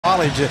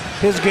college,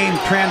 his game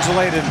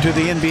translated to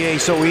the NBA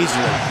so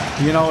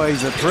easily. You know,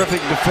 he's a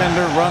terrific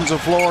defender, runs the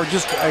floor,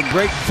 just a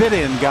great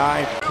fit-in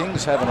guy.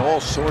 Kings having all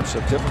sorts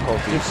of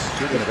difficulties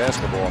shooting the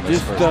basketball in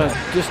this first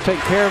half. Just take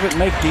care of it,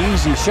 make the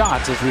easy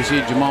shots as we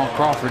see Jamal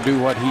Crawford do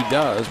what he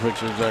does,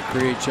 which is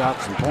create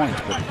shots and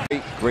points. But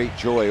great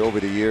joy over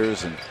the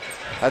years, and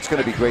that's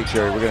going to be great,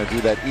 Jerry. We're going to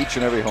do that each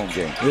and every home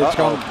game. It's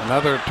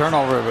another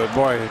turnover, but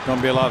boy, it's going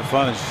to be a lot of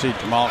fun as you see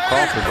Jamal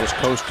Crawford just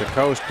coast to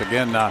coast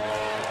again.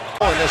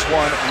 In this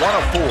one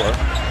of 4.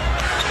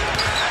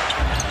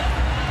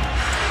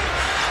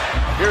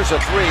 Here's a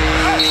 3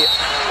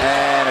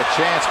 and a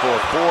chance for a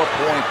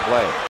 4-point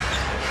play.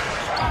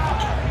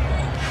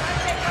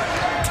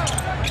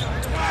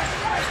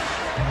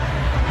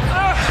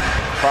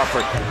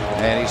 Crawford,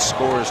 and he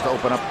scores to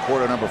open up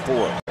quarter number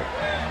 4.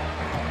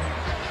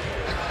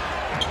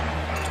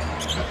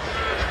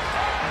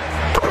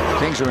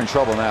 Kings are in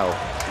trouble now.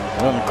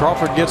 When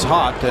Crawford gets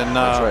hot, and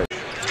that's right.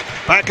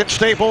 Back at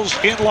Staples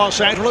in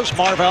Los Angeles,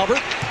 Marv Albert,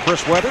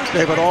 Chris Webber,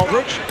 David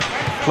Aldridge.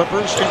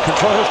 Clippers in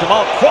control. Here's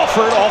Jamal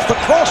Crawford off the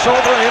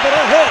crossover, able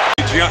to hit.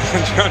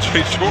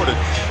 DeAndre Jordan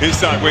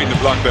inside waiting to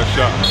block that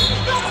shot.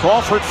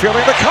 Crawford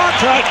feeling the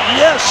contact.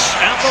 Yes,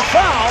 and the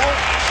foul.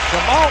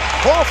 Jamal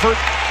Crawford.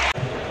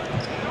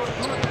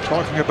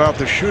 Talking about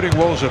the shooting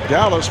woes of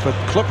Dallas, but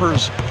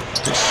Clippers,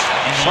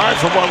 aside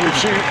from what we've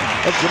seen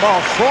of Jamal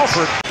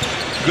Crawford.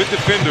 Good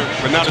defender,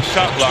 but not a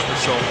shot blocker,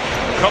 so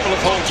a couple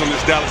of holes on this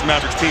Dallas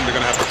Mavericks team they're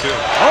going to have to fill.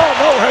 Oh,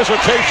 no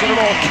hesitation at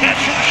all.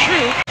 Catch and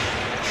shoot.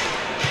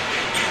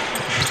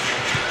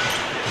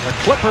 The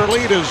Clipper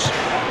lead is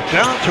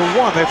down to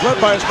 1. They've led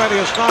by as many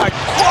as 9.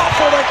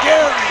 Crawford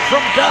again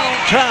from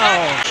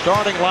downtown.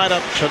 Starting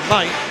lineup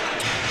tonight.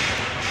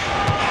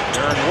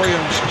 Aaron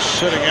Williams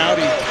sitting out.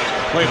 He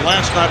played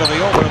last night on the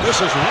opener. This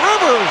is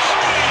Rivers,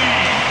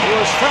 who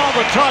has found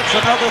the touch.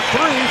 Another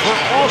 3 for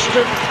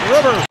Austin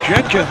Rivers.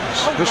 Jenkins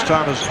this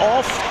time is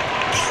off.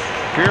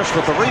 Pierce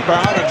with the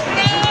rebound, and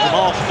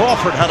Jamal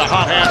Crawford had a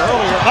hot hand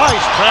earlier.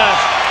 Nice pass,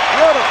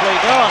 beautifully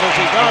done as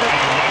he got it.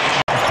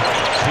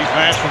 Steve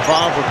Nash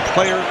involved with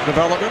player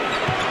development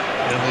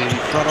in the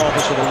front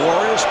office of the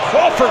Warriors.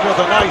 Crawford with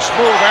a nice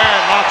move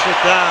and knocks it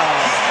down.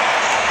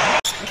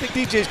 I think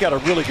DJ's got a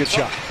really good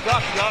shot.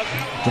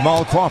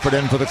 Jamal Crawford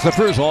in for the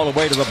Clippers all the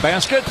way to the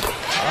basket.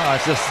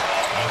 It's just,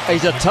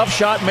 he's a tough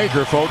shot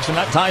maker, folks, and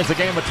that ties the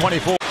game at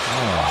 24.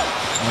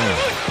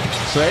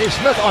 Say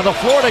Smith on the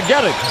floor to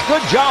get it.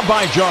 Good job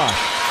by Josh.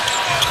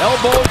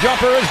 Elbow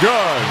jumper is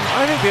good.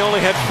 I think they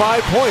only had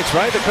 5 points,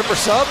 right? The Clipper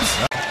subs.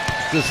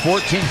 His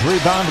 14th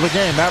rebound of the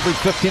game,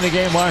 averaged 15 a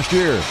game last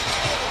year.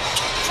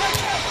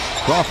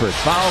 Crawford,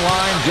 foul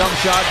line, jump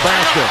shot,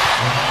 basket.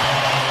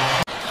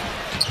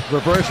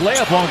 Reverse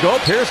layup won't go.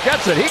 Pierce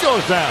gets it. He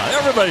goes down.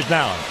 Everybody's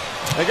down.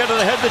 They get to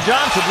the head to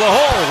Johnson. The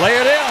hole. Lay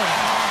it in.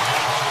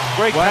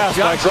 Great pass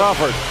by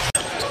Crawford.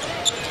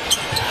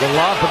 The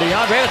lob for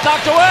DeAndre. It's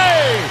knocked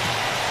away.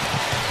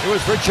 It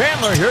was for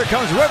Chandler. Here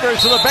comes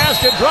Rivers to the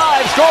basket.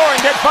 Drive, score,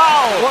 and get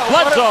fouled.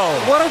 Bledsoe.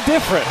 What a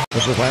difference.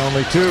 This was by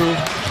only 2.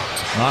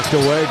 Knocked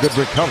away. Good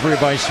recovery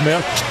by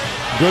Smith.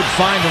 Good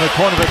find in the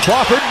corner to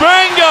Crawford.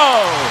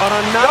 Bingo!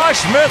 Josh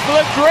Smith with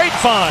a great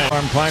find.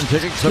 Prime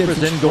ticket.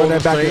 Clippers in Golden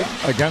State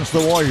against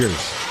the Warriors.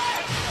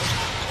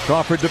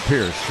 Crawford to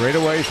Pierce. Straight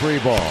away 3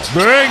 ball.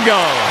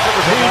 Bingo!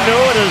 He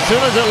knew it as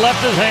soon as it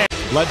left his hand.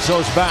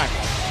 Bledsoe's back.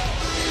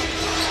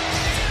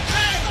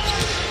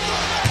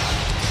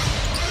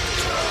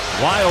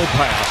 Wild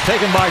pass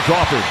taken by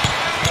Crawford.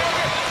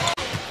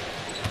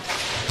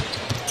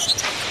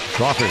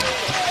 Crawford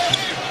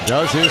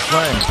does his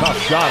thing. Tough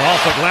shot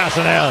off the glass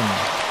and in.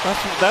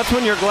 That's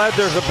when you're glad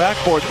there's a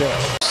backboard there.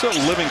 So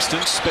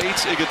Livingston,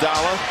 Spates,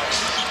 Iguodala,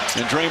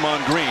 and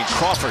Draymond Green.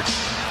 Crawford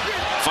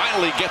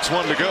finally gets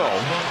one to go.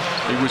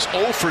 He was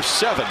 0 for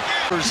 7.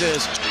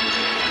 Is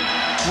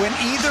when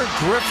either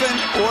Griffin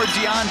or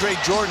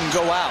DeAndre Jordan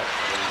go out,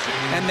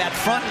 and that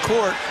front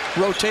court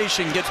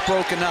rotation gets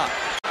broken up.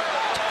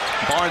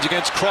 Barnes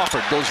against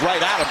Crawford, goes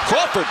right at him.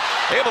 Crawford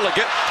able to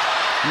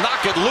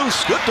knock it loose.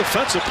 Good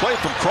defensive play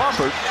from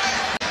Crawford.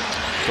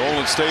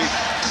 Golden State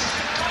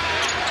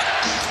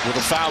with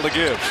a foul to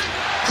give.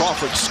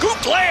 Crawford scoop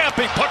layup,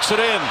 he puts it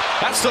in.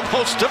 That's the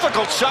most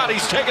difficult shot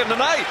he's taken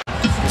tonight.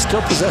 He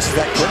still possesses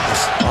that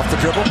quickness off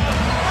the dribble.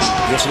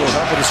 Gets a little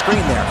help with the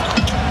screen there.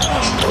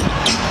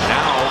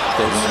 Now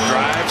the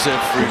drives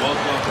have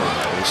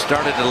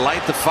started to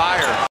light the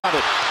fire.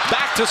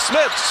 Back to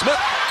Smith. Smith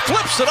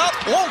flips it up,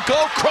 won't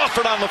go.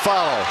 Crawford on the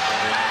foul.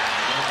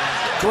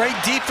 Great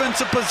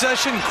defensive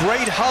possession,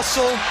 great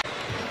hustle.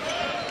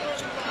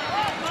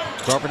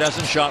 Crawford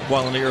hasn't shot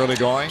well in the early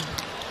going.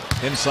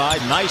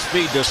 Inside, nice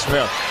feed to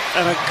Smith.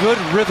 And a good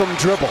rhythm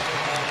dribble.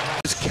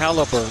 His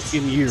caliber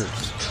in years.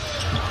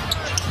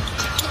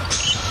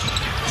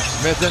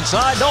 Smith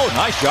inside, no,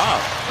 nice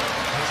job.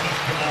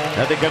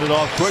 Had to get it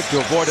off quick to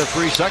avoid a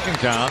 3-second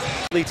count.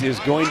 Is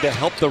going to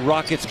help the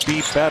Rockets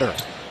be better.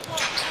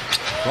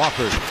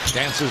 Crawford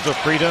dances to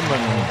freedom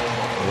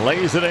and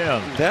lays it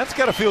in. That's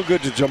got to feel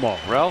good to Jamal,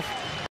 Ralph.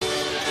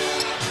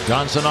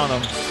 Johnson on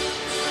him.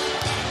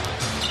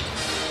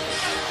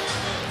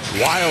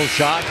 Wild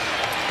shot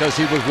because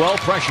he was well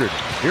pressured.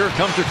 Here it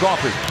comes to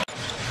Crawford.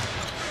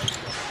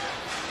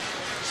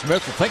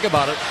 Smith will think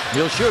about it.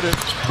 He'll shoot it.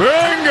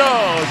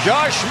 Bingo!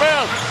 Josh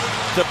Smith.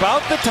 It's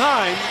about the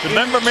time.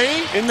 Remember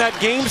me? In that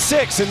game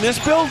 6 in this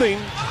building.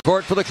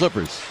 Court for the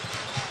Clippers.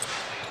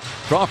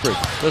 Crawford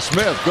to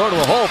Smith. Go to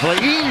the hole for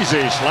the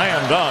easy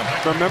slam dunk.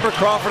 Remember,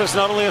 Crawford is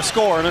not only a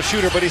scorer and a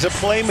shooter, but he's a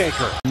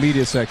playmaker.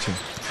 Media section.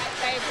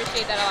 I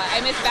appreciate that a lot. I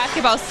miss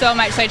basketball so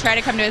much, so I try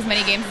to come to as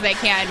many games as I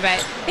can.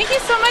 But thank you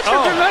so much for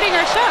promoting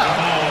our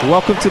show.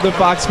 Welcome to the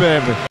Fox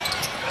family.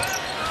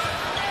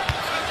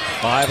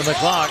 5 on the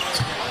clock.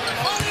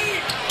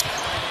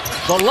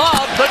 The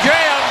lob, the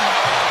jam.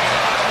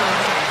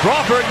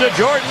 Crawford to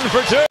Jordan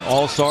for 2.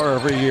 All-star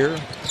every year.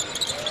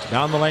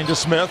 Down the lane to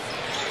Smith.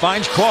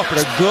 Finds Crawford.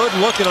 A good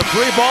look at a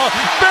 3-ball.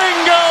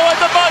 Bingo at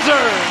the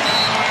buzzer.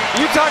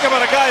 You talk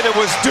about a guy that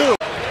was due.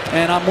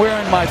 And I'm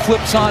wearing my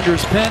Flip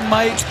Saunders pen,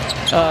 Mike.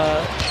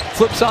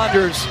 Flip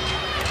Saunders,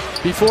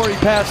 before he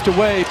passed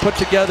away, put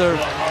together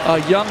a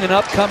young and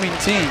upcoming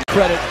team.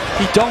 Credit.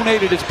 He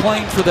donated his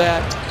plane for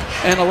that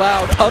and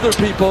allowed other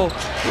people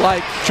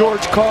like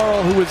George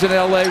Karl, who was in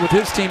LA with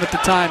his team at the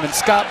time, and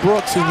Scott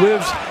Brooks, who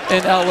lives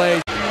in LA.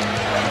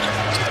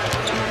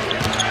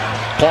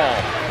 Paul,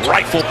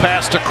 rifle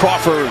pass to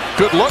Crawford.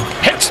 Good look,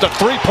 hits the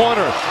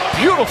three-pointer.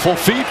 Beautiful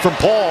feed from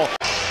Paul.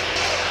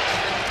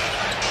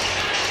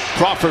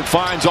 Crawford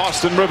finds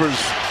Austin Rivers.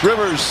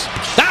 Rivers,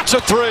 that's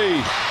a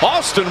 3.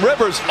 Austin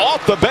Rivers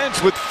off the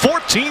bench with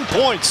 14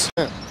 points.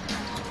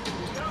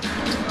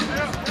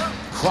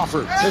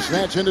 Crawford,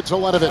 mismatch into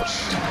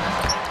Toledovich.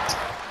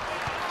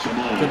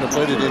 Couldn't have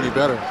played it any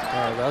better.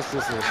 That's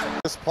just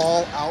this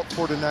Paul out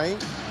for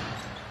tonight.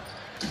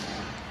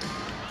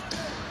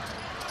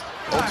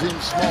 Whole team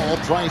small.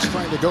 Price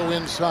trying to go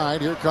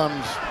inside. Here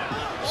comes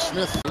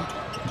Smith. Doc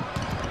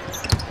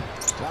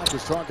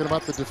was talking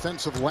about the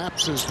defensive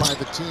lapses by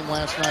the team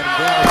last night in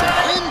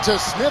Dallas. Into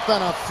Smith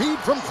on a feed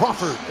from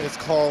Crawford. It's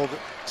called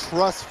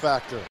trust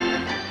factor.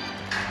 And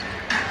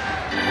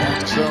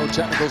so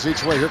technicals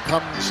each way. Here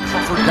comes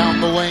Crawford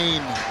down the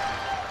lane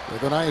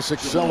with a nice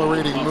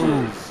accelerating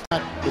move.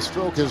 The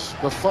stroke has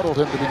befuddled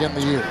him to begin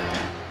the year.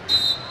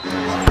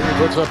 He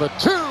puts up a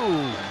 2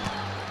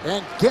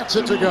 and gets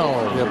it to go.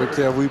 Yeah, but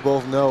Kev, we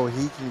both know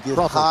he can get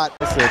hot.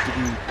 To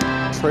be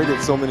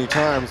traded so many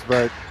times,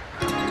 but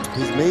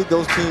he's made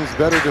those teams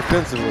better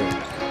defensively.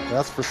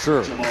 That's for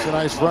sure. It's a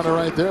nice runner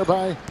right there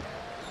by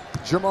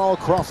Jamal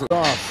Crawford.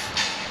 Off.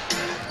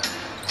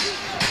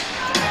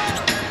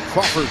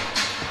 Crawford.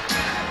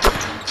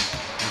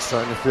 He's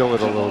starting to feel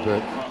it a little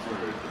bit.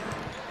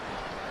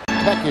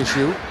 Peck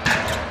issue.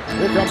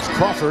 Here comes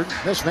Crawford.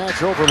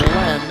 Mismatch over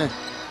Len.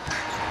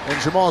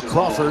 And Jamal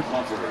Crawford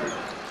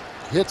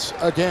hits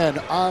again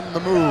on the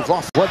move.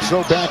 Off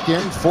Bledsoe back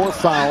in. 4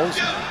 fouls.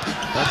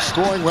 That's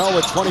scoring well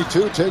at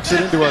 22. Takes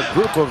it into a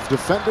group of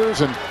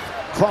defenders. And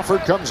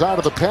Crawford comes out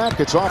of the pack.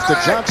 It's off to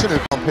Johnson.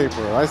 On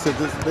paper, I said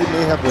they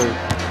may have the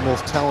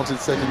most talented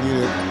second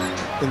unit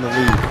in the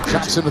league.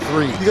 Johnson to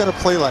 3. You got to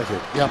play like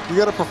it. Yep. You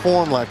got to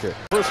perform like it.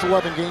 First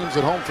 11 games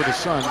at home for the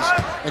Suns,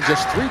 and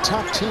just 3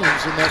 top teams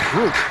in that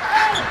group,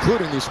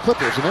 including these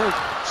Clippers, and they're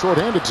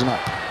short-handed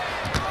tonight.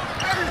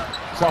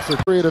 Crawford,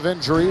 period of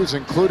injuries,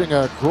 including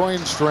a groin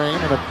strain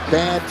and a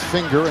bad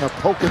finger and a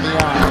poke in the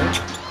eye.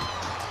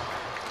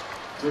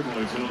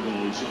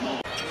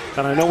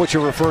 And I know what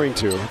you're referring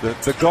to.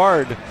 The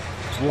guard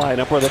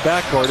lineup where the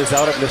backcourt is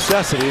out of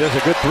necessity. There's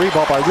a good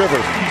 3-ball by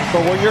Rivers.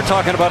 But what you're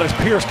talking about is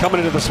Pierce coming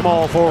into the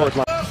small forward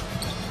line.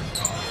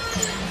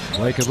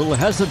 Blake a little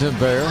hesitant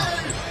there.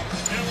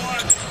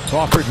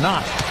 Crawford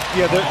not.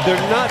 Yeah,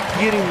 they're not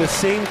getting the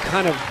same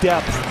kind of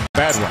depth.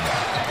 Bad one.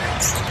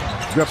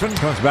 Griffin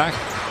comes back.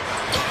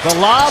 The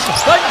lob,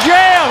 the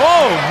jam!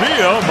 Oh,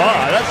 me, oh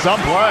my, that's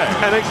some play.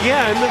 And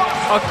again,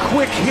 a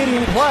quick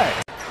hitting play.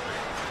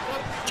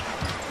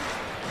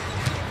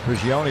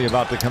 Prigioni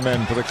about to come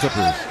in for the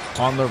Clippers.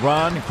 On the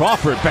run,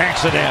 Crawford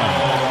banks it in.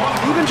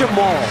 Even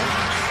Jamal.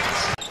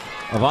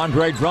 Of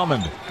Andre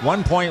Drummond,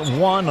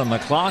 1.1 on the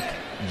clock.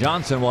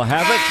 Johnson will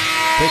have it.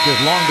 Take his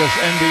longest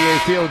NBA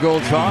field goal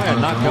try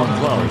and not come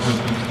close.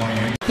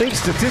 I think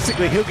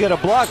statistically he'll get a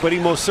block, but he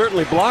most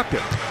certainly blocked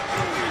it.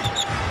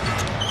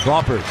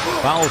 Crawford,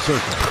 foul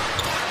circle.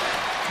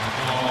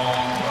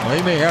 Well,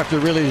 he may have to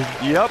really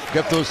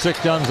get those 6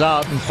 guns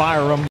out and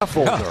fire them.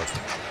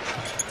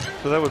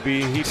 So that would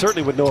be, he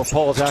certainly would know of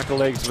Paul's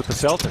accolades with the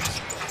Celtics.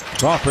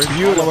 Crawford,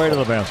 beautiful way to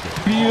the basket.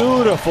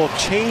 Beautiful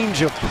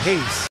change of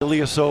pace.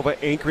 Ilyasova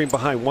anchoring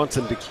behind, wants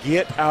him to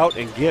get out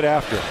and get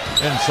after it.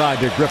 Inside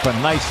to Griffin,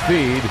 nice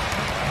feed.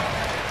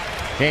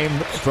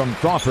 Came from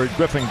Crawford.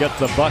 Griffin gets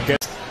the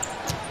bucket.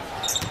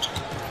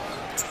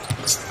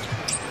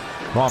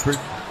 Crawford.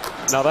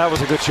 Now that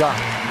was a good shot.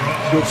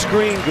 Good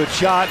screen, good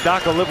shot.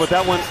 Doc will live with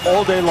that one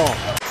all day long.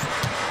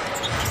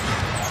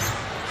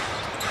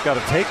 Got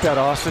to take that,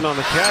 Austin, on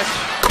the catch.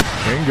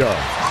 Bingo.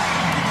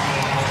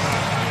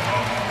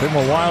 Took him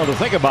a while to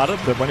think about it,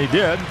 but when he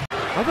did.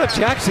 I thought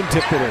Jackson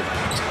tipped it in.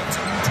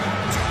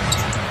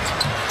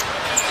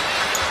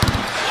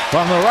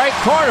 From the right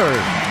corner.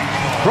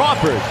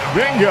 Crawford,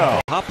 bingo.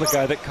 Hopla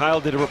guy that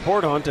Kyle did a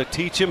report on to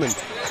teach him and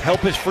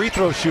help his free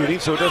throw shooting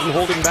so it doesn't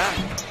hold him back.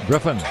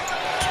 Griffin,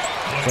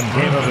 some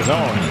game of his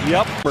own.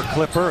 Yep, for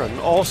Clipper, and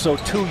also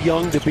too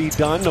young to be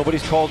done.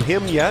 Nobody's called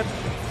him yet.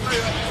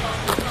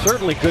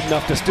 Certainly good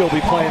enough to still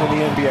be playing in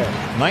the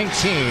NBA.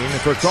 19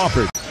 for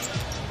Crawford.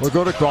 We'll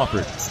go to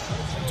Crawford.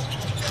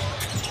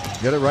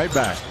 Get it right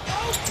back.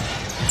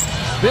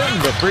 Spin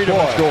the freedom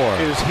to score.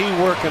 Is he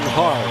working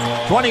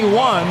hard?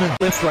 21.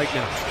 Lift right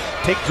now.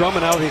 Take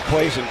Drummond out of the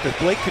equation because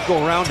Blake could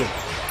go around him.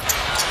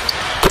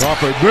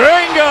 Crawford,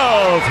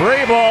 bingo!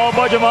 3 ball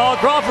by Jamal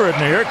Crawford.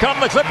 And here come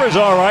the Clippers,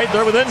 all right.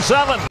 They're within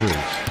 7.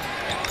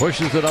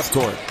 Pushes it up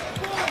court.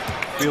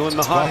 Feeling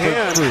the hot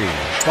hand. 3,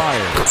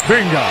 fire,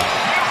 bingo.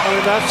 I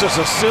mean, that's just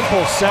a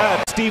simple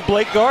set. Steve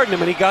Blake guarding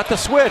him, and he got the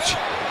switch.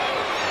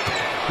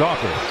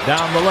 Crawford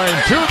down the lane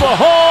to the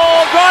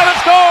hole, drive and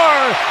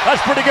score!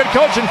 That's pretty good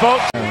coaching,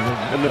 folks.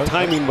 And the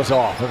timing was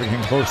off.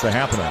 Everything close to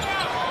happening.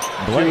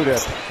 Blake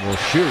will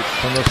shoot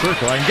from the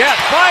circle and get,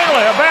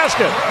 finally, a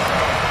basket.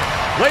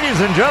 Ladies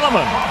and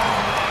gentlemen,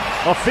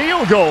 a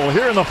field goal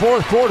here in the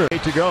 4th quarter.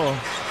 8 to go.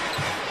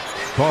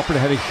 Crawford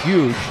had a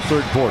huge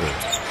 3rd quarter.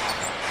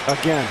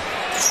 Again.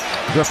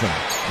 Griffin.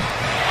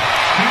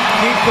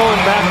 Keep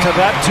going back to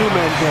that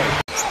 2-man game.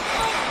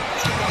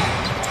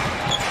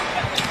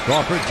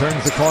 Crawford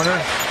turns the corner,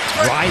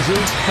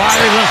 rises,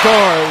 fires and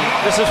scores.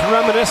 This is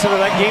reminiscent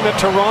of that game at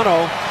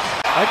Toronto.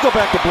 I'd go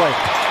back to Blake.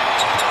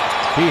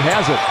 He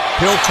has it.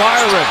 He'll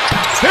fire it.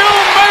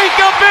 He'll make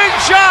a big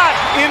shot!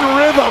 In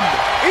rhythm.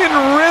 In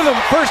rhythm.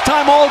 First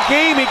time all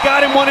game, he got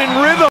him one in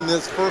rhythm. In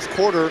this 1st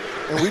quarter,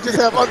 and we just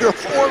have under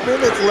 4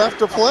 minutes left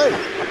to play.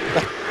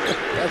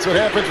 That's what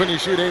happens when you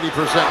shoot 80%.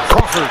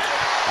 Crawford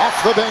off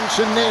the bench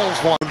and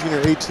nails one. 17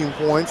 or 18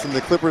 points, and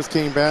the Clippers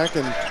came back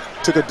and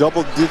took a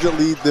double-digit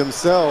lead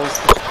themselves.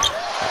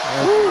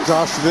 And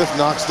Josh Smith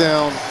knocks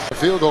down. The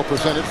field goal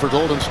percentage for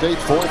Golden State,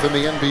 4th in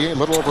the NBA, a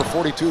little over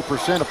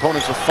 42%.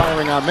 Opponents are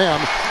firing on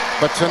them.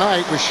 But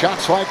tonight, with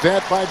shots like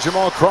that by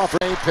Jamal Crawford,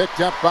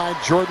 picked up by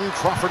Jordan.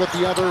 Crawford at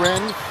the other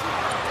end.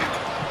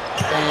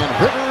 And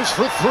Rivers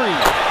for 3.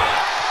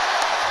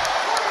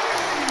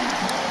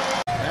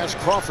 As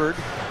Crawford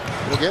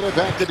will get it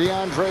back to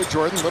DeAndre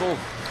Jordan. Little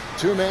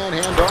 2-man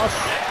handoff.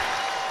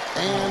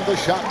 And the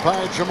shot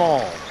by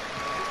Jamal.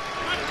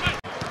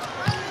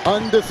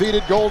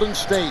 Undefeated Golden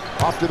State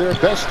off to their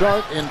best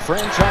start in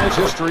franchise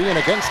history, and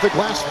against the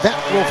glass that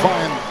will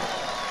find.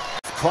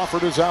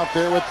 Crawford is out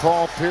there with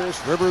Paul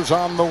Pierce. Rivers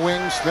on the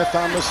wing. Smith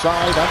on the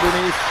side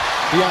underneath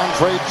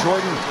DeAndre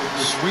Jordan.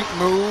 Sweet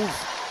move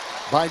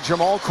by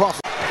Jamal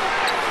Crawford.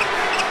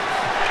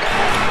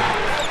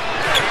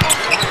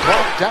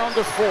 Brought down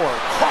to 4.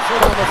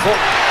 Crawford on the floor.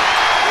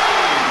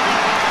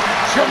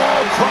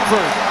 Jamal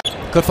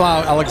Crawford. Cliff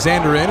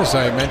Alexander in, as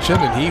I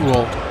mentioned, and he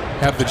will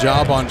have the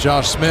job on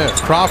Josh Smith.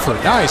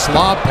 Crawford, nice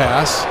lob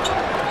pass.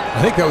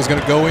 I think that was going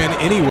to go in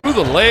anyway.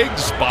 Through the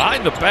legs,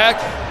 behind the back,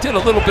 did a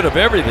little bit of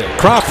everything.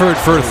 Crawford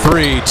for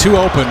 3, 2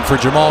 open for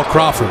Jamal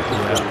Crawford.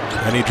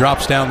 Yeah. And he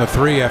drops down the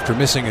 3 after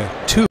missing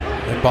a 2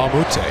 in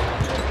Balmute.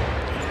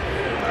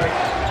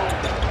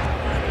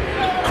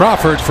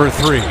 Crawford for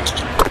 3.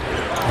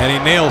 And he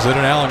nails it,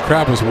 and Alan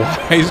Crabb was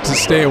wise to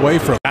stay away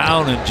from him.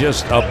 Down and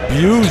just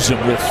abuse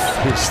him with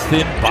his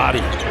thin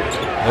body.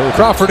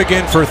 Crawford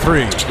again for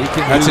 3.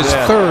 That's his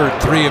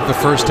 3rd 3 of the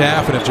 1st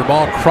half, and if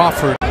Jamal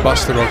Crawford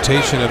busts the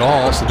rotation at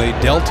all, so they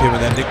dealt him in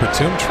that Nick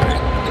Batum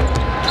trade.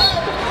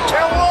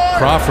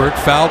 Crawford,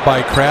 fouled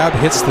by Crabb,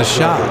 hits the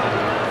shot.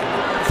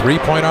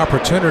 3-point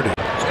opportunity.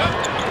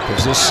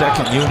 Because this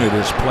second unit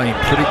is playing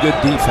pretty good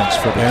defense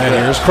for the And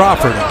here's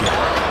Crawford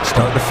again.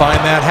 Starting to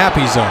find that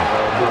happy zone.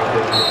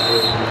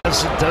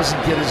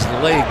 Doesn't get his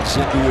legs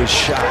into his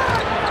shot.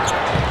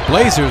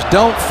 Blazers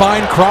don't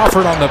find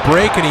Crawford on the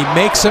break, and he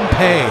makes him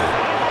pay.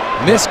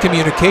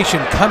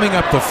 Miscommunication coming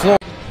up the floor.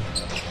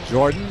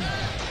 Jordan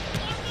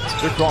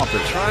to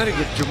Crawford. Trying to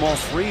get Jamal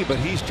free, but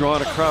he's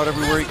drawing a crowd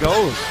everywhere he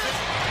goes.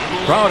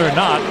 Crowd or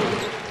not,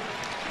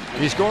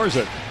 he scores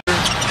it.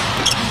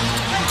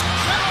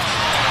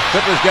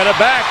 Clippers get it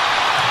back.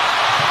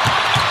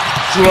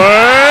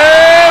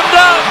 Slam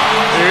dunk.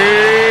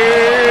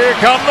 Here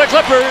come the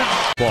Clippers.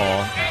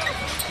 Ball.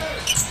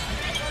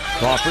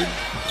 Crawford.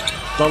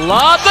 The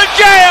lob, the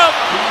jam!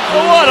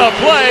 What a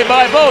play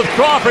by both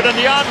Crawford and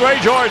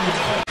DeAndre Jordan.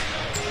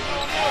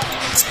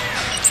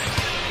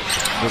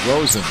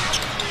 DeRozan.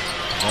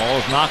 Ball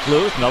is knocked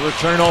loose. Another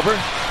turnover.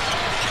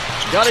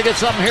 Got to get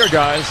something here,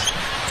 guys.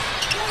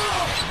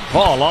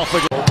 Ball off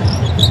the goal.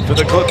 For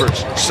the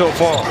Clippers so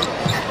far.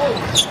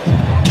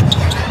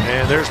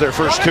 And there's their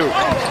first 2.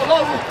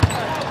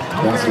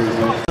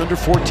 Under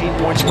 14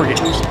 points per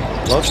game.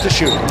 Loves to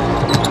shoot.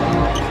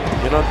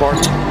 In on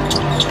Barton.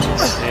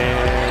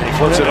 And he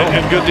flips it over.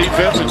 And good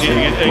defense. And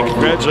hey,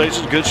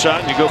 congratulations, good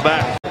shot, and you go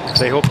back.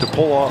 They hope to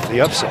pull off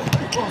the upset.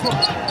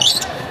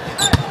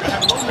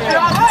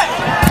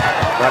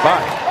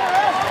 Bye-bye.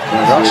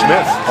 Josh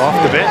Smith off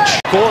the bench.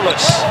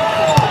 Scoreless.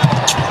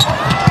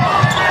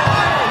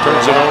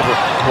 Turns it over.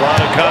 A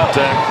lot of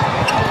contact.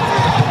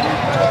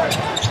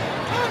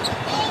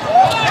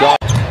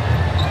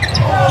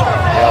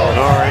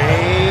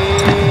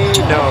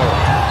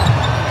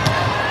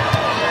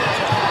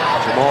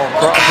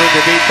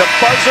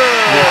 buzzer.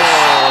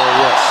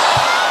 Yes.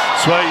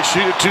 That's why you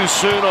shoot it too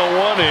soon on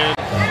one end.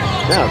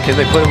 Now, can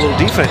they play a little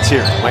defense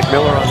here? Mike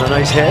Miller on the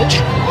nice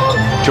hedge.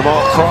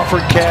 Jamal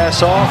Crawford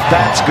casts off.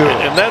 That's good.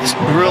 And that's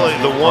really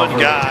the one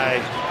guy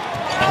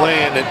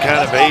playing at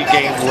kind of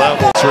A-game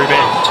level. 3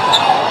 men.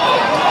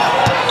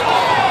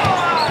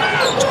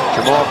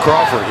 Jamal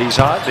Crawford, he's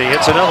hot, and he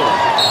hits another one.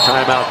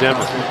 Timeout,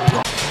 Denver.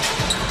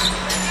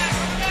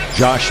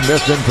 Josh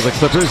Smith in for the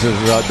Clippers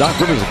as Doc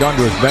Rivers has gone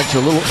to his bench a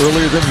little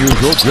earlier than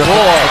usual. At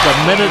the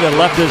minute it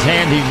left his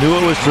hand, he knew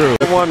it was true.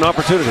 One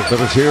opportunity.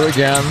 Clippers here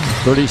again,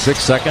 36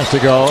 seconds to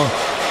go.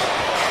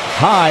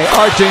 High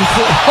arching,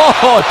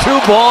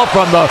 2-ball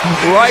from the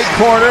right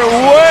corner,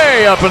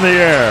 way up in the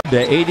air. To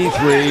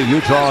 83,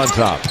 Utah on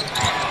top.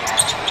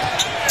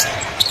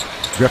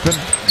 Griffin,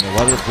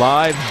 let it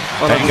fly,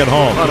 take it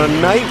home. On a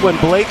night when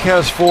Blake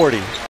has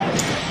 40.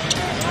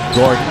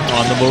 Gordon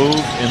on the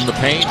move, in the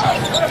paint,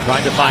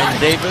 trying to find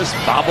Davis,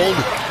 bobbled,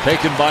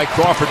 taken by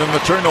Crawford in the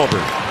turnover.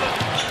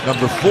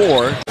 Number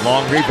 4,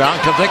 long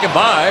rebound, taken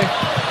by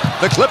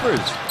the Clippers.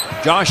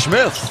 Josh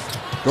Smith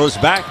goes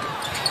back,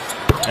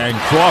 and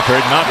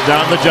Crawford knocked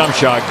down the jump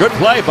shot. Good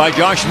play by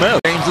Josh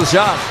Smith. Change the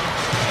shot.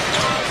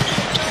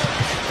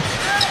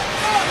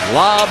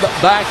 Lob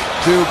back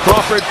to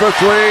Crawford for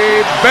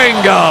 3.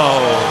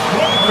 Bingo!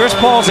 Chris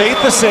Paul's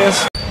 8th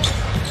assist.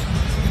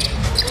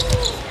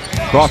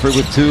 Crawford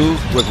with 2,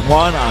 with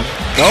 1 on.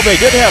 No, they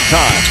did have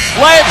time.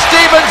 Lance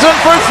Stevenson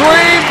for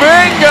 3.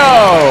 Bingo!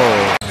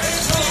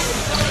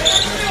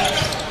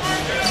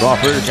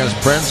 Crawford against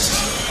Prince.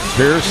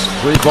 Pierce,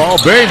 3-ball.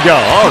 Bingo!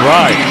 All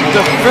right. It's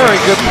a very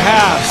good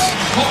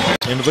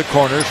pass. Into the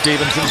corner.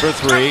 Stevenson for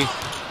 3.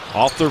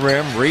 Off the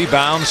rim.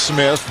 Rebound.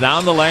 Smith.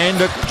 Down the lane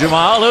to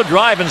Jamal. He'll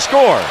drive and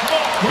score.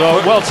 So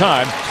well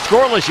timed.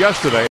 Scoreless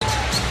yesterday.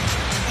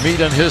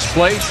 Meet in his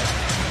place.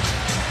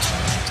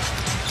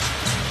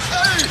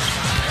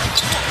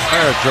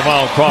 There's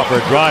Jamal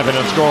Crawford driving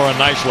and scoring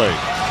nicely.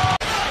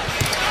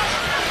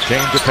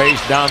 Change of pace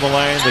down the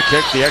lane. The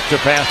kick, the extra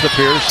pass to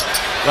Pierce.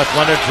 Left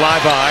Leonard fly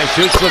by.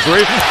 Shoots the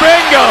 3.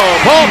 Bingo!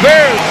 Paul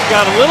Pierce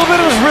got a little bit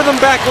of his rhythm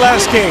back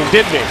last game,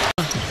 didn't he?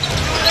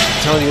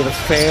 I'm telling you, the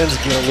fans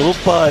get a little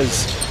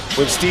buzz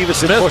when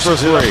Stevenson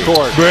pushes it up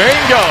court.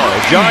 Bingo!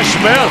 Josh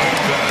Smith.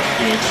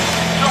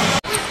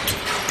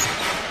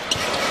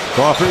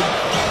 Crawford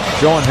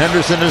showing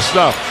Henderson his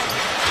stuff.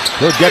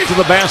 He'll get to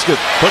the basket.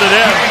 Put it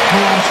in.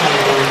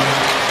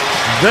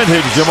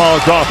 Vintage Jamal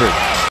Crawford.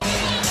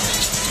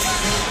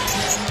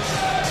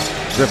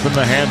 Griffin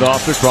the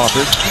handoff to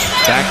Crawford.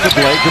 Back to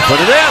Blake to put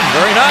it in.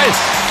 Very nice.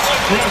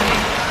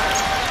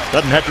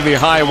 Doesn't have to be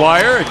high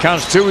wire. It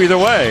counts 2 either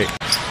way.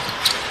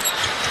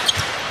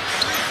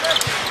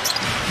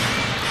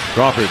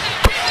 Crawford.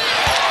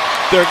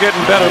 They're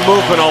getting better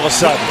movement all of a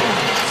sudden.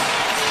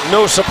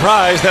 No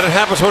surprise that it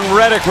happens when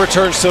Redick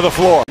returns to the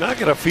floor. Not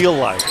going to feel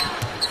like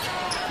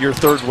your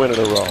 3rd win in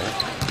a row.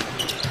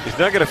 It's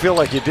not going to feel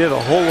like you did a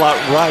whole lot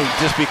right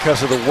just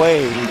because of the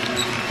way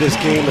this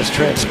game has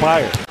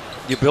transpired.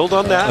 You build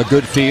on that. A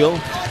good feel.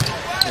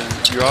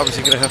 And you're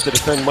obviously going to have to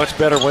defend much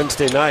better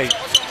Wednesday night.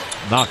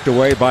 Knocked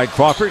away by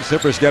Crawford.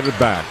 Clippers get it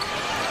back.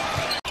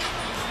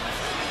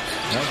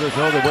 Now there's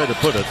no other way to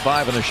put it.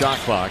 5 in the shot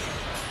clock.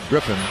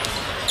 Griffin.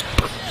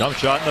 Jump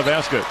shot in the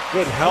basket.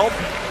 Good help.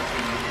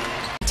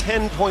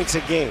 10 points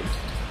a game.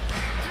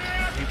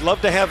 You'd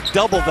love to have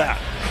double that.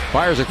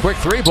 Fires a quick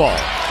 3-ball.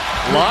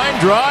 Line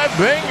drive,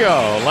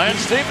 bingo. Lance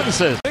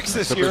Stevenson.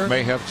 This year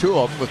may have 2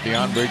 of them with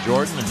DeAndre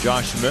Jordan and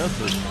Josh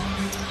Smith. And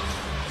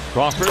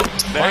Crawford.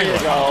 There you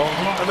go.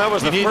 And that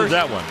was he the first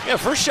that one. Yeah,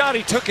 first shot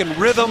he took in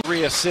rhythm.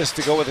 3 assists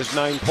to go with his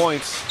 9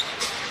 points.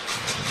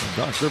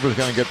 Doc Rivers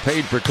going to get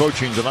paid for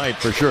coaching tonight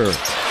for sure.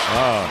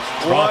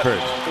 Crawford.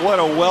 What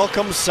a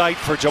welcome sight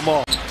for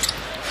Jamal.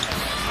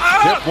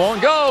 Tip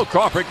won't go.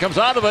 Crawford comes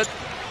out of it.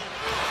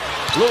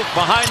 Luke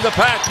behind the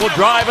pack will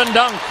drive and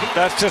dunk.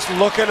 That's just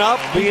looking up,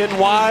 being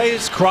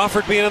wise.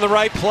 Crawford being in the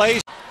right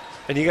place.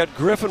 And you got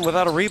Griffin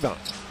without a rebound.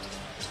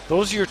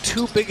 Those are your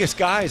 2 biggest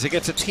guys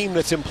against a team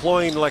that's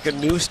employing like a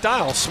new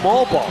style,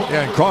 small ball.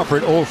 Yeah, and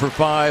Crawford 0 for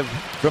 5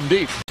 from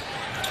deep.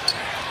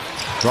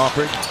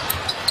 Crawford.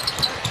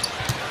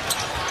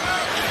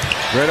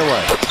 Right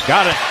away.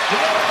 Got it.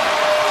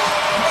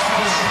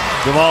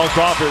 Jamal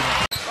Crawford.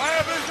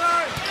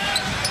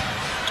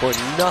 Boy,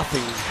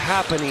 nothing's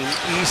happening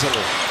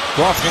easily.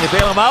 Crawford going to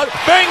bail him out.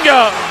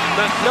 Bingo!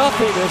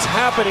 Nothing is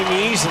happening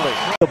easily.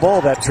 The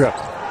ball that trip.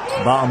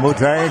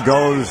 Baamute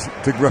goes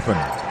to Griffin.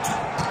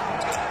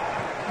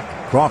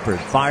 Crawford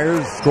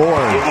fires,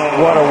 scores.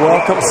 What a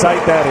welcome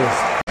sight that is.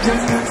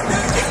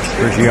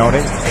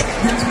 Prigioni.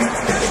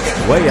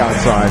 Way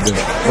outside.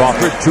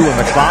 Crawford, 2 in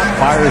the clock.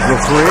 Fires the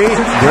 3.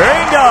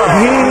 Bingo!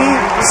 He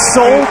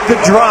sold the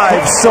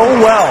drive so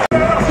well.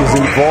 He's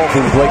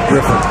involving Blake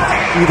Griffin,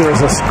 either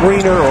as a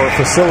screener or a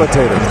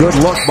facilitator. Good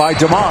look by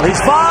Jamal. He's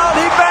fouled.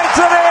 He banks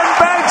it in.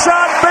 Bank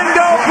shot.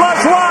 Bingo.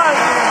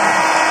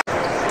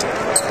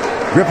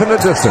 +1. Griffin the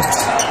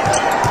distance.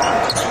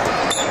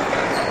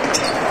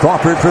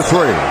 Crawford for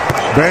 3.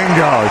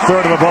 Bingo,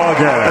 third of the ball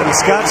game. And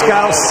Scott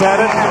Skiles said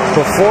it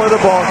before the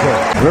ball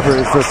game.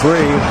 Rivers for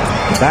three.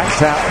 Back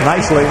tap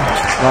nicely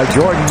by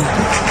Jordan.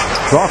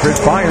 Crawford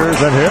fires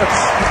and hits.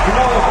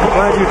 I'm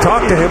glad you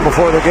talked to him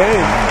before the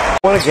game.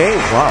 What a game.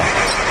 Wow.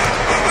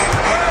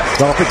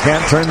 Crawford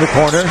can't turn the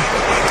corner.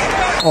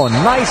 Oh,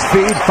 nice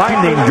feed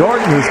finding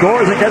Jordan, who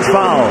scores and gets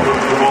fouled.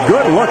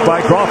 Good look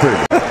by Crawford.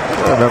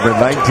 Remember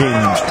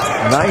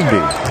 1990.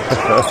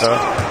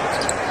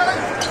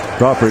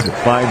 Crawford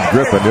finds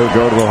Griffin. He'll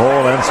go to the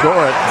hole and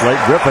score it.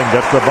 Blake Griffin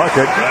gets the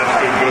bucket.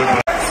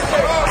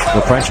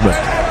 The Frenchman.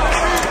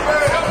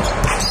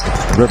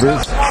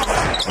 Rivers.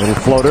 Little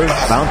floater.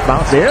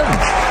 Bounce in.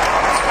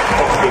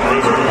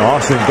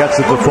 Austin gets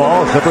it to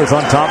fall. Clippers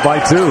on top by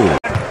 2.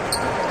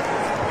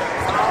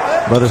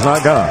 But it's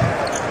not gone.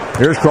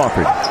 Here's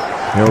Crawford.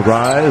 He'll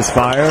rise,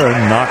 fire,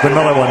 and knock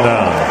another one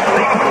down.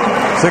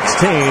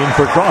 16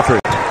 for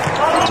Crawford.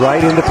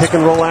 Right into pick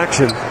and roll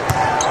action.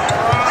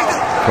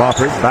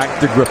 Crawford back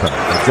to Griffin.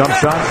 The jump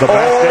shot, the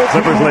basket,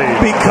 Clippers lead.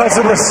 Because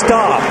of the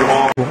stop.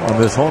 On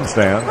this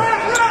homestand.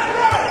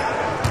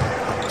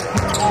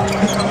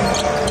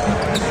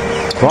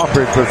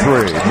 Crawford for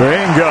 3.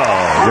 Bingo!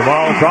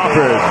 Jamal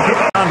Crawford.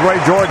 Andre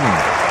Jordan.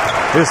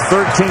 His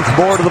 13th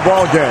board of the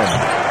ball game.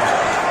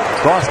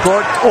 Cross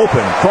court,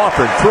 open.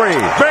 Crawford, 3.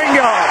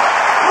 Bingo!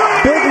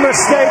 Big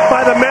mistake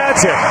by the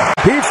Magic.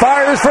 He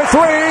fires for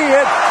 3.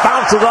 It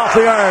bounces off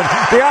the iron.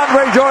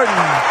 DeAndre Jordan.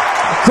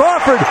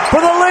 Crawford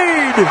for the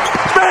lead.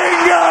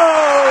 Bingo!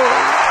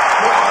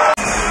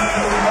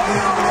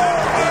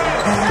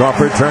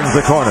 Crawford turns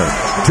the corner.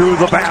 To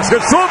the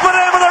basket. Swoop it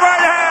in with the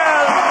right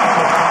hand.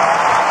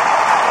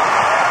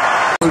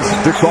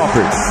 To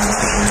Crawford.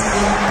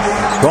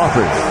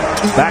 Crawford.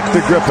 Back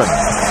to Griffin.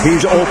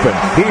 He's open.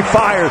 He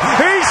fires.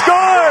 He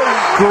scores!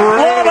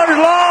 Lawler's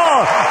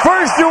Law!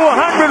 First to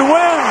 100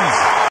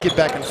 wins! Get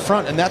back in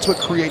front, and that's what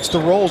creates the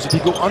rolls. If you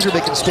go under,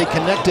 they can stay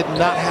connected and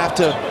not have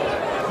to,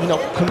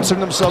 concern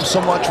themselves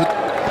so much with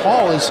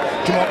Paul as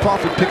Jamal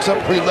Crawford picks up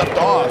where he left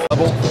off.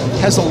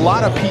 Has a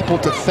lot of people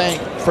to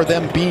thank for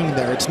them being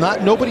there. It's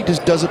not, nobody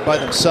just does it by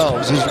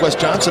themselves. As Wes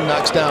Johnson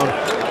knocks down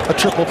a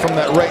triple from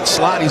that right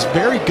slot, he's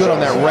very good on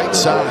that right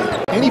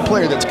side. Any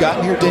player that's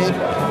gotten here, Dave,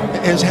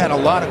 has had a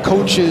lot of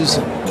coaches,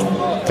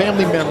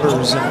 family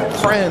members, and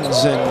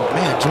friends, and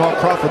man, Jamal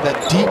Crawford,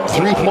 that deep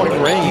three-point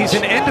range. He's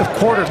an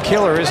end-of-quarter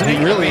killer, isn't he?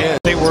 He really is.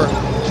 They were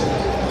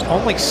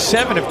only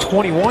 7 of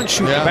 21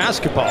 shooting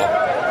basketball.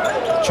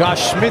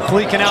 Josh Smith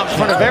leaking out in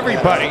front of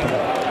everybody. It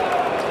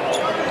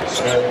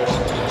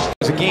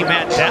was a game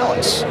at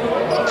Dallas.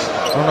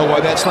 I don't know why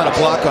that's not a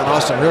block on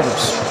Austin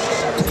Rivers.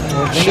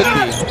 Well, it should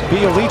be.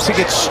 Bielitsa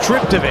gets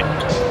stripped of it.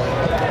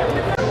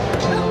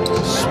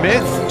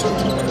 Smith.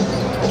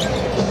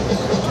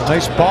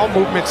 Nice ball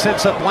movement,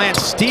 sets up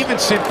Lance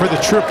Stevenson for the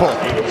triple.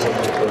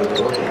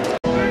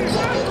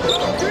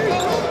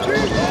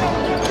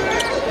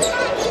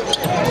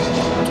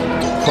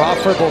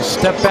 Crawford will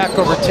step back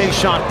over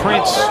Tayshaun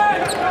Prince.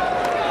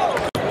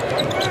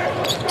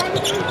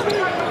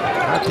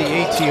 Not the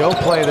ATO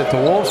play that the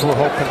Wolves were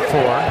hoping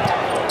for.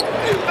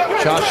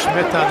 Josh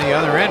Smith on the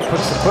other end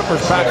puts the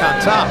Clippers back on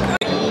top.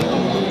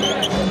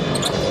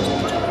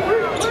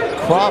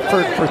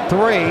 Crawford for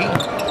 3.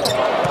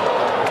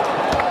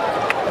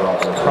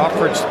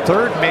 Crawford's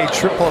third made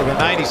triple of the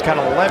night. He's got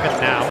 11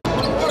 now.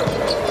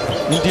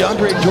 In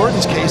DeAndre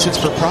Jordan's case, it's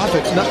for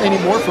profit, not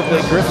anymore for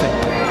Blake Griffin.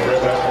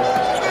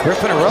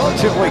 Griffin, a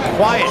relatively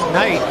quiet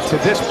night to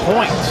this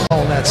point.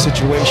 In that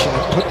situation,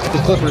 it put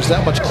the Clippers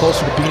that much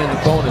closer to being in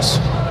the bonus.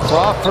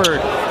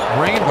 Crawford,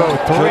 rainbow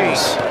 3.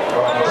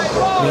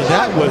 I mean,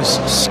 that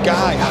was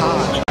sky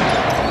high.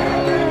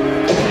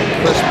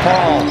 Chris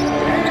Paul.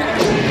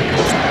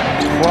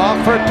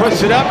 Crawford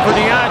puts it up for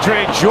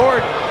DeAndre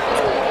Jordan.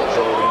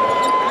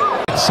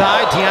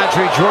 Inside,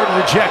 DeAndre Jordan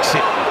rejects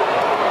it.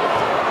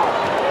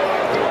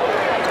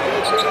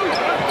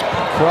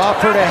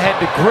 Crawford ahead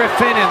to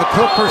Griffin, and the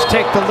Clippers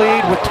take the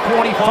lead with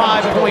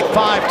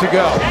 25.5 to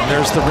go. And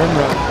there's the rim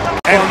run.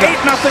 And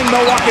 8-0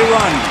 Milwaukee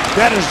run.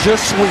 That is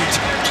just sweet.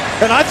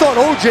 And I thought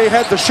OJ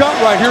had the shot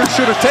right here and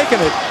should have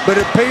taken it,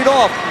 but it paid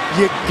off.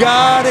 You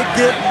gotta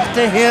get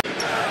to him.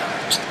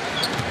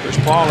 Chris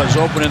Paul is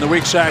open in the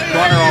weak side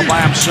corner all by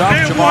himself.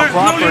 Jamal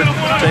Crawford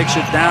takes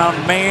it down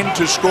main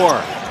to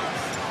score.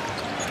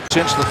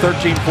 Since the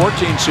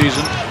 13-14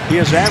 season, he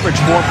has averaged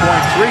 4.3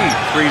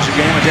 threes a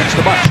game against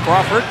the Bucks.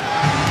 Crawford,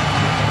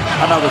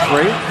 another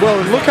 3.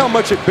 Well, look how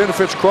much it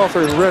benefits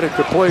Crawford and Redick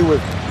to play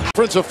with.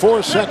 Difference of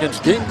 4 seconds.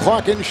 Game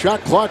clock and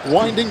shot clock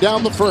winding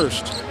down the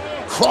first.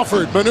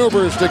 Crawford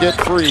maneuvers to get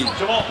free.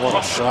 What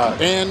a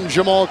shot. And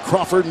Jamal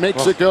Crawford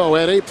makes it go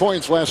at 8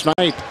 points last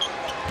night.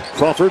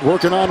 Crawford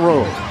working on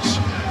Rose.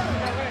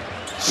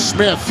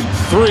 Smith,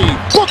 3.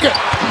 Book it!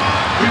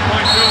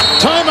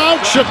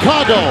 Timeout,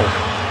 Chicago.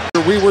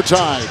 We were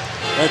tied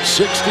at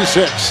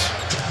 66.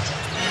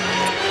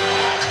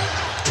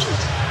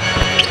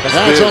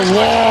 That's a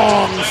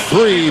long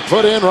 3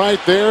 put in right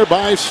there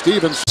by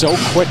Stevens. So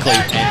quickly,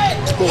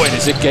 and boy,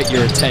 does it get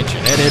your attention,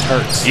 and it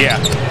hurts. Yeah.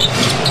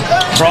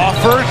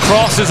 Crawford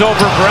crosses over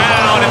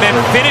Brown and then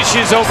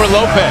finishes over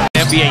Lopez.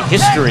 NBA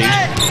history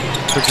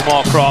for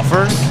Jamal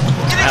Crawford.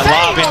 That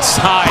lob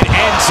inside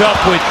ends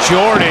up with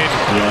Jordan.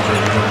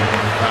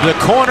 The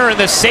corner and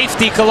the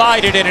safety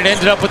collided and it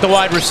ended up with the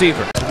wide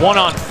receiver.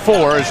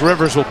 1-on-4 as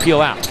Rivers will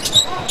peel out.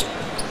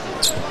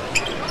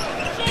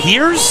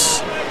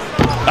 Pierce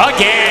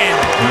again.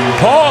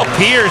 Paul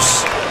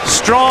Pierce,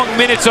 strong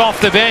minutes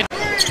off the bench.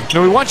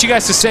 Now we want you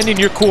guys to send in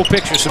your cool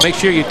pictures, so make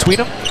sure you tweet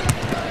them.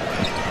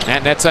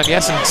 And that's on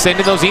yes, and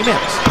send in those emails.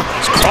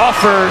 It's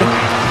Crawford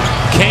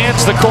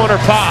cans the corner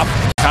pop.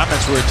 Comments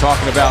we were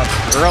talking about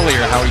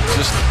earlier, how he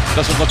just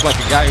doesn't look like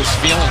a guy who's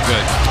feeling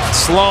good.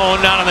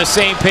 Sloan not on the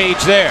same page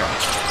there.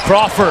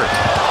 Crawford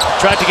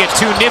tried to get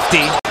too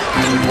nifty.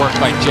 Good work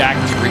by Jack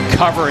to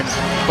recover and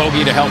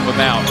Bogey to help him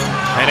out.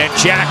 And then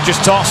Jack just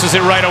tosses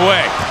it right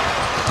away.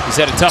 He's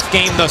had a tough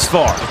game thus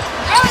far.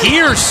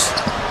 Pierce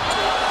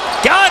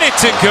got it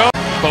to go.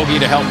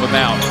 Bogey to help him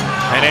out.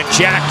 And then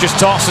Jack just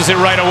tosses it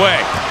right away.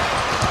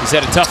 He's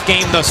had a tough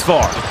game thus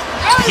far.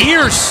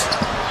 Pierce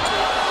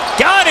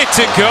got it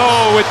to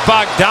go with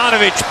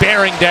Bogdanovich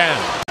bearing down.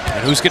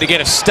 And who's going to get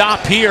a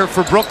stop here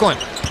for Brooklyn?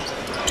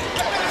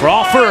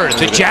 Crawford,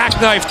 the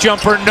jackknife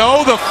jumper.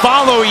 No, the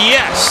follow,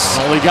 yes.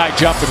 Only guy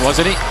jumping,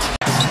 wasn't he?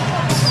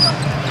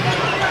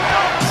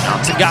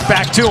 Johnson got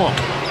back to him.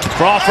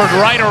 Crawford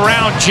right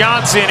around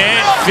Johnson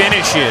and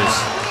finishes.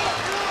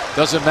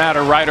 Doesn't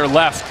matter right or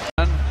left.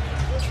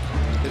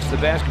 It's the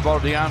basketball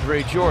to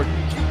DeAndre Jordan.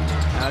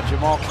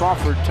 Jamal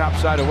Crawford, top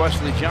side of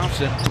Wesley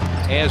Johnson,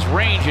 has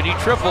range and he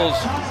triples.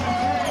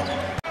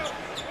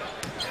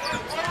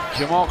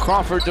 Jamal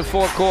Crawford to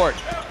forecourt.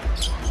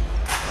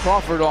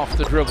 Crawford off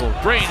the dribble,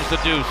 drains the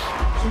deuce.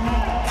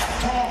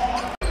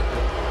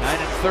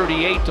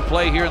 9:38 to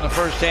play here in the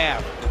first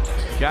half.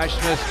 Josh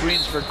Smith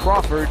screens for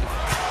Crawford,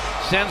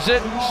 sends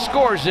it,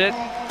 scores it,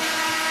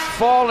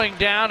 falling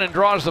down and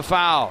draws the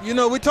foul. You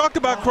know, we talked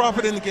about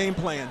Crawford in the game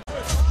plan.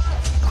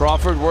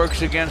 Crawford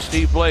works against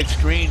Steve Blake,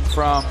 screen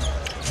from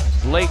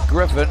Blake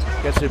Griffin,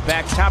 gets it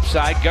back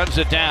topside, guns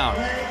it down.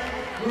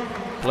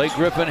 Blake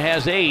Griffin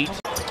has 8.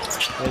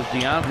 As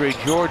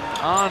DeAndre Jordan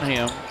on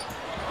him,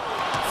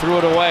 threw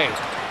it away.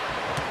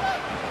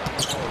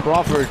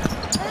 Crawford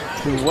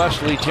to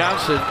Wesley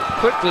Johnson,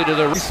 quickly to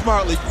the... He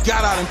smartly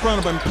got out in front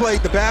of him and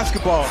played the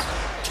basketball.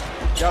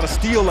 Got a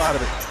steal out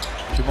of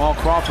it. Jamal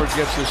Crawford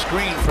gets the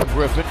screen from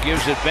Griffin,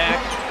 gives it back.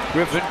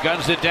 Griffin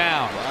guns it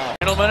down.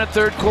 Final minute,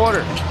 third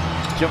quarter.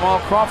 Jamal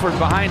Crawford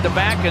behind the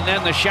back and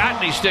then the shot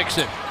and he sticks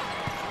it.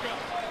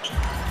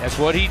 That's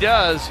what he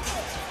does.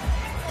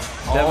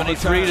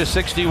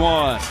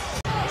 73-61.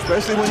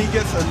 Especially when he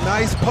gets a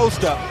nice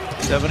post up.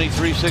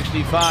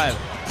 73-65.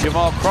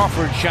 Jamal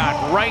Crawford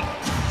shot right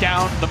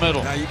down the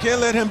middle. Now you can't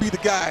let him be the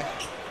guy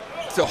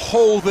to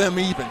hold them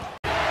even.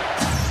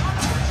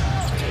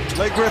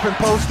 Blake Griffin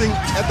posting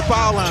at the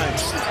foul line.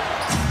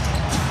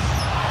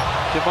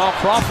 Jamal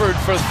Crawford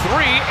for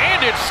 3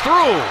 and it's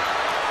through.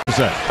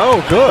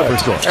 Oh, good.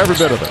 Every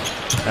bit of it.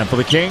 And for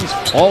the Kings,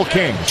 all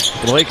Kings.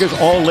 For the Lakers,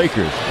 all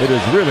Lakers. It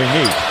is really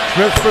neat.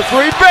 Smith for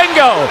 3.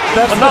 Bingo!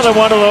 That's another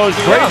one of those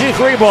crazy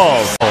 3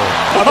 balls.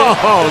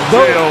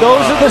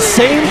 Those are the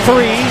same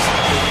threes.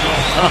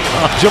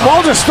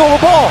 Jamal just stole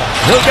the ball.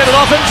 He'll get it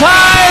off in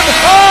time.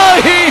 Oh,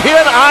 he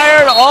hit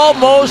iron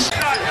almost.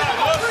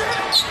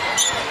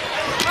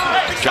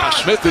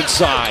 Josh Smith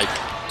inside.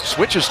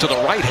 Switches to the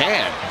right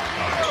hand.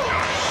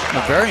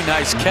 A very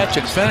nice catch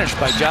and finish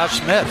by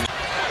Josh Smith.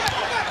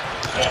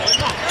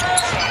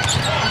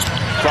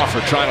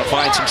 Crawford trying to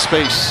find some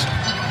space.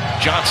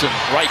 Johnson,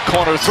 right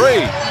corner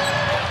 3.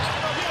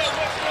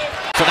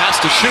 Finesse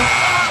to shoot.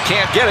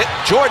 Can't get it.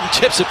 Jordan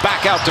tips it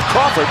back out to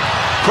Crawford.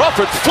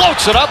 Crawford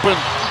floats it up and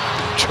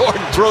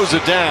Jordan throws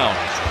it down.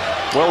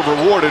 Well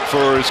rewarded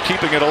for his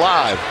keeping it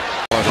alive.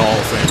 Hall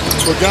of Fame.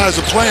 But guys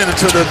are playing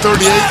until they're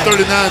 38,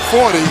 39,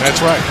 40.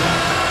 That's right.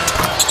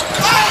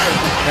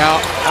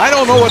 Now, I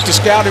don't know what the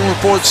scouting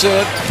report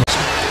said.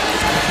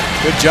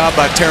 Good job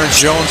by Terrence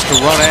Jones to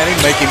run at him,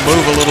 make him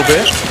move a little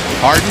bit.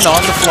 Harden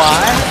on the fly,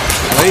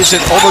 lays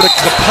it over to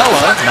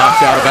Capella,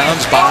 knocked out of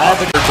bounds by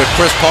the... But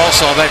Chris Paul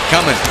saw that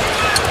coming.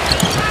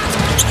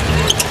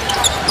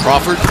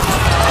 Crawford,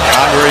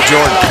 Andre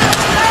Jordan.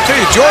 I tell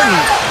you, Jordan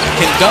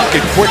can dunk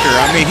it quicker.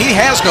 I mean, he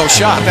has no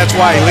shot. That's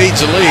why he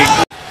leads the league.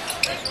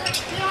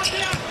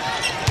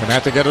 Gonna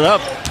have to get it up.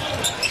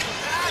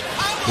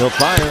 He'll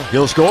fire.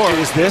 He'll score.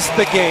 Is this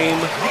the game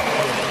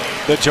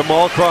that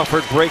Jamal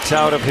Crawford breaks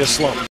out of his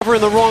slump? Never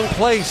in the wrong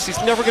place. He's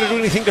never going to do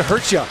anything to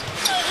hurt you.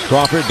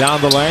 Crawford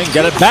down the lane.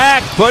 Get it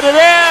back. Put it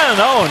in.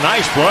 Oh,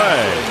 nice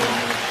play.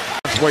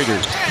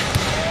 Waiters.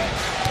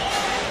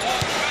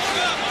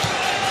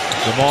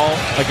 Jamal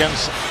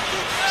against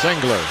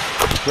Singler.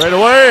 Straight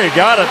away.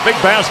 Got it.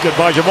 Big basket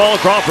by Jamal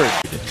Crawford.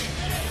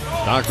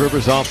 Doc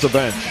Rivers off the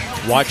bench.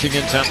 Watching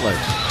intently.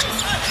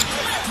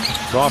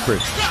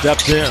 Crawford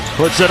steps in,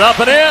 puts it up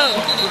and in.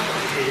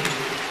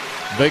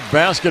 Big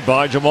basket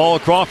by Jamal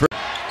Crawford.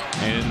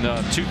 In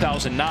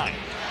 2009.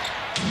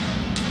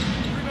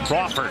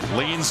 Crawford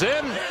leans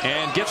in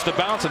and gets the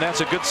bounce, and that's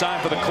a good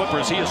sign for the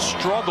Clippers. He has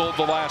struggled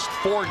the last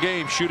 4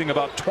 games, shooting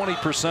about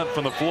 20%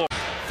 from the floor.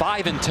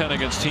 5 and 10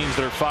 against teams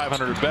that are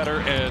 500 or better,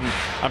 and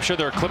I'm sure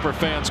there are Clipper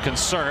fans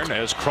concerned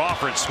as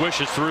Crawford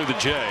swishes through the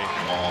J.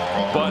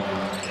 But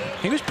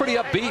he was pretty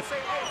upbeat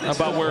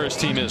about where his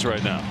team is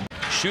right now.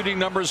 Shooting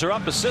numbers are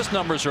up, assist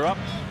numbers are up.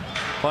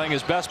 Playing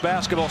his best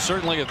basketball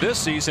certainly of this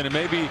season and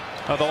maybe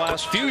the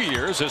last few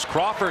years as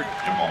Crawford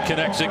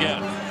connects again.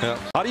 Yeah.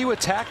 How do you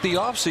attack the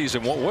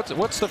offseason?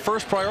 What's the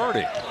first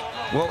priority?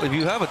 Well, if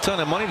you have a ton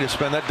of money to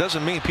spend, that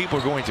doesn't mean people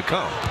are going to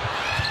come.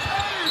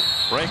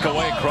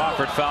 Breakaway,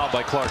 Crawford fouled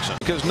by Clarkson.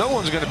 Because no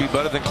one's going to be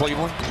better than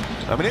Cleveland.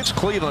 I mean, it's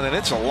Cleveland, and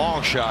it's a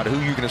long shot. Who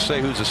you're going to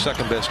say who's the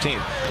second best team?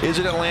 Is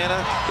it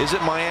Atlanta? Is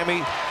it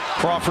Miami?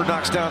 Crawford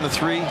knocks down the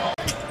 3.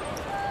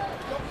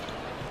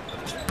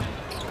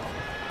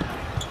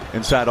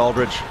 Inside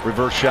Aldridge,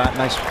 reverse shot.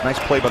 Nice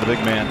play by the big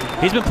man.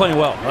 He's been playing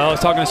well. I was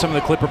talking to some of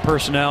the Clipper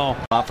personnel.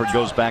 Crawford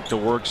goes back to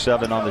work,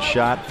 7 on the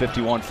shot,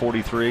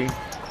 51-43.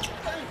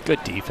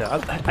 Good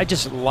defense. I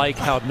just like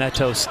how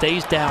Neto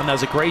stays down. That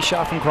was a great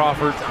shot from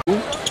Crawford.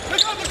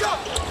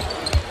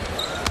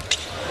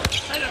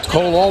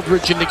 Cole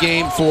Aldridge in the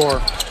game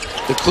for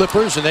the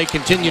Clippers, and they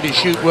continue to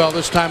shoot well.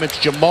 This time it's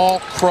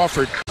Jamal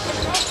Crawford.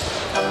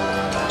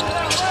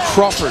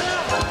 Crawford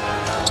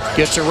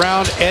gets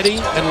around Eddie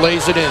and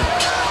lays it in.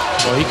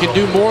 Well, he can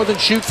do more than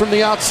shoot from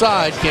the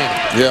outside,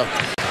 can he? Yeah.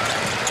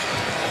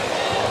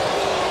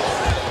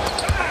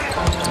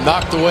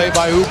 Knocked away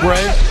by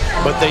Oubre,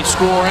 but they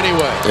score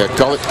anyway. Yeah,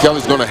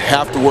 Kelly's going to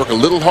have to work a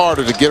little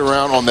harder to get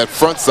around on that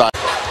front side.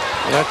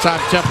 That time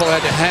Temple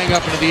had to hang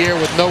up into the air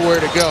with nowhere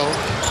to go.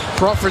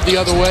 Crawford the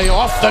other way,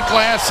 off the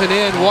glass and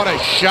in. What a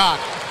shot.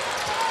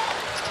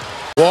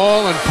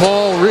 Wall and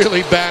Paul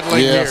really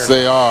battling here. Yes,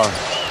 they are.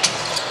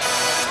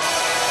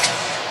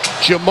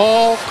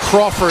 Jamal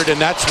Crawford, and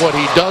that's what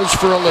he does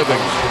for a living.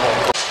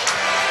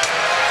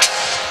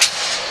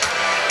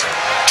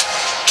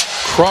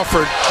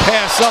 Crawford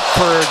pass up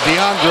for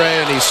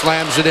DeAndre, and he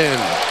slams it in.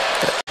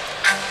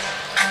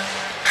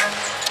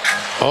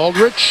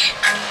 Aldridge.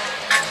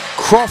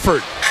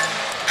 Crawford.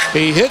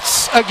 He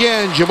hits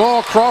again.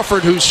 Jamal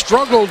Crawford, who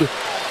struggled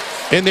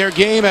in their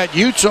game at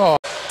Utah.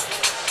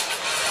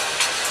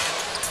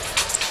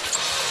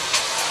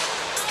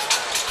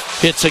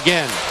 Hits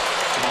again.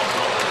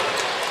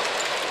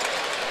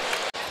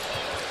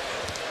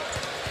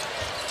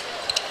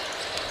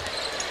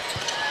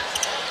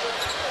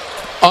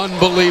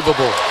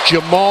 Unbelievable.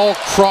 Jamal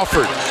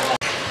Crawford.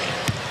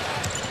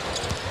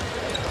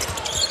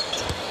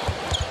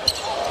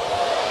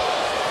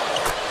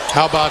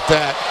 How about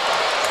that?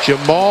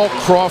 Jamal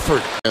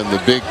Crawford. And the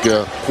big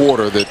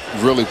quarter that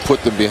really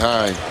put them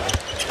behind.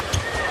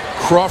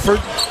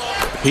 Crawford,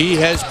 he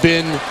has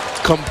been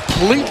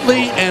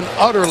completely and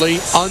utterly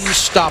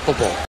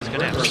unstoppable. He's going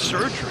to have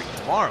surgery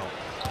tomorrow.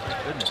 My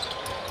goodness.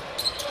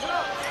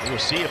 We'll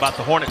see about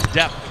the Hornets'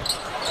 depth.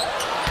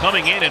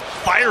 Coming in and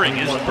firing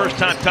his first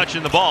time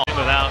touching the ball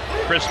without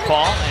Chris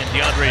Paul and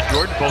DeAndre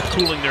Jordan, both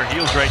cooling their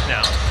heels right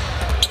now.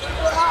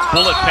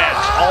 Bullet pass,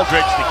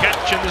 Aldridge the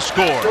catch and the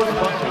score.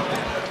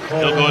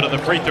 He'll go to the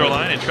free throw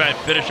line and try and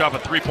finish off a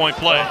three-point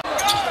play.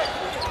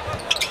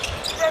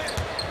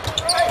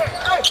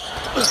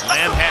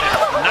 Lamb had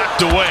it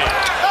knocked away.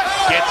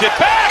 Gets it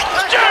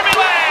back. Jeremy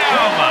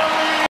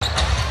Lamb!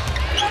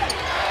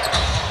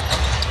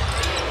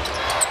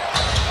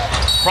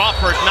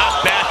 Crawford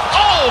not bad.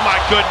 Oh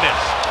my goodness!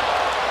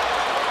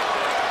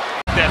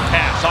 That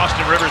pass.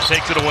 Austin Rivers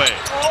takes it away.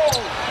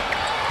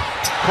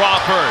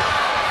 Crawford.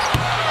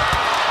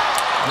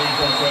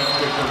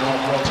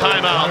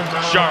 Timeout,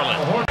 Charlotte.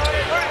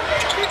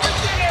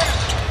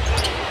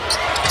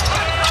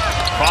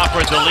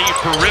 Crawford the lead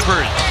for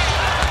Rivers.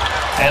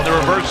 And the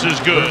reverse is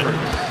good.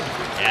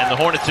 And the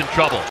Hornets in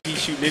trouble. He's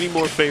shooting any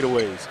more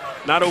fadeaways.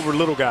 Not over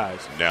little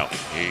guys. No,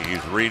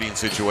 he's reading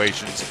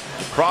situations.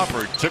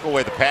 Crawford took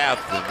away the path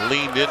and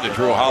leaned into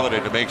Drew Holiday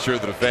to make sure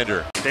the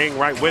defender. Staying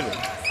right with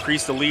him.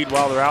 Increase the lead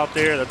while they're out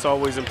there. That's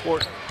always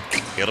important.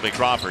 It'll be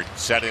Crawford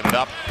setting it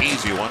up.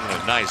 Easy one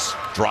and a nice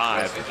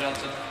drive.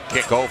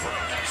 Kick over.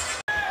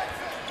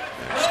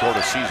 And scored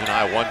a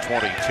season-high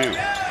 122.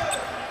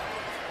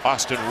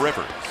 Austin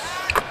Rivers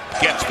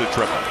gets the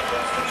triple.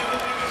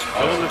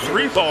 On the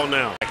 3-ball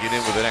now. Get in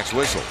with the next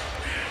whistle.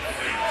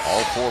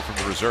 All 4 from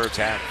the reserves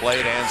have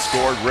played and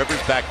scored.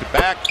 Rivers back to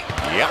back.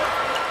 Yep.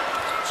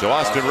 So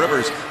Austin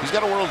Rivers, he's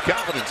got a world of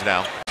confidence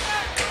now.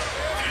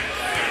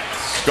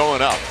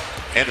 Going up.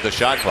 End of the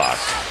shot clock.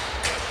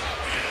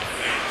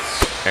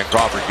 And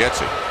Crawford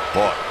gets it.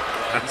 Boy.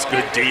 That's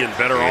good D and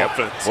better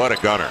offense. What a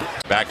gunner.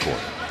 Backcourt.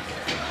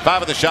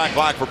 5 on the shot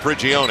clock for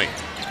Prigioni.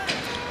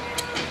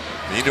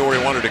 He knew where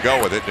he wanted to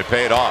go with it, and it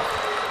paid off.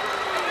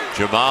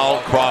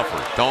 Jamal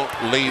Crawford, don't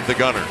leave the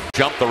gunner.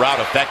 Jump the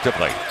route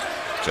effectively.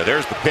 So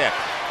there's the pick.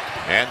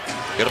 And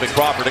it'll be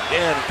Crawford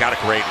again. Got a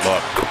great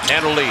look.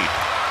 And a lead.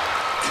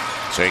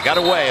 So he got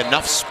away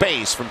enough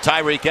space from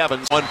Tyreek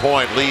Evans.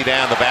 1-point lead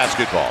and the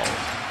basketball.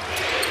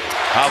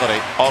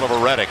 Holiday, Oliver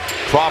Reddick.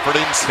 Crawford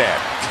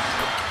instead.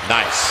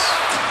 Nice.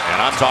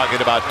 And I'm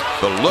talking about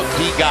the look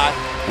he got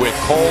with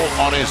Cole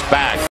on his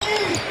back.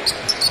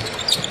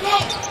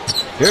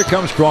 Here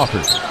comes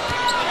Crawford.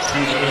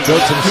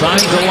 Showed some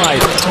signs of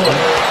life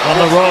on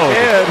the road.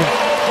 And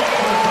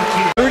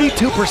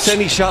 32%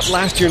 he shot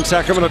last year in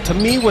Sacramento, to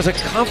me, was a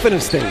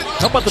confidence thing.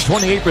 How about the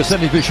 28%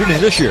 he's been shooting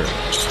this year?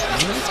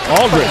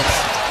 Aldridge.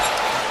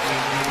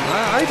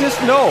 I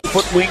just know.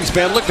 Foot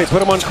wingspan. Look, they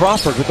put him on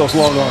Crawford with those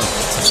long arms.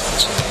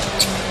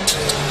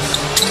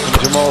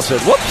 And Jamal said,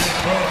 whoops.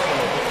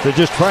 So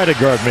just try to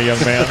guard me, young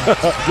man.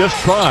 Just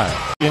try.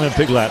 In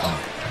Big Latin.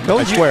 No,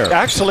 I swear.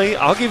 Actually,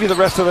 I'll give you the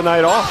rest of the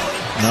night off.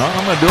 No,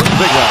 I'm going to do it in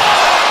Big Latin.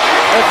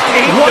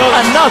 What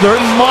another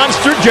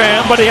monster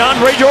jam by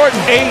DeAndre Jordan.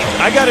 8.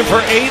 I got him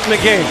for 8 in the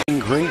game. In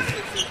green.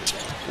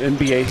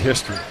 NBA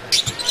history.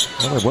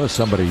 Well, there was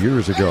somebody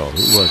years ago.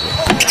 Who was it?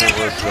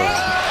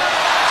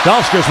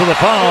 Stauskas with a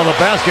foul. The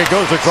basket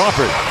goes to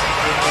Crawford.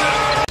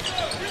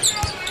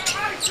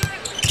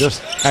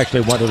 Just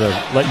actually wanted to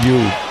let you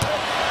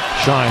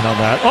shine on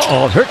that.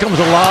 Uh-oh, here comes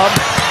a lob.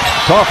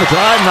 Crawford,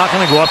 I'm not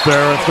going to go up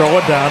there and throw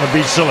it down and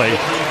be silly.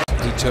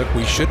 He took,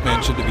 we should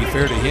mention, to be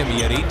fair to him,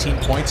 he had 18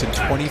 points and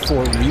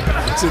 24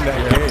 rebounds in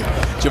that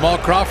game. Jamal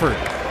Crawford,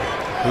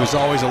 who's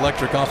always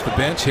electric off the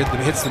bench,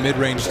 hits the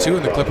mid-range too,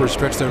 and the Clippers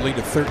stretch their lead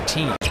to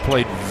 13. He's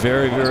played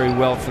very, very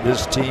well for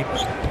this team.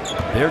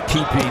 They're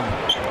keeping.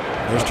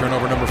 There's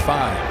turnover number 5.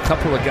 A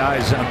couple of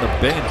guys on the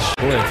bench.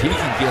 Boy, if he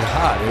can get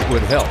hot, it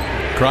would help.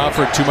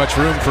 Crawford, too much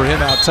room for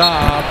him out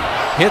top.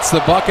 Hits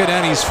the bucket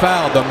and he's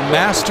fouled. The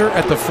master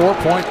at the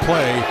 4-point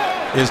play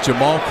is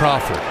Jamal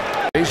Crawford.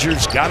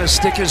 Frazier's got to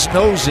stick his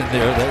nose in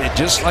there,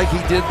 just like he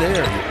did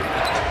there.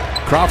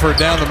 Crawford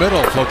down the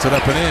middle, floats it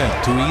up and in.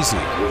 Too easy.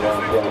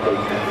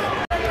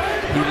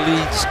 He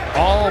leads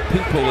all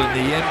people in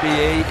the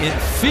NBA in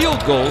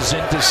field goals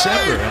in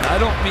December. And I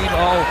don't mean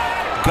all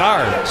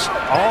guards,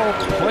 all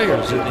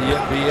players in the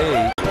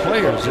NBA.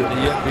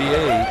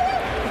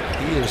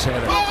 He has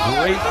had a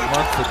great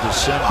month of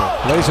December.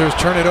 Blazers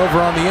turn it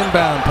over on the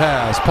inbound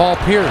pass. Paul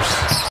Pierce.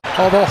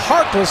 Although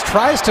Harkless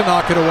tries to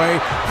knock it away,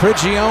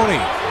 Prigioni.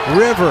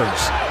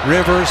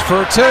 Rivers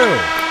for 2.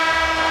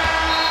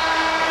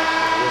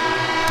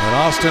 And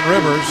Austin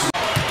Rivers.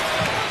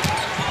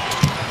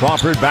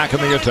 Crawford back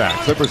in the attack.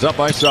 Clippers up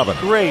by 7.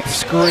 Great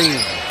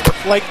screen.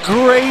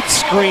 Great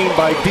screen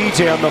by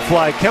DJ on the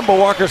fly. Kemba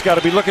Walker's got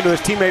to be looking to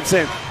his teammates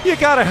saying, you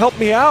got to help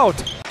me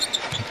out.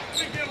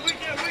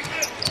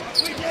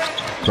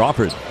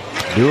 Crawford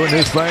doing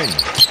his thing.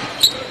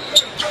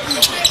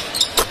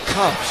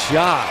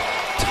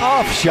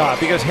 Tough shot,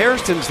 because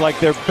Hairston's like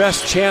their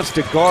best chance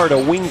to guard a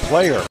wing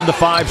player. The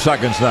 5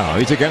 seconds now.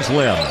 He's against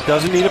Lim.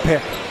 Doesn't need a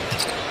pick.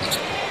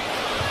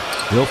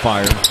 He'll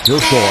fire. He'll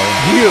score.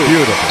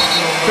 Beautiful.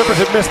 Clippers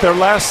had missed their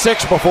last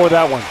 6 before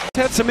that one.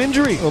 Had some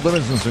injury. Well, there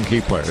isn't some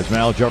key players.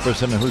 Mal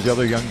Jefferson, and who's the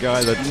other young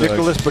guy?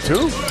 Nicholas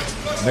Batum.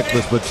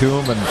 Nicholas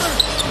Batum, and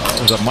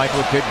was it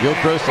Michael Kidd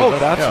Gilchrist? Oh,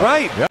 that's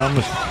right. Yeah.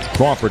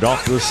 Crawford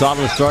off to a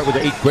solid start with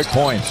 8 quick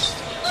points.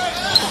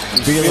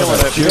 Feeling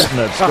it, shooting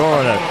it,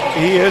 scoring it.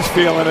 He is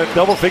feeling it.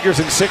 Double figures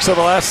in 6 of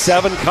the last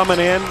 7 coming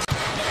in.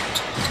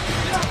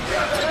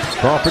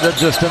 Crawford at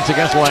distance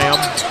against Lamb.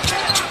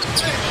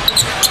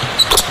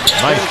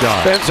 Nice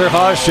job. Spencer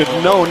Hawes should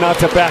know not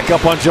to back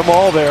up on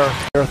Jamal there.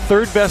 They're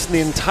 3rd best in the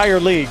entire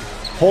league,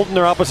 holding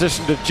their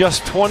opposition to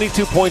just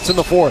 22 points in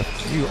the 4th.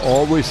 You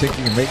always think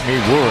you can make me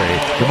worry.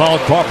 Jamal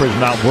Crawford's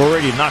not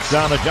worried. He knocks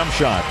down a jump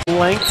shot.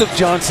 Length of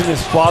Johnson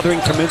is bothering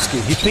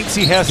Kaminsky. He thinks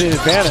he has an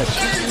advantage.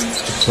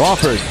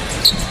 Crawford,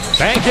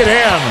 bank it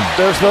in.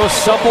 There's those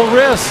supple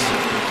wrists.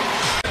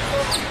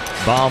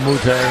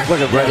 Baumute,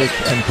 look at Redick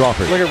and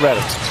Crawford. Look at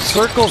Redick.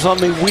 Circles on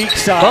the weak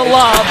side. The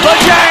lob, the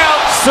jam!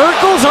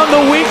 Circles on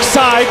the weak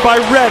side by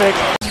Redick.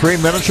 3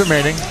 minutes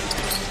remaining.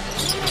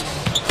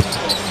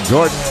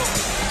 Jordan.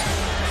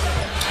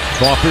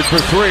 Crawford for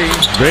 3.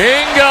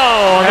 Bingo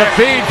on the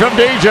feed from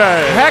DJ.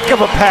 Heck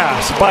of a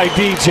pass by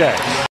DJ.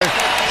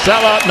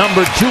 Sellout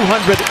number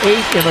 208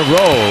 in a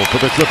row for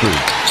the Clippers.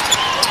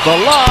 The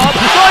lob,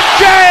 the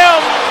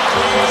jam!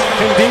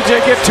 Can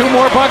DJ get 2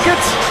 more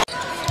buckets?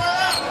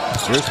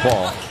 Here's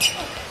Paul,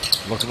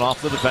 looking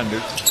off the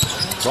defenders.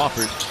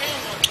 Crawford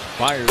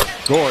fires,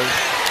 scores.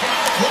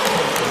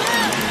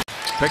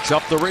 Picks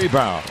up the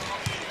rebound.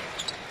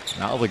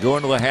 Now they go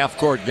into the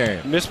half-court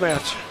game.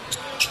 Mismatch.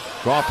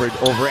 Crawford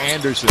over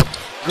Anderson.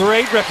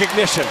 Great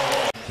recognition.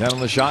 10 on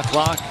the shot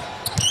clock.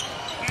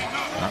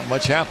 Not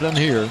much happening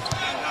here.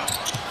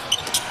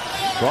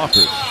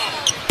 Crawford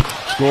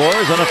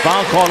scores and a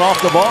foul called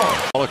off the ball.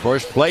 Of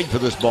course, played for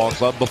this ball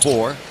club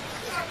before.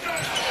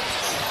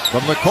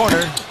 From the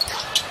corner.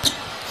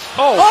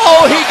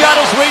 Oh, he got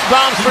a sweet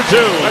bounce for 2.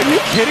 Are you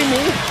kidding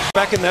me?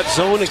 Back in that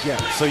zone again.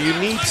 So you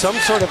need some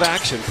sort of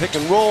action. Pick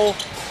and roll.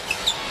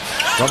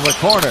 From the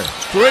corner.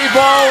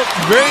 3-ball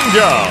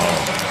bingo.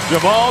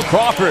 Jamal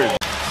Crawford.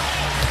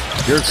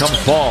 Here comes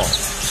Paul.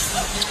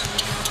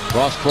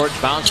 Cross-court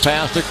bounce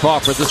pass to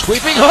Crawford. The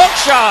sweeping hook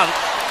shot.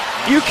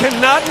 You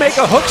cannot make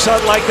a hook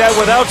shot like that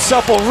without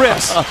supple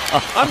wrists.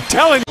 I'm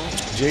telling you.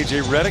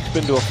 J.J. Redick's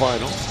been to a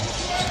final.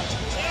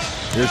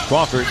 Here's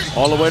Crawford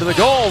all the way to the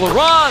goal, the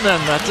run,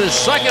 and that's his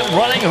second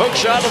running hook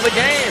shot of the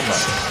game.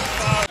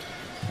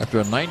 After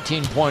a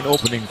 19-point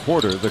opening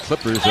quarter, the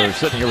Clippers are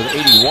sitting here with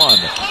 81.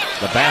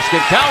 The basket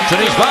counts,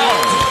 and he's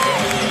fouled.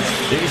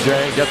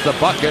 DJ gets the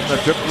bucket and the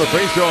trip to the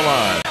free throw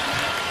line.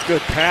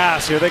 Good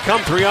pass. Here they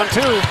come, 3-on-2.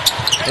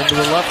 Into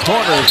the left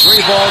corner,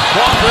 3-ball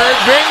Crawford,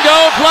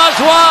 bingo,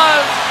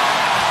 +1.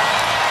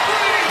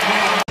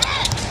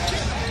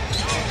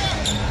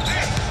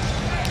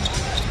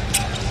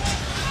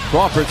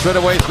 Crawford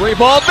straightaway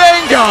 3-ball,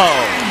 bingo!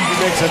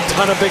 He makes a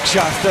ton of big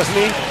shots, doesn't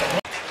he?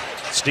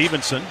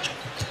 Stevenson.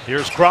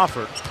 Here's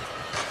Crawford.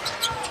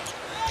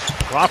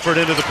 Crawford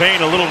into the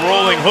paint, a little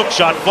rolling hook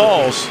shot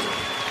falls.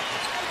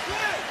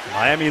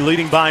 Miami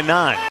leading by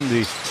 9.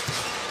 The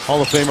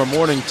Hall of Famer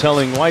Mourning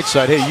telling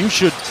Whiteside, hey, you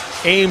should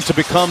aim to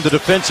become the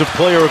Defensive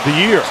Player of the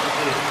Year,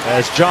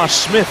 as Josh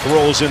Smith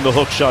rolls in the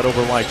hook shot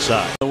over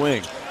Whiteside. The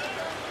wing.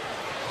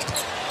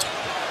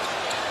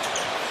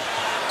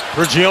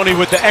 Prigioni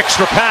with the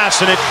extra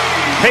pass, and it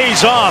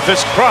pays off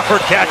as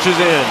Crawford catches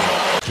in.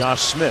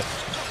 Josh Smith.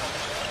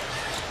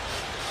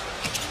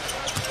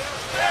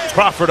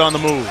 Crawford on the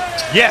move.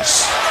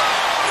 Yes!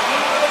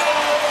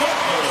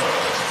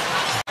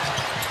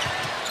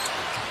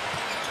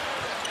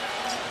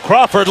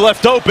 Crawford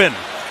left open.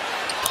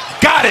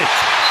 Got it!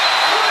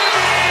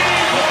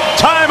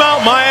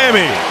 Timeout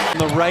Miami.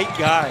 The right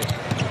guy.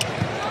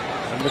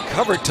 And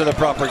recovered to the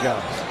proper guy.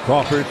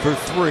 Crawford for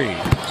 3.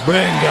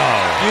 Bingo!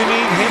 You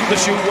need him to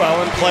shoot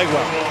well and play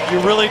well. You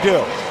really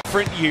do.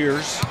 Different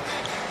years.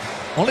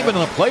 Only been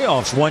in the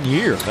playoffs 1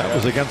 year. That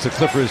was against the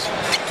Clippers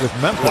with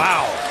Memphis.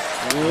 Wow.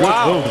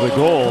 Good move to the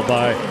goal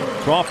by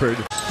Crawford.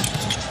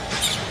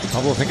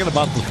 Although thinking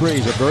about the three,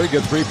 he's a very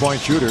good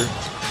three-point shooter.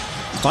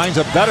 Finds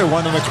a better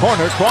one in the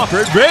corner.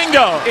 Crawford,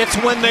 bingo! It's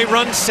when they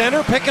run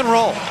center pick and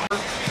roll.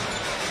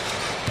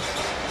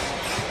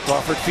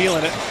 Crawford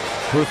feeling it.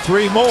 For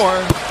 3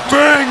 more.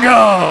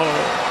 Bingo!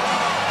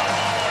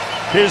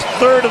 His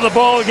third of the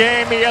ball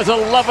game. He has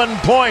 11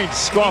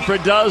 points.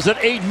 Crawford does at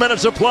 8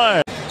 minutes of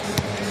play.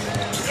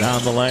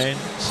 Down the lane,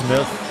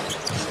 Smith.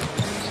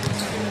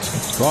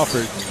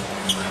 Crawford.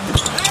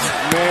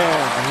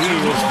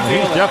 Man,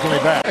 he's definitely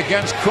back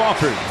against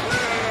Crawford.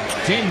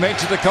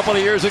 Teammates it a couple of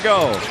years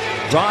ago.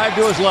 Drive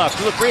to his left,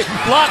 to the free.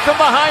 Blocked from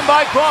behind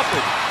by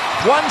Crawford.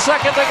 1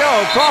 second to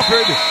go.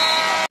 Crawford.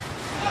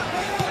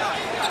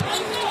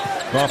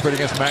 Crawford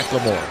against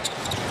McLemore.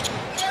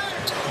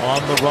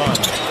 On the run.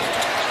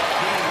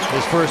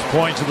 His first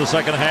points of the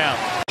second half.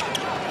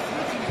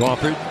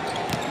 Crawford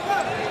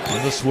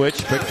on the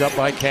switch, picked up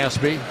by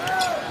Caspi.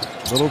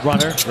 Little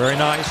runner, very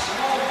nice.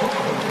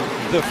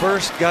 The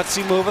first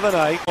gutsy move of the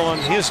night on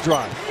his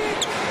drive.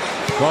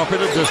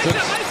 Crawford at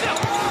distance.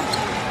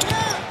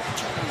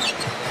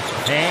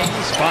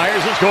 Hangs,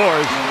 fires, and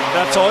scores.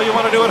 That's all you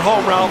want to do at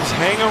home, Ralph, is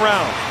hang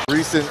around.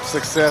 Recent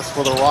success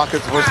for the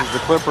Rockets versus the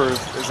Clippers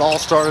is all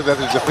started at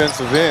the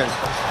defensive end.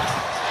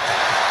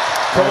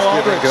 Come on,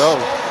 give and go.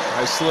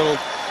 Nice little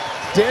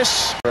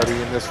dish. Ready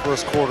in this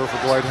first quarter for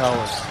Dwight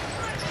Howard.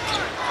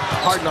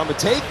 Harden on the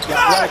take,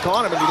 got Redick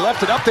on him, and he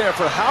left it up there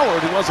for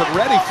Howard, who wasn't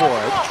ready for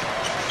it.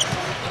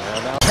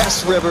 And now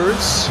Tess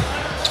Rivers.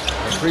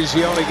 And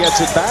Prigioni gets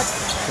it back.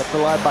 Kept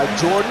alive by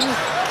Jordan.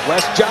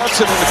 Wes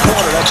Johnson in the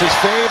corner. That's his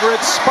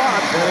favorite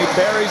spot. And he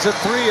buries a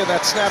 3, and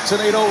that snaps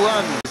an 8-0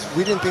 run.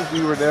 We didn't think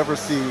we would ever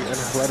see an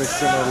athletic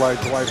center like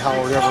Dwight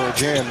Howard ever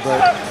again, but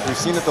we've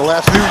seen it the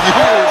last few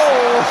years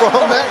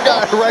from that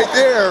guy right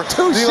there,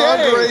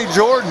 DeAndre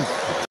Jordan.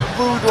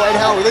 Boo Dwight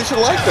Howard. They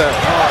should like that.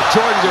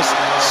 Jordan just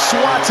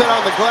swats it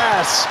on the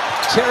glass.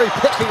 Cherry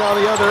picking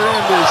on the other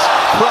end is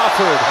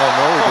Crawford. Oh,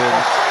 no, he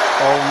didn't.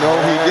 Oh, no,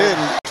 he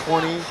didn't.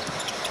 20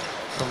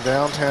 from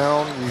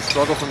downtown. You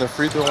struggle from the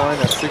free throw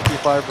line at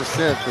 65%,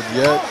 but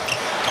yet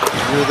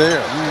you're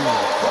there.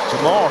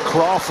 Jamal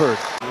Crawford.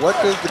 What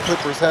does the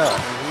Clippers have?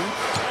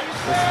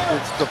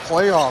 It's the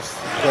playoffs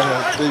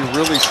that they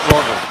really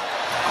struggle.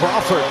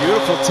 Crawford,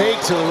 beautiful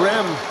take to the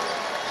rim.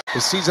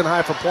 His season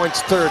high for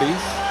points, 30.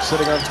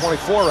 Sitting on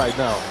 24 right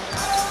now.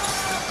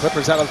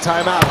 Clippers out of the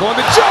timeout. Going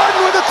to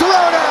Jordan with a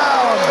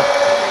throwdown.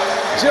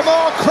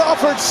 Jamal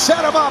Crawford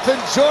set him up, and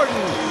Jordan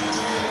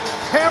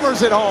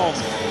hammers it home.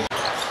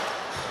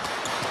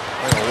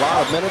 And a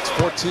lot of minutes,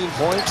 14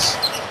 points.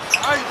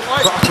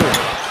 Crawford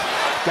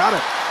got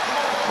it.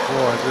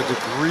 Boy, the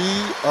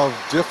degree of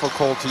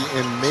difficulty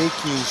in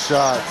making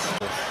shots.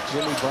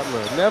 Jimmy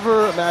Butler.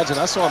 Never imagined.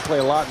 I saw him play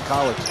a lot in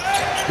college.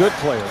 Good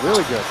player,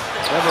 really good.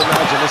 Never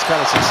imagined this kind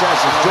of success.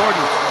 As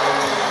Jordan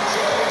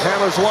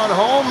hammers one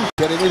home.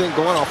 Get anything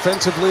going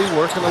offensively,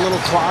 working a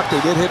little clock. They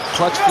did hit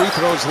clutch free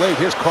throws late.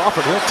 Here's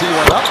Crawford. He'll tee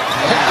one up.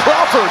 And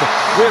Crawford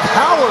with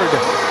Howard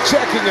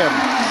checking him.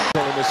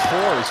 Only missed 4.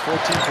 He's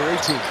 14 for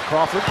 18.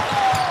 Crawford.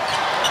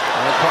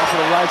 And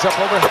Crawford rides up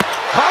over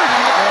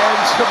Harden and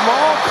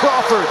Jamal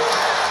Crawford.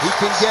 He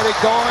can get it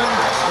going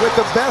with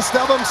the best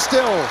of them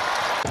still.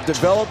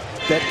 Develop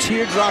that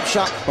teardrop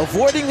shot,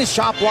 avoiding the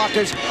shot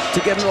blockers to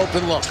get an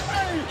open look.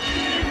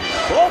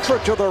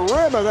 Crawford to the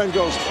rim and then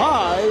goes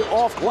high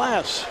off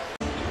glass.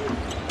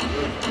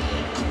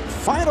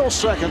 final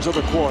seconds of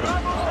the quarter.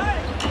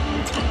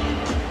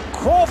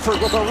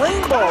 Crawford with a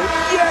rainbow.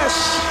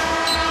 Yes!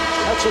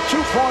 That's a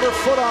two-pointer,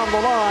 foot on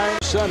the line.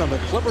 The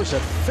Clippers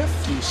at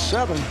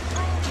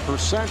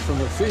 57% from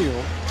the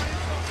field.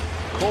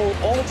 Cole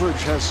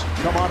Aldridge has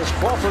come on as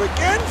Crawford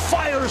again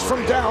fires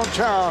from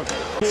downtown.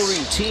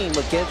 Touring team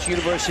against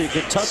University of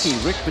Kentucky.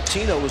 Rick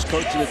Pitino was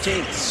coaching the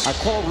team. I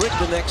called Rick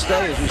the next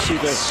day as we see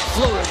the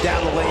floater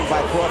down the lane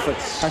by Crawford.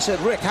 I said,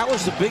 Rick, how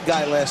was the big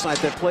guy last night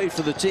that played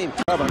for the team?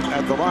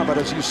 At the line, but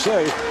as you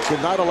say,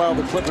 did not allow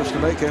the Clippers to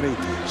make any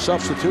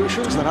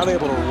substitutions. They're not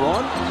able to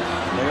run.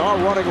 They are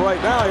running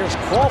right now. Here's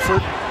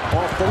Crawford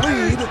off the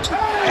lead and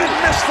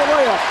missed the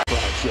layup.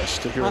 Yes,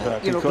 to hear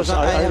that, because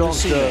I don't.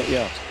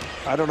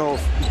 I don't know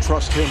if you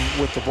trust him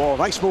with the ball.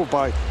 Nice move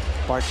by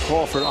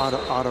Crawford on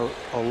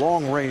a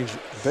long-range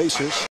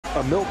basis.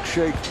 A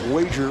milkshake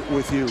wager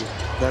with you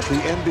that the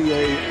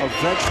NBA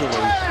eventually,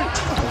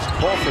 as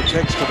Crawford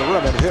takes to the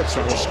rim and hits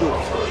on the scoop,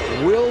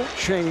 will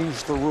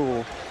change the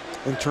rule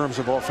in terms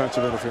of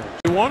offensive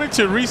interference. We wanted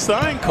to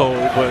re-sign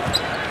Cole, but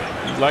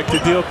he'd like to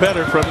deal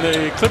better from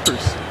the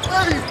Clippers.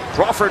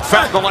 Crawford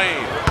found the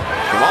lane.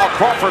 Jamal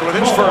Crawford with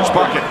his first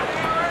bucket.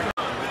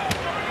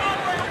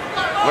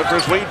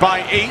 Clippers lead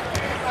by 8.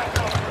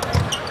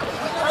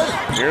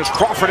 Here's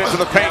Crawford into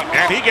the paint,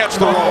 and he gets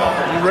the roll.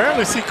 You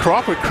rarely see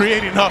Crawford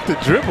creating off the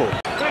dribble.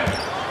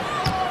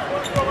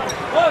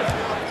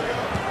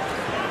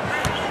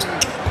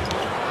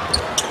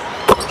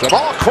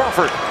 Jamal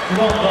Crawford.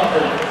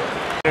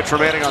 It's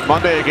remaining on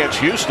Monday against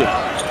Houston.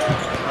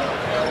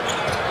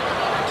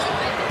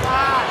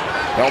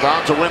 Held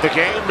on to win the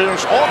game.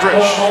 There's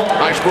Aldridge.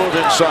 Nice move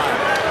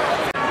inside.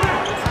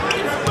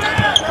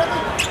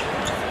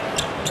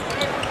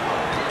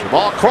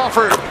 Jamal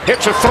Crawford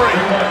hits a 3.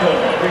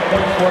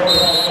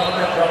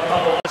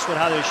 That's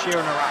how they're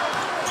sharing around.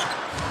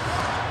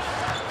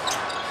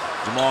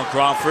 Jamal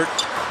Crawford,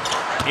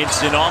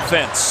 instant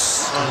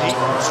offense. He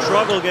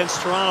struggled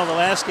against Toronto the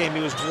last game.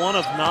 He was 1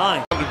 of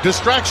 9.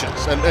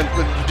 Distractions, and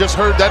you just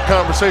heard that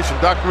conversation.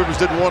 Doc Rivers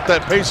didn't want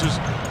that Pacers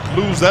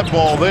lose that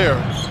ball there.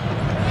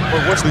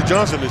 But Wesley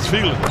Johnson is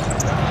feeling it.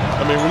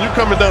 I mean, when you're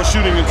coming down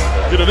shooting,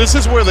 this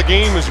is where the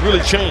game has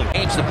really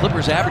changed. The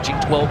Clippers averaging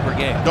 12 per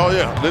game. Oh,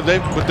 yeah. But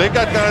they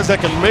got guys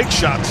that can make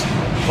shots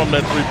from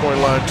that three-point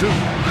line, too.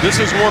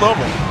 This is one of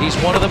them. He's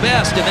one of the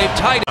best, and they've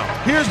tied him.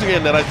 Here's the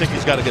end that I think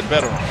he's got to get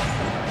better on.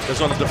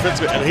 It's on the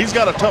defensive end. And he's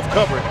got a tough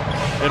cover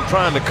in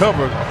trying to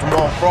cover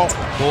Jamal Crawford.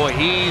 Boy,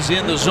 he's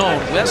in the zone.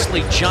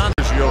 Wesley Johnson.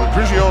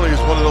 Prigioni is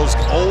one of those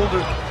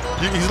older,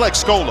 he's like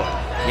Scola.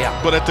 Yeah.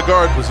 But at the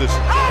guard position.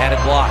 Had it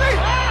blocked. You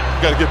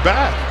got to get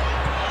back.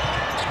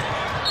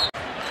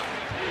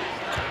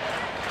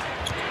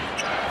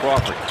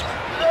 Crawford.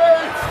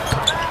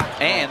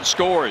 And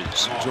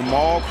scores.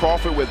 Jamal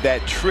Crawford with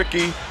that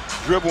tricky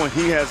dribble, and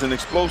he has an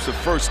explosive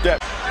first step.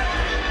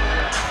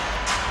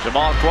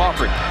 Jamal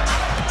Crawford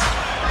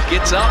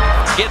gets up,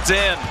 gets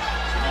in.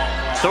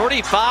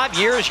 35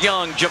 years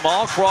young,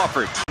 Jamal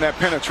Crawford. That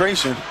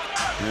penetration,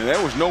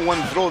 there was no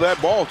one to throw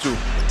that ball to.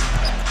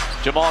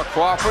 Jamal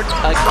Crawford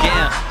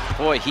again.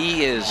 Boy,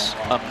 he is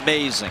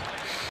amazing.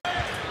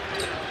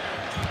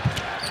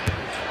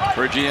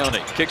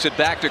 Prigioni kicks it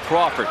back to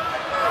Crawford.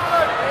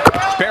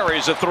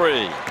 Buries a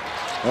 3.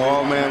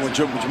 Oh, man, when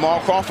Jamal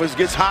Crawford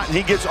gets hot and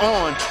he gets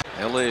on.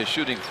 LA is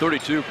shooting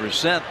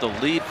 32%. The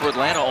lead for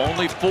Atlanta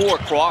only 4.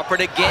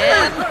 Crawford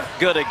again.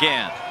 Good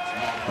again.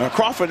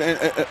 Crawford,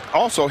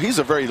 also, he's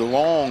a very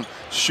long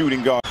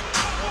shooting guard.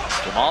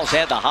 Jamal's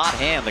had the hot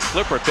hand. The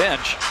Clipper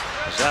bench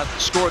has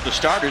outscored the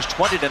starters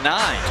 20-9.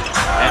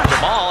 And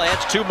Jamal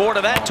adds 2 more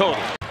to that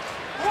total.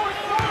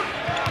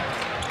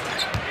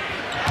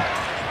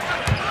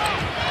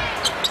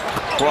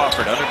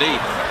 Crawford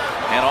underneath.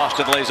 And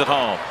Austin lays it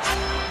home.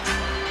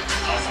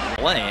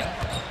 Lane.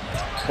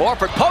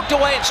 Crawford poked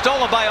away and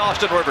stolen by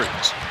Austin Rivers.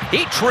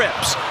 He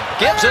trips.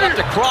 Gives it up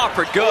to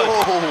Crawford. Good.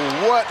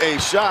 Oh, what a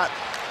shot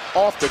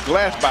off the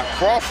glass by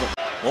Crawford.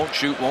 Won't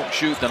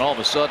shoot. Then all of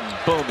a sudden,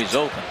 boom, he's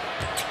open.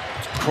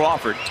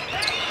 Crawford.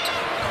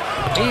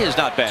 He is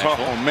not bashful.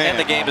 Oh, man. And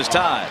the game is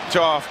tied.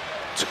 Tough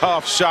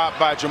shot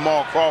by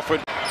Jamal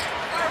Crawford.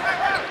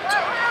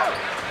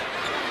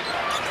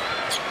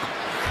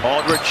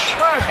 Aldridge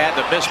had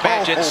the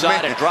mismatch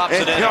inside and drops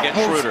it in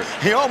against Schroeder.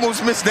 He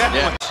almost missed that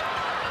one.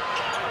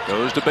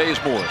 Goes to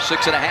Bazemore.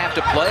 6.5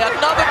 to play.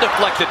 Another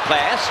deflected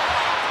pass.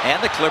 And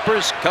the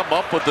Clippers come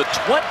up with the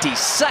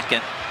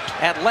 22nd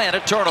Atlanta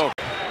turnover.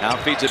 Now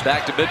feeds it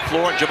back to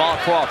mid-floor and Jamal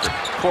Crawford.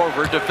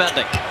 Crawford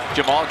defending.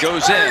 Jamal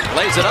goes in.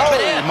 Lays it up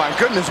and in. My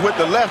goodness, with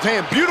the left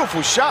hand.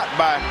 Beautiful shot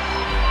by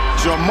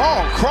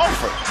Jamal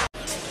Crawford.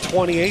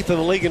 28th in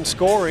the league in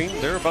scoring.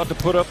 They're about to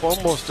put up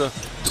almost a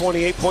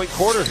 28-point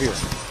quarter here.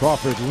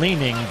 Crawford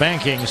leaning,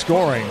 banking,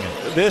 scoring.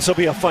 This will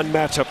be a fun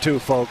matchup too,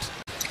 folks.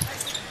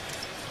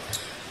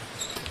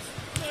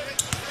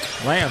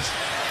 Lance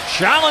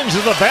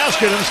challenges the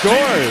basket and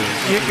scores.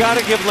 You got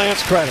to give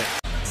Lance credit.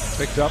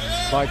 Picked up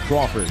by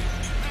Crawford.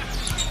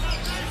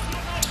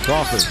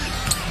 Crawford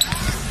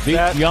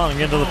beat Young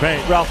into the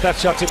paint. Ralph, that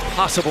shot's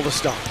impossible to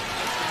stop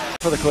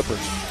for the Clippers.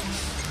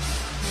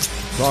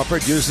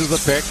 Crawford uses the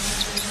pick.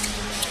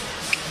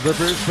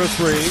 Rivers for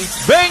three.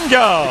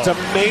 Bingo! It's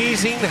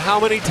amazing how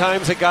many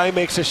times a guy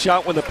makes a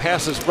shot when the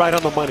pass is right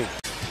on the money.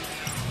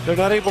 They're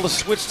not able to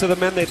switch to the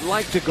men they'd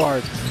like to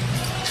guard.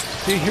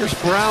 See, here's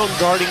Brown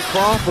guarding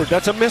Crawford.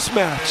 That's a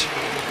mismatch.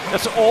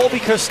 That's all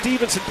because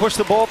Stevenson pushed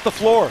the ball up the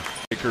floor.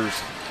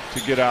 Lakers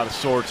to get out of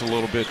sorts a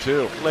little bit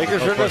too.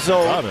 Lakers are in a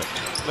zone.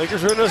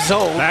 Lakers are in a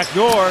zone.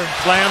 Backdoor,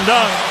 slam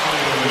dunk.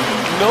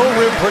 No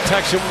rim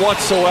protection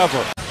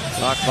whatsoever.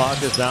 Shot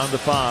clock is down to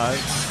 5.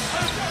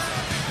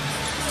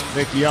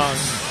 Nick Young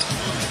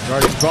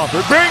guarding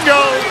Crawford.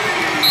 Bingo!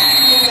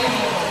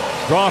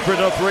 Crawford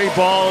a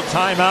 3-ball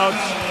timeout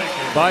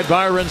by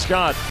Byron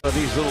Scott.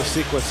 These little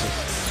sequences.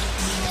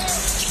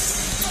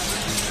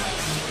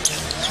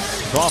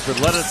 Crawford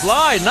let it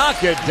fly,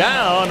 knock it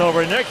down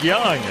over Nick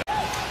Young.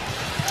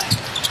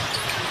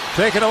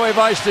 Taken away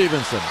by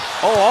Stevenson.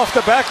 Oh, off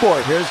the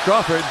backboard. Here's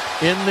Crawford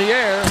in the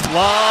air.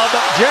 Lob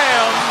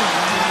jam.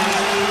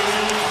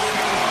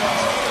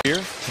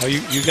 Here. Oh,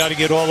 you got to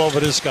get all over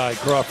this guy,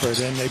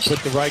 Crawford, and they put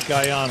the right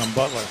guy on him,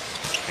 Butler.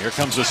 Here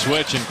comes the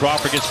switch, and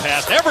Crawford gets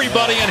past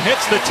everybody and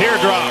hits the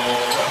teardrop.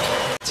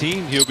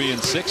 Team, he'll be in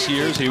 6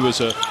 years. He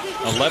was a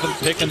 11th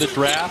pick in the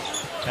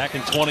draft back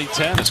in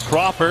 2010. As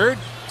Crawford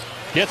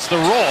gets the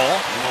roll.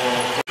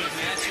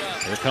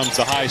 Here comes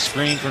the high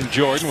screen from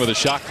Jordan with a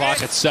shot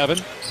clock at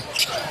 7.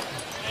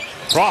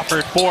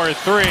 Crawford for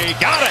 3.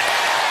 Got it!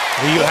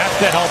 You have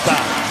to help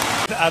out.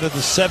 Out of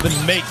the 7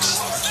 makes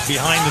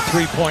behind the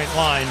three-point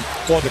line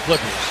for the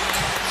Clippers.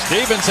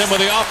 Stevenson with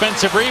the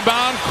offensive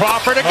rebound.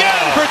 Crawford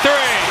again for 3.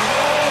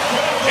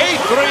 8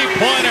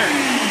 3-pointer.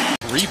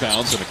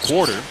 Rebounds in a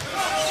quarter.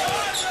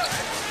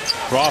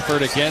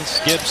 Crawford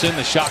against Gibson.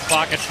 The shot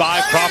clock at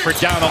 5. Crawford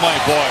down the lane.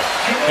 Boy,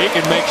 he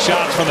can make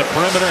shots from the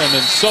perimeter and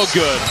then so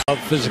good. Of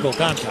physical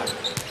contact.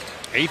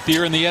 8th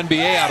year in the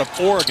NBA out of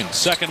Oregon.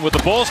 2nd with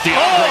the Bulls.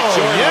 DeAndre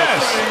Jordan.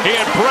 Yes. He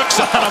had Brooks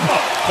on him.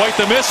 Quite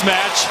the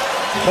mismatch.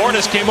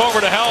 Portis came over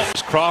to help.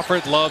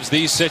 Crawford loves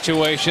these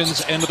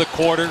situations. Into the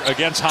quarter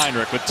against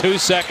Heinrich with 2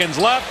 seconds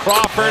left.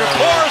 Crawford, of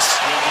course.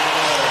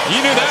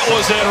 You knew that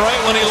was in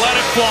right when he let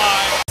it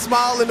fly.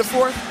 Smile in the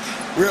 4th.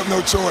 We have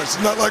no choice.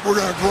 It's not like we're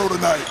going to grow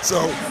tonight.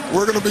 So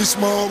we're going to be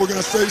small. We're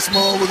going to stay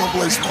small. We're going to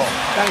play small.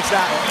 Thanks,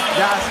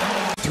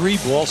 guys. 3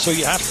 ball, so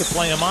you have to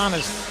play him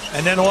honest.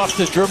 And then off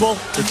the dribble,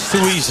 it's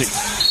too easy.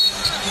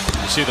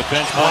 You see the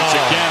bench points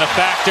again, a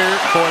factor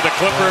for the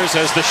Clippers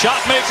as the shot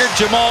maker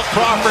Jamal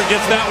Crawford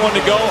gets that one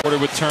to go.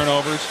 With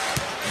turnovers.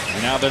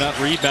 And now they're not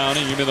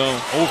rebounding, even though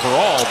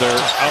overall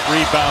they're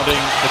out-rebounding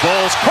the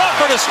Bulls.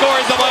 Crawford has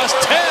scored the last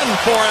 10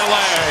 for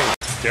LA.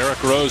 Derrick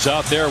Rose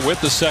out there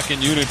with the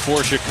 2nd unit for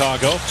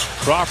Chicago.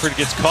 Crawford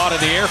gets caught in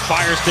the air,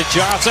 fires to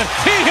Johnson.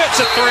 He hits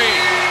a 3.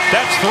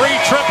 That's 3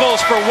 triples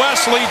for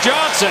Wesley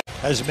Johnson.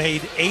 Has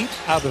made 8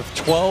 out of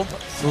 12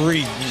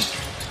 threes.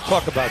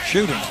 Talk about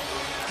shooting.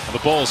 The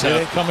Bulls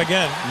have come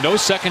again. No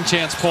second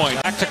chance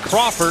point. Back to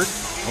Crawford,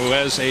 who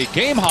has a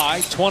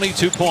game-high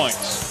 22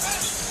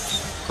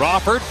 points.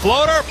 Crawford,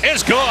 floater,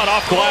 is good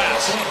off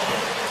glass.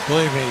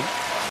 Believe me,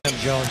 Sam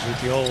Jones with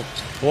the old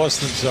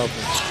Boston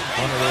Celtics,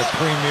 one of their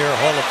premier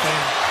Hall of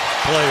Fame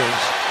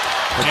players.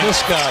 But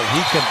this guy, he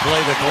can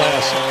play the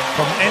glass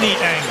from any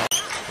angle.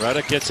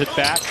 Redick gets it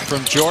back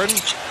from Jordan.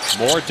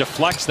 Moore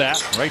deflects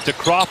that right to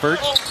Crawford.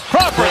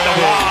 Crawford, the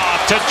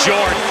lob to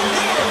Jordan.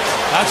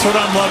 That's what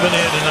I'm loving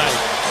here tonight.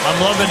 I'm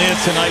loving here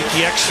tonight,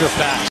 the extra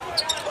pass.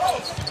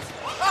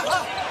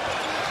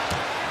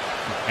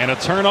 And a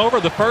turnover,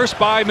 the first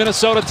by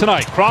Minnesota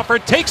tonight.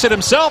 Crawford takes it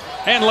himself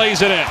and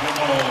lays it in.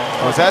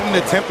 Was that an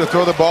attempt to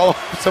throw the ball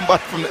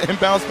somebody from the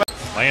inbounds?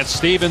 Lance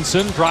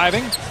Stevenson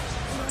driving.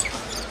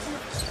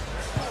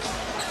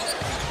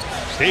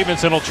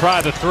 Stevenson will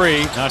try the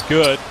 3, not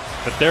good.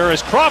 But there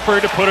is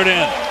Crawford to put it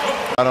in.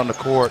 Out on the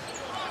court,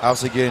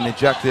 obviously getting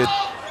ejected.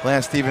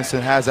 Lance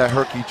Stevenson has that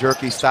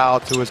herky-jerky style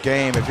to his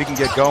game. If he can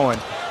get going,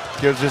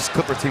 gives this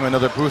Clipper team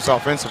another boost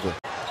offensively.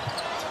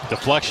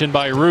 Deflection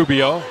by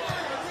Rubio.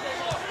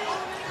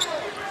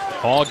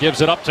 Paul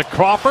gives it up to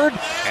Crawford,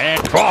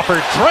 and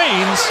Crawford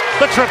drains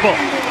the triple.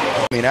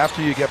 I mean,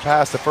 after you get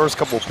past the first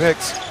couple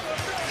picks,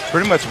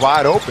 pretty much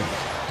wide open.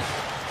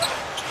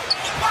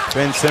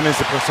 Ben Simmons,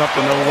 the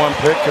presumptive #1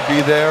 pick, could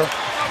be there.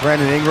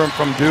 Brandon Ingram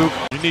from Duke.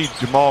 You need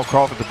Jamal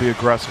Crawford to be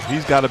aggressive.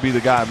 He's got to be the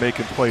guy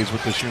making plays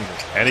with this unit.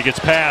 And he gets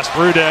past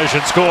Rudez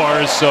and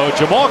scores. So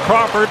Jamal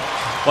Crawford,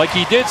 like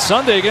he did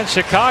Sunday against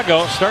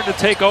Chicago, starting to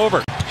take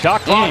over.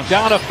 Shot clock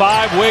down to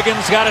 5.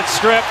 Wiggins got it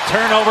stripped.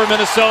 Turnover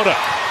Minnesota.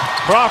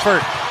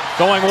 Crawford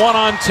going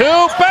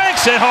 1-on-2.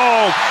 Banks it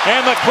home.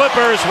 And the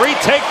Clippers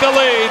retake the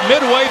lead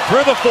midway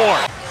through the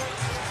 4th.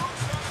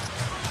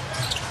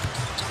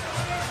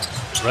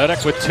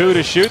 Redick with 2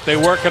 to shoot. They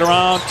work it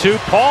around to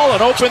Paul.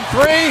 An open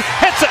 3.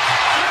 Hits it.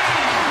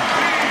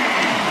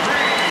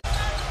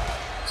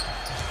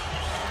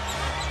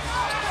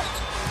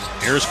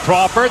 Here's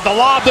Crawford. The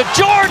lob to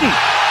Jordan.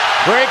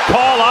 Great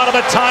call out of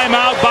the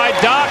timeout by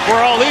Doc. We're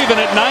all even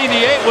at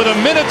 98 with a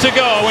minute to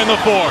go in the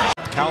 4th.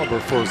 Caliber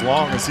for as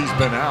long as he's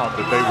been out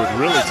that they would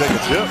really take a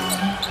dip.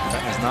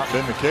 That has not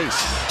been the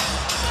case.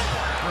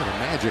 the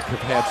Magic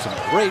have had some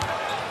great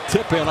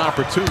tip-in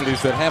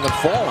opportunities that haven't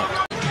fallen.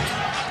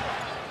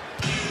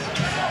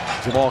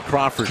 Jamal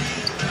Crawford,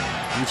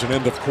 he's an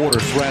end-of-quarter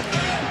threat.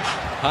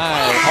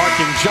 High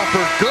arcing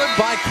jumper, good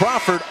by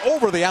Crawford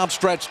over the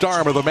outstretched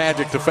arm of the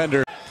Magic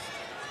defender.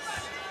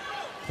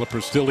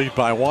 Clippers still lead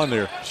by one.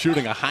 They're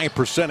shooting a high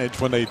percentage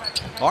when they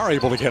are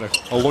able to get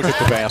a look at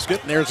the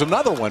basket. And there's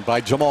another one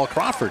by Jamal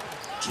Crawford.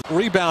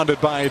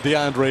 Rebounded by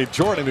DeAndre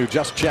Jordan, who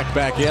just checked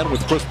back in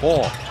with Chris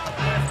Paul.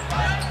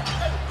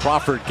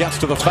 Crawford gets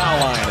to the foul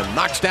line and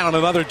knocks down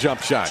another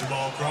jump shot.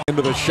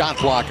 Into the shot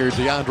blocker,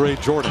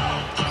 DeAndre Jordan.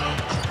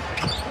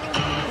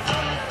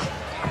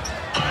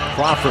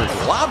 Crawford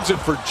lobs it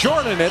for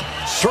Jordan. It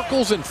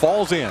circles and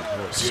falls in.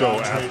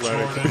 So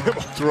athletic to be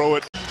able to throw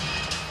it.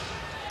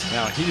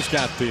 Now he's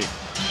got the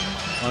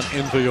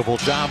unenviable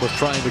job of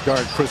trying to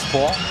guard Chris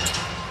Paul.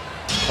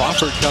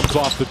 Crawford comes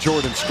off the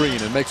Jordan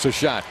screen and makes a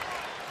shot.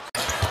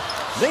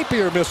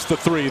 Napier missed the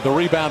three. The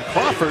rebound,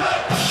 Crawford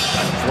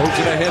throws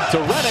it ahead to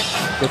Redick.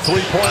 The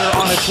three-pointer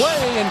on its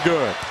way and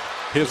good.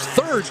 His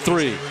third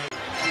three.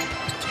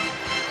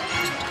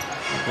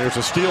 There's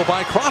a steal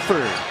by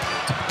Crawford.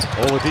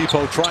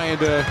 Oladipo trying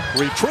to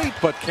retreat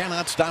but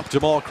cannot stop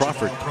Jamal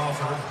Crawford.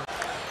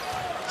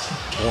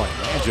 Boy,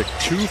 Magic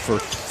 2 for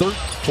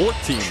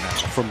 14 now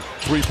from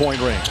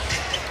three-point range.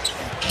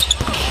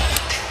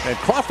 And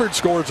Crawford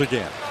scores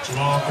again.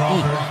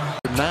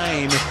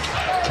 9.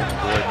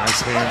 Boy,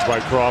 nice hands by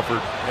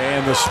Crawford.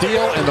 And the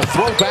steal and the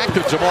throw back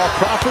to Jamal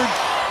Crawford.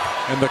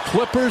 And the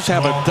Clippers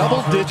have a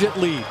double-digit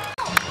lead.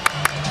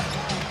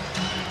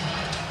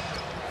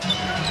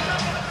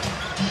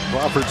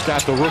 Crawford's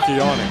got the rookie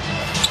on him.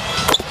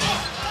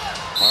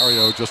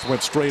 Mario just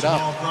went straight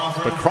up,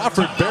 but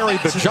Crawford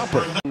buried the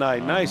jumper.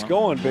 Nice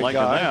going, big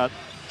guy. That.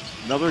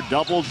 Another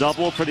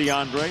double-double for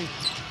DeAndre.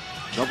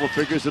 Double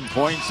figures in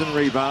points and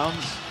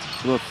rebounds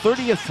for the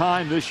 30th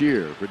time this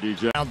year for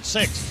DJ. Round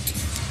 6.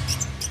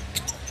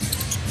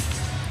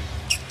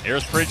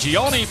 Here's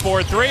Prigioni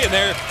for 3, and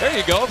there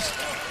he goes.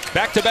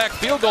 Back-to-back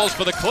field goals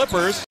for the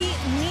Clippers. He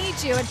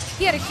needs you, and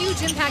he had a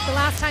huge impact the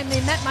last time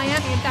they met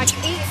Miami. In fact,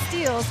 8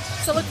 steals,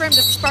 so look for him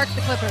to spark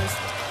the Clippers.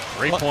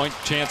 3-point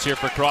chance here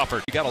for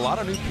Crawford. You got a lot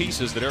of new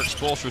pieces that Eric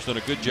Spoelstra's done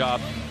a good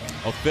job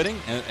of fitting,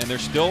 and they're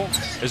still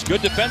as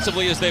good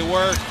defensively as they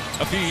were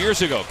a few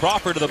years ago.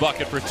 Crawford to the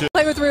bucket for 2.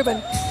 Play with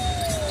Ruben.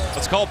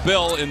 Let's call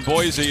Bill in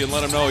Boise and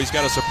let him know he's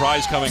got a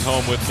surprise coming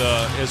home with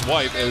his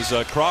wife as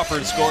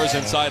Crawford scores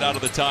inside out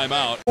of the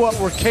timeout. What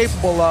we're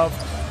capable of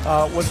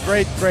with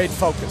great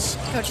focus.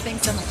 Coach,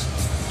 thanks so much.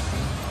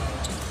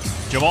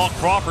 Jamal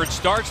Crawford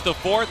starts the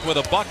fourth with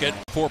a bucket.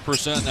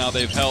 4% now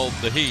they've held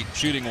the Heat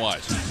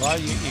shooting-wise. Well,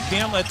 you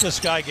can't let this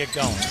guy get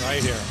going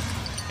right here.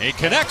 He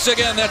connects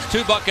again. That's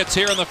 2 buckets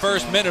here in the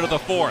first minute of the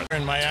fourth.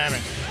 In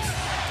Miami.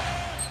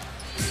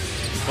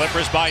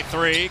 Clippers by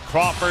 3.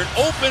 Crawford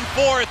open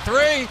for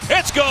 3.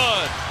 It's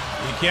good.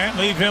 You can't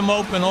leave him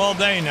open all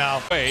day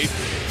now.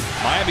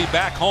 Miami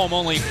back home.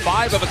 Only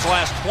 5 of its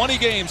last 20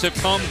 games have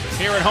come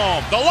here at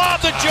home. The lob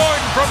to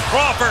Jordan from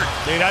Crawford.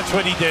 See, that's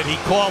what he did. He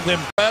called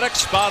him. Redick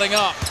spotting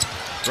up.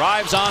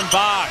 Drives on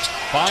Bosch.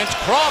 Finds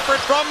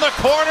Crawford from the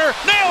corner.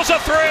 Nails a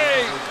 3.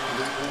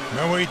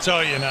 Remember we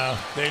tell you now,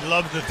 they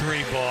love the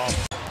 3 ball.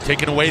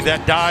 Taking away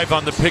that dive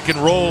on the pick and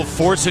roll,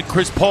 forcing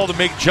Chris Paul to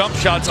make jump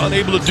shots,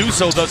 unable to do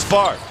so thus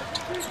far.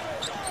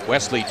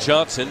 Wesley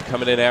Johnson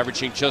coming in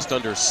averaging just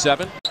under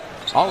 7.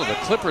 All of the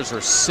Clippers are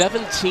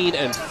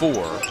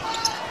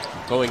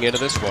 17-4 going into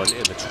this one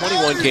in the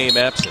 21-game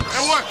absence.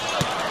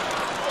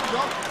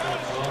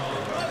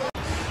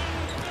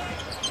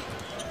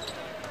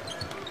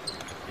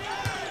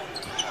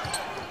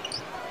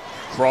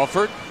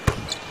 Crawford.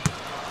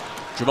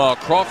 Jamal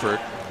Crawford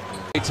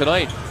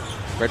tonight.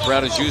 Brett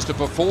Brown has used it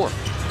before.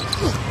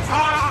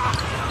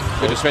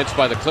 Good defense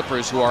by the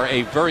Clippers, who are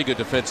a very good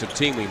defensive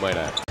team, we might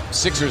add.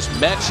 Sixers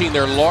matching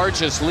their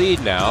largest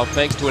lead now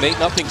thanks to an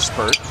 8-0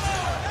 spurt.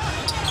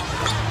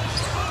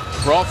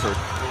 Crawford,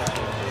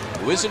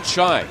 who isn't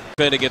shy,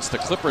 defend against the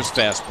Clippers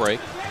fast break.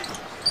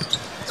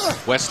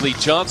 Wesley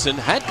Johnson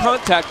had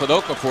contact with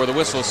Okafor. The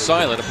whistle's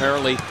silent.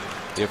 Apparently,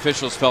 the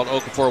officials felt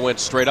Okafor went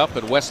straight up,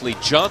 and Wesley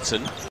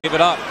Johnson gave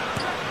it up.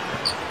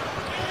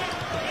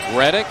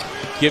 Redick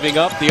giving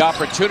up the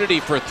opportunity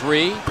for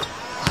 3.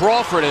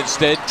 Crawford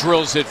instead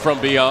drills it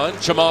from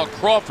beyond. Jamal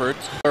Crawford,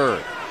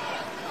 third.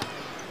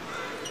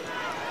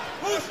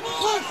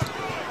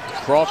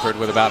 Crawford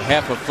with about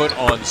half a foot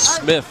on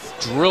Smith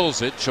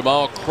drills it.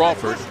 Jamal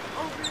Crawford.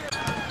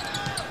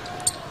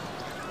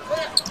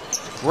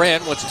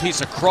 Grant wants a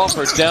piece of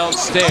Crawford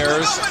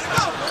downstairs.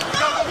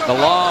 The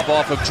lob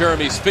off of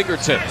Jeremy's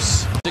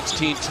fingertips.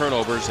 16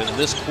 turnovers in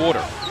this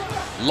quarter.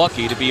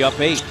 Lucky to be up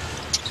 8.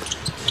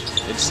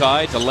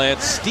 Inside to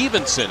Lance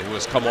Stevenson, who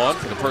has come on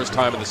for the first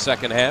time in the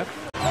second half.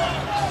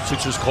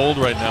 Sixers cold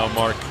right now,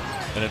 Mark,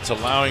 and it's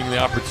allowing the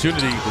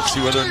opportunity to see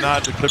whether or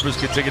not the Clippers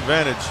can take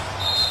advantage.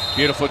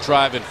 Beautiful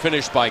drive and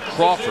finish by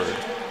Crawford.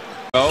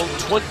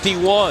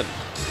 21.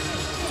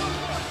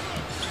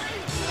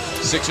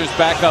 Sixers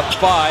back up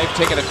 5,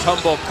 taking a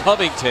tumble.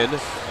 Covington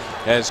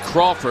as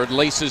Crawford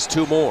laces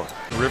 2 more.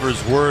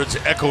 Rivers' words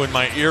echo in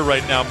my ear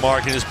right now,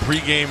 Mark. In his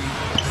pregame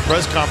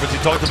press conference, he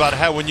talked about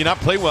how when you're not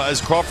playing well,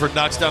 as Crawford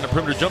knocks down the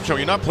perimeter jump shot,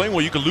 when you're not playing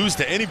well, you can lose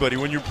to anybody.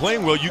 When you're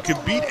playing well, you can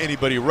beat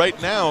anybody. Right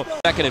now,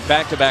 second in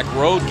back-to-back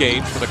road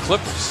games for the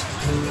Clippers.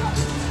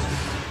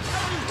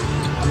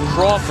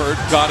 Crawford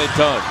got it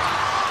done.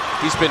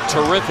 He's been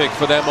terrific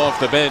for them off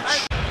the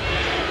bench.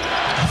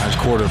 Nice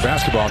quarter of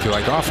basketball if you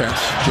like offense.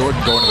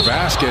 Jordan going to the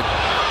basket,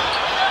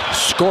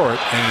 score it,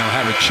 and he'll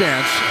have a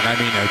chance, and I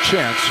mean a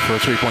chance for a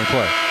three-point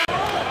play.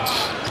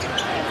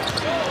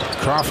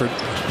 Crawford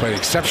played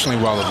exceptionally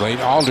well of late.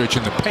 Aldridge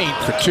in the paint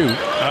for 2.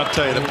 I'll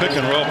tell you, the pick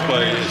and roll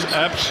play is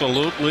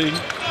absolutely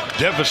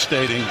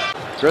devastating.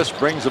 Chris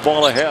brings the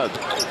ball ahead.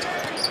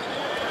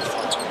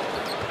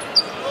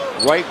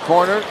 Right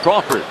corner,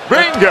 Crawford.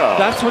 Bingo!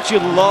 That's what you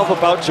love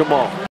about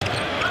Jamal.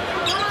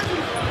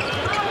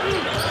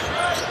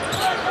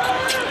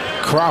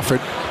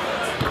 Crawford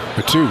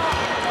for 2.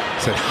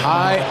 It's a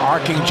high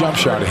arcing jump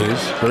shot of his.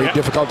 Very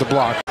difficult to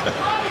block.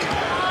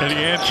 And the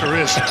answer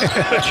is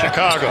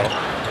Chicago.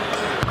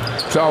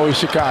 It's always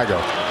Chicago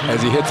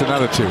as he hits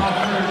another 2.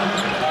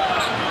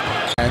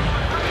 And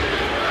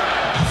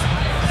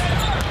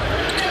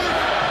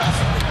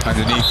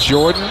underneath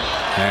Jordan,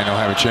 and he'll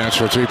have a chance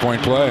for a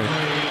three-point play.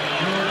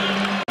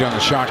 On the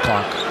shot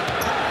clock.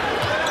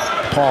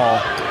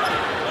 Paul.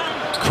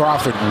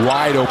 Crawford,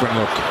 wide open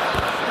look.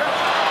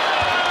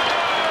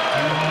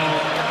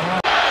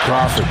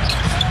 Crawford.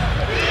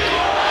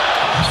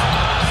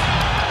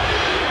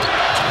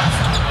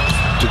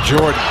 To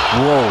Jordan.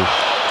 Whoa.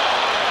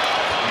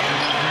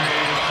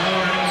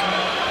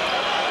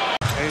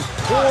 A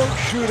poor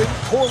shooting,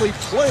 poorly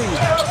played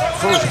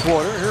first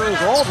quarter. Here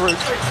is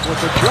Aldridge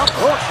with the jump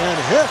hook and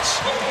hits.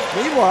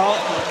 Meanwhile,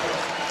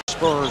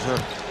 Spurs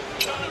are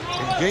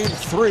in game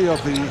 3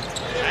 of the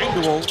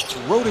annual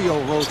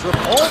rodeo road trip.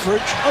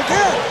 Aldridge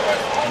again.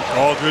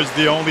 Aldridge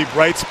the only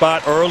bright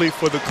spot early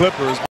for the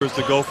Clippers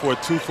to go for a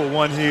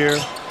 2-for-1 here.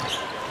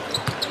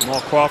 Jamal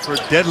Crawford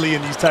deadly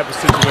in these type of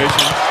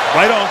situations.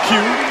 Right on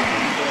cue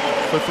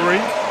for 3.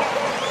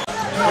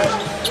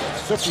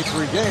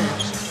 53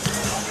 games.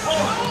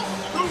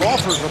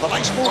 Crawford with a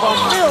nice move on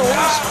Mills,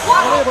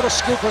 unable to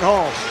scoop it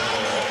home.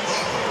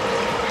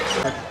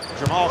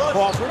 Jamal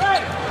Crawford.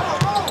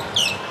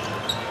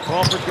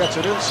 Crawford gets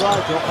it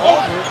inside to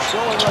Aldridge,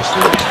 showing us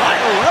the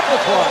entire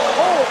repertoire.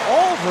 Oh,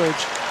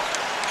 Aldridge.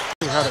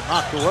 He had it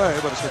knocked away,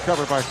 but it's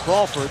recovered by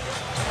Crawford.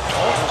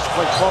 Aldridge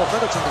played 12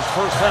 minutes in his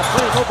first half.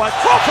 Go by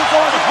Crawford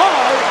going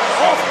high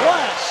off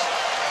glass.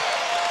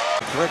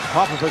 Greg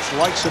Popovich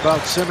likes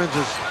about Simmons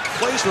is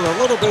plays with a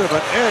little bit of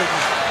an edge.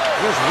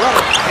 Here's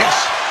Redick. Yes.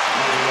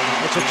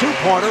 It's a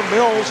 2-pointer.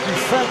 Mills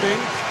defending.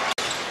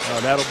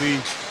 That'll be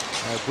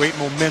great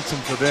momentum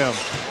for them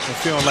and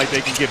feeling like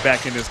they can get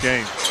back in this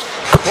game.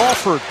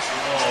 Crawford.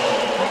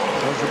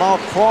 Jamal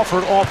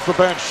Crawford off the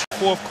bench.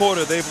 Fourth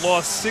quarter, they've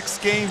lost 6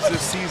 games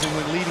this season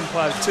when leading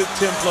by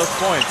 10-plus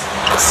points.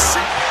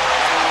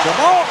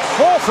 Jamal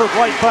Crawford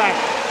right back,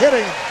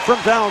 hitting from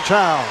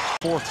downtown.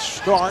 4th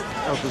start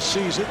of the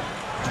season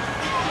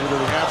due to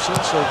the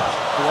absence of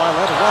Kawhi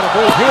Leonard. What a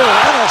move here,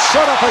 and a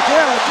setup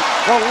again.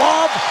 The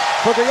lob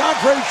for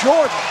DeAndre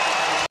Jordan.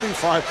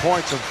 35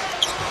 points and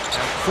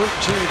 13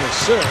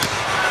 assists.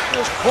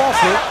 There's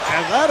Crawford,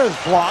 and that is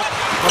blocked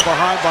from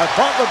behind by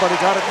Butler, but he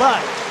got it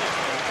back.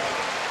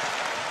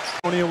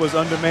 Was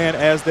undermanned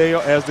as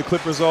the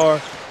Clippers are,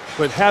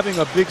 but having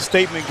a big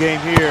statement game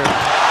here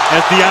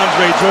as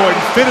DeAndre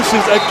Jordan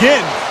finishes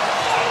again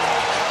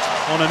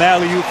on an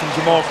alley-oop from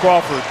Jamal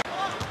Crawford.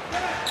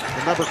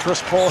 Remember,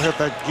 Chris Paul hit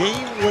that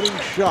game-winning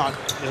shot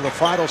in the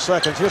final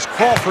seconds. Here's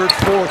Crawford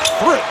for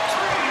 3.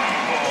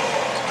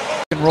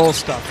 And roll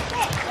stuff.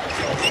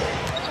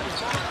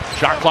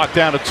 Shot clock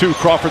down to 2.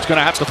 Crawford's going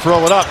to have to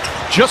throw it up.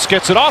 Just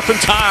gets it off in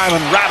time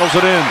and rattles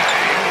it in.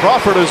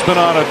 Crawford has been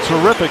on a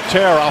terrific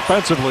tear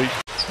offensively.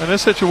 In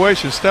this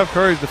situation, Steph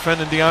Curry's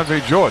defending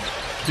DeAndre Jordan.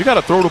 You got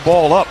to throw the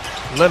ball up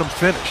and let him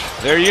finish.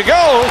 There you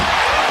go.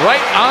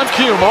 Right on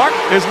cue, Mark.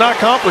 It's not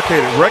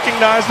complicated.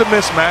 Recognize the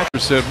mismatch.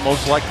 Said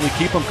most likely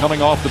keep him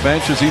coming off the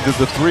bench as either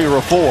the 3 or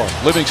a 4.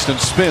 Livingston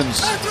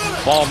spins.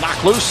 Ball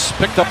knocked loose.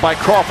 Picked up by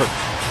Crawford.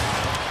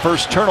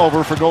 First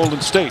turnover for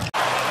Golden State.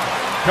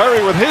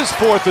 Curry with his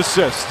 4th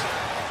assist.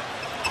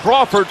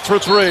 Crawford for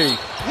 3.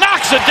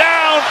 Knocks it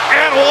down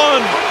and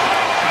 1.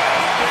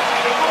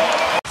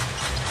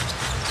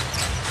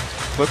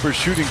 Clippers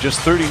shooting just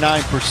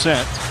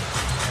 39%.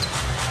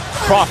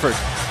 Crawford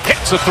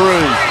hits a 3.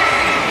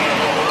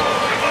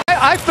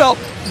 I felt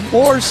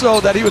more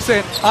so that he was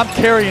saying, I'm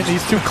carrying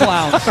these 2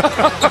 clowns.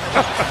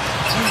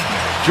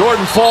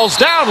 Jordan falls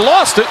down,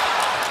 lost it.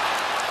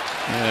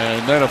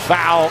 And then a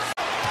foul.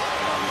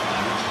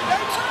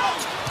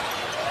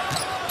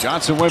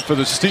 Johnson went for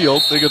the steal.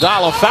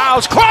 Iguodala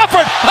fouls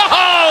Crawford.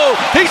 Oh,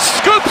 he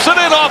scoops it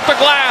in off the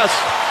glass.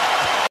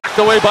 Knocked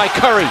away by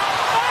Curry.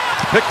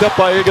 Picked up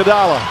by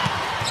Iguodala.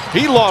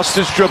 He lost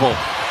his dribble.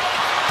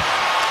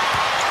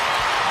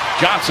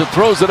 Johnson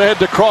throws it ahead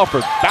to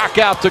Crawford. Back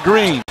out to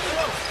Green.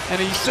 And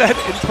he said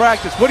in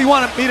practice, what do you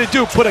want me to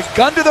do, put a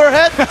gun to their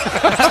head?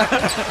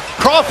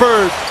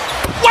 Crawford.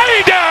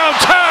 Way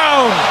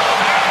downtown!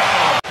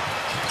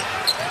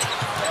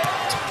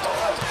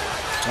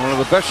 One of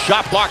the best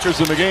shot blockers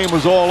in the game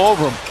was all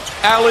over him.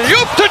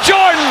 Alley-oop to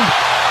Jordan!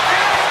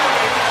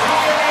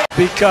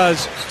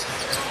 Because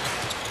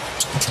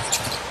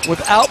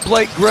without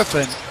Blake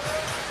Griffin,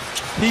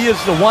 he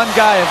is the one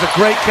guy as a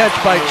great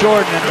catch by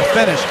Jordan and the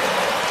finish.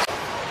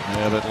 We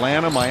have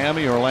Atlanta,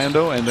 Miami,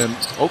 Orlando, and then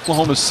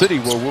Oklahoma City,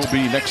 where we'll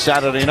be next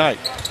Saturday night.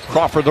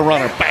 Crawford, the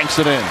runner, banks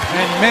it in.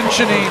 And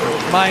mentioning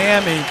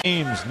Miami.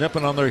 Teams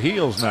nipping on their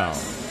heels now.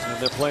 And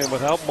they're playing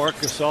without Marc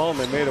Gasol, and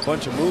they made a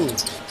bunch of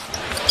moves.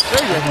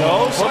 There you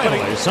go.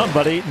 Finally,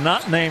 somebody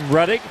not named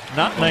Redick,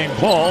 not named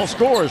Paul,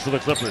 scores for the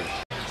Clippers.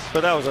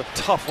 But that was a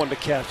tough one to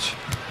catch.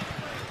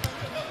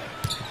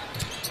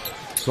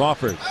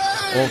 Crawford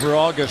over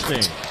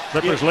Augustine.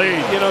 Clippers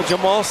lead. You know,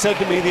 Jamal said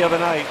to me the other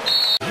night,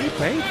 he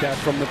made that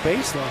from the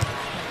baseline.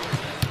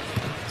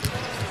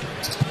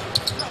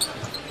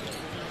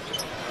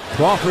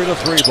 Crawford a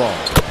 3-ball.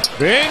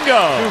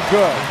 Bingo! Too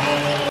good.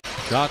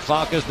 Shot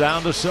clock is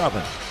down to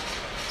 7.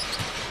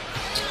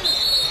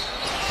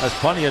 That's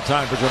plenty of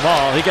time for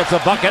Jamal. He gets a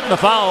bucket and a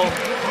foul.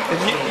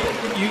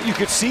 And you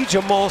could see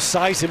Jamal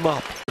size him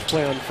up.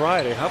 Play on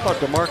Friday. How about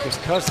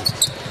DeMarcus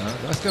Cousins?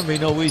 That's going to be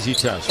no easy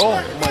test.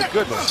 Oh my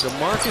goodness,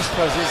 DeMarcus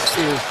Cousins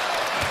is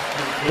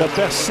the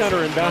best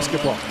center in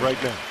basketball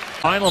right now.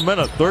 Final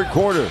minute, third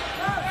quarter.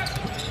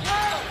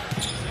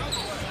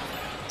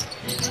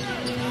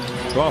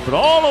 Crawford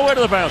all the way to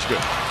the basket.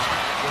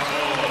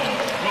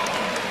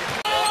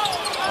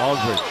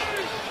 Aldridge.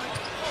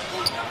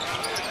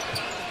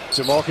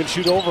 Jamal can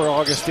shoot over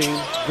Augustine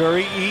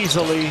very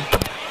easily.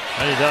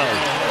 And he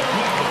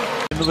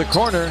does. Into the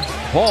corner.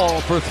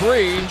 Paul for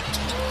 3.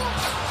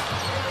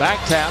 Back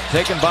tap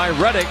taken by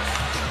Redick.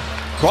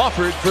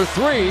 Crawford for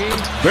 3.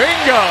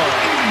 Bingo!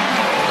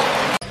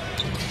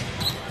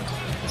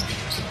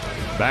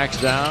 Backs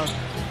down.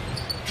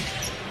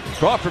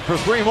 Crawford for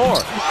 3 more.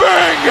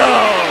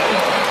 Bingo!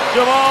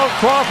 Jamal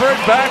Crawford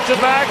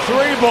back-to-back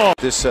 3-ball.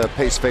 This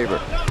pace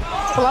favorite.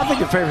 Well, I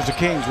think it favors the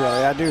Kings,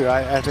 really. I do.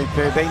 I think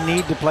they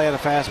need to play at a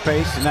fast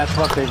pace, and that's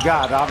what they've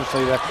got.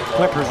 Obviously, the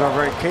Clippers are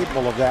very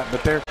capable of that,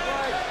 but they're...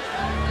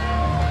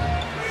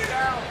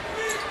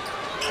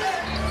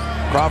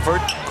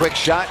 Crawford, quick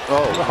shot.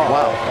 Oh,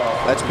 wow.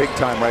 That's big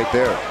time right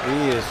there.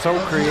 He is so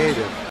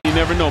creative. You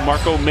never know.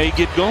 Marco may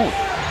get going.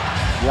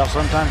 Yeah,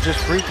 sometimes just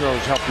free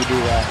throws help you do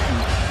that.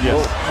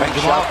 Yes. And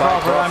Jamal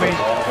Crawford, I mean,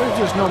 there's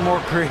just no more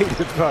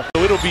creative.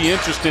 So it'll be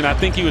interesting. I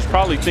think he was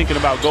probably thinking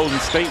about Golden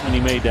State when he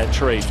made that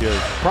trade, Jerry.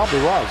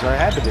 Probably was. Or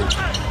had to be.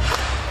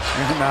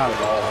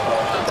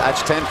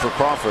 That's 10 for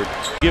Crawford.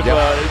 Give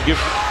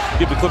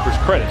the Clippers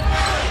credit.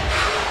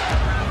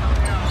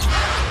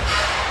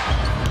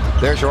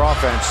 There's your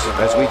offense,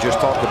 as we just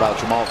talked about,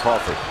 Jamal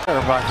Crawford.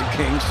 About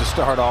the Kings to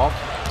start off.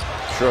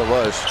 Sure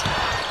was.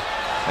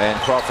 And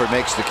Crawford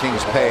makes the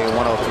Kings pay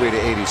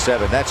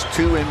 103-87. That's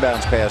 2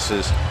 inbounds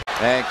passes.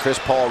 And Chris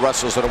Paul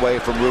wrestles it away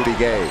from Rudy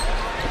Gay.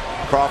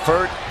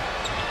 Crawford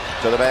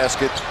to the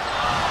basket.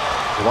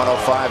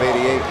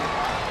 105-88.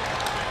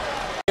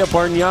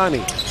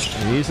 Bargnani.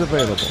 He's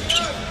available.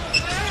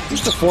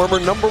 He's the former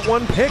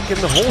 #1 pick in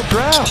the whole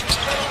draft.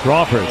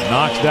 Crawford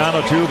knocks down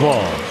a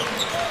 2-ball.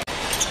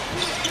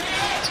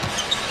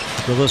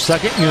 So the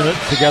second unit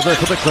together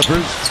for the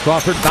Clippers.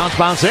 Crawford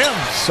bounce in.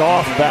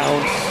 Soft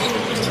bounce.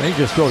 He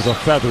just throws a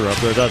feather up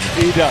there, doesn't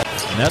he? He does.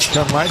 Nets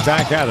come right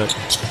back at it.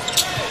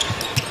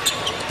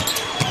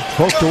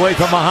 Poked away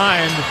from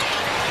behind.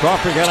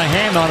 Crawford got a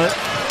hand on it.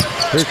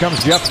 Here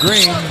comes Jeff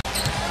Green.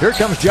 Here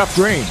comes Jeff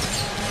Green.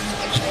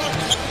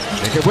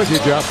 Take it with you,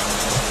 Jeff.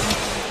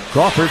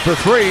 Crawford for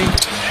 3.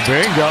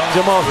 Bingo.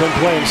 Jamal's been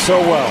playing so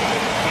well.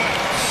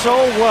 So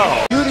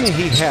well. The beauty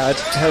he had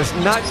has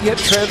not yet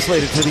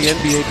translated to the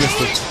NBA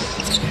distance.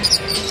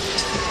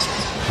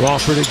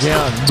 Crawford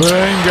again.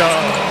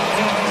 Bingo.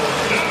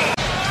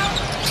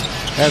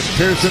 As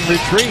Pearson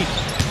retreat.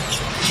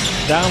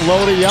 Down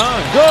low to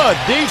Young. Good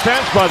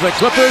defense by the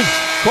Clippers.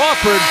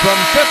 Crawford from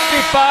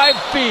 55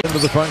 feet into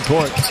the front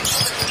court.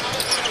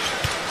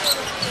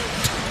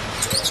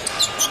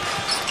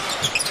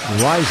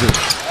 Riser.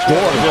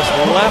 Score just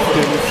left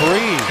him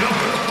free.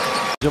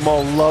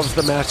 Jamal loves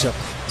the matchup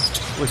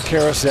with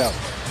Carousel.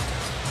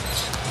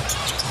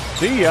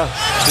 See ya.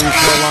 Free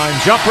throw line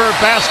jumper,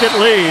 basket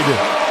lead.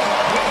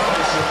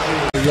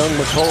 Young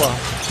McCullough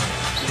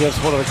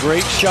against one of the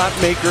great shot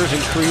makers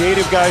and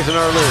creative guys in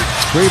our league.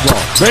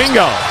 3-ball.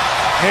 Bingo.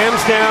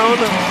 Hands down,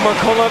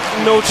 McCullough,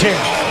 no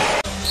chance.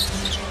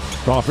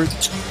 Crawford.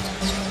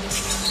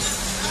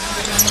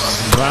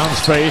 Brown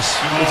space.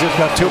 He just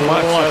got too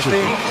much, doesn't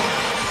he?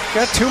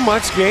 Got too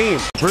much game.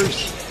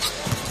 First.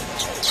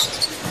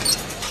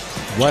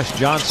 Wes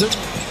Johnson.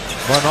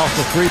 Run off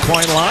the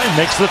 3-point line.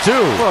 Makes the 2.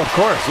 Well, of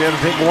course. You had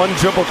to take one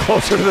dribble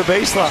closer to the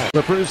baseline.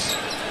 Clippers.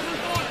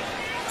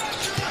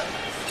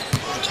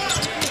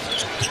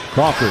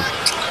 Crawford.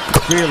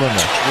 Feeling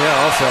it.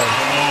 Yeah, also.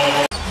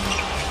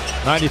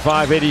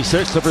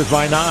 95-86. Clippers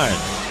by 9.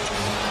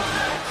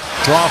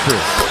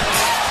 Crawford.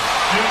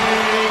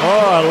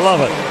 Oh, I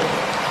love it.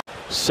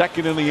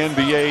 Second in the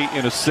NBA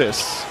in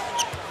assists.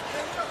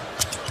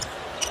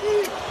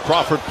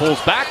 Crawford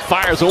pulls back,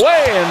 fires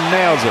away, and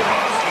nails it.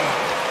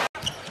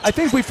 I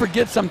think we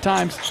forget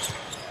sometimes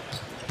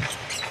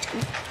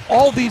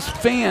all these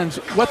fans,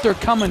 what they're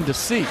coming to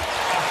see.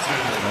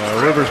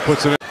 Rivers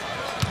puts it in.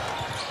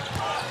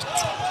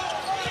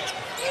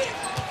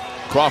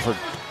 Crawford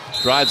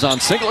drives on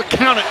single,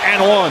 count it,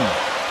 and one.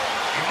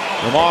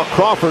 Jamal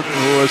Crawford,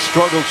 who has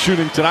struggled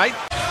shooting tonight.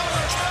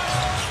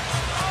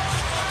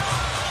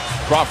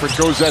 Crawford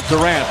goes at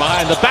Durant,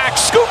 behind the back,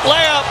 scoop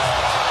layup.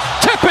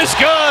 Tip is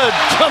good.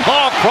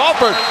 Jamal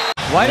Crawford.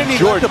 Why didn't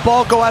he let the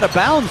ball go out of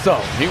bounds,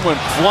 though? He went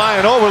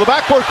flying over the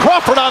backboard.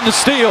 Crawford on the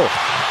steal.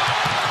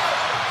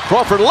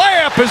 Crawford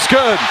layup is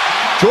good.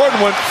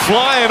 Jordan went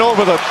flying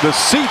over the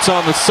seats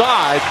on the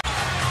side.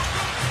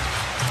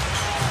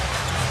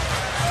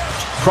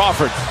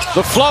 Crawford,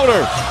 the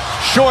floater,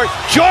 short.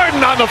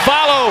 Jordan on the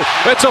follow.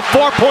 It's a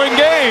 4-point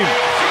game.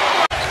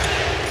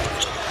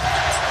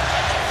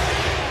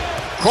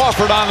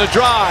 Crawford on the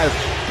drive,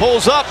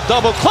 pulls up,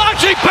 double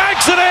clutch, he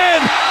banks it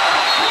in.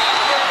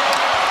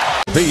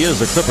 He is,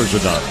 the Clippers are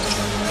done.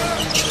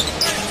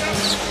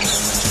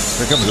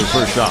 Here comes his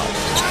first shot.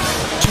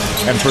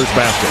 And first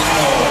basket.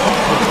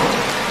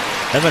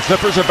 And the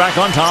Clippers are back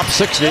on top,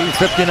 60-59.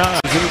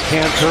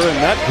 Cantor in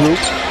that group.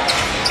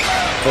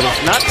 But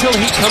it's not till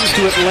he comes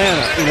to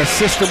Atlanta in a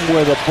system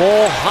where the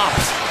ball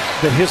hops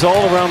that his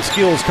all-around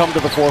skills come to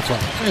the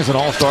forefront. He's an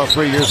all-star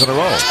 3 years in a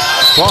row.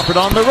 Crawford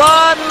on the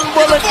run.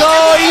 Will it go?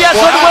 Yes,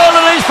 it will,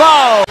 and he's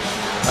fouled.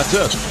 That's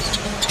it.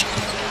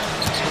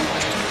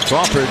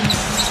 Crawford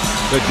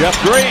to Jeff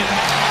Green.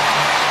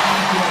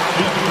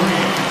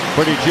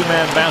 Pretty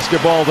two-man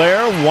basketball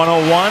there.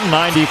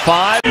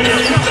 101-95.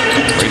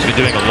 He's been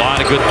doing a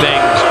lot of good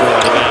things for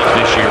the Mavs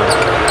this year.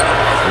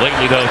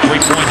 Lately, though,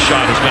 three-point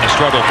shot has been a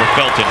struggle for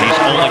Felton. He's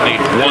only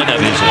made one of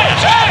his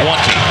last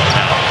 20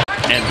 now,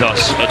 and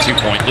thus a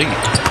 2-point lead.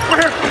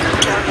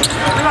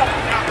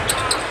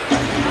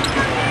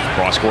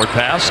 Cross-court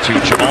pass to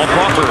Jamal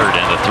Crawford,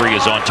 and the three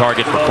is on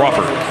target for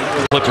Crawford.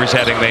 Clippers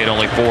having made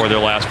only 4 of their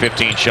last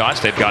 15 shots.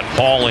 They've got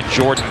Paul and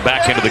Jordan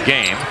back into the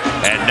game,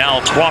 and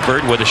now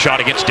Crawford with a shot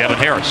against Devin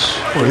Harris.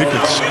 Well, he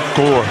can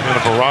score in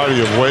a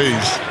variety of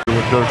ways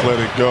with Dirk let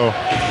it go.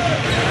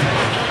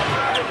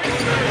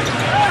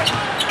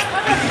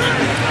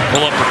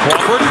 Pull up for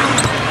Crawford.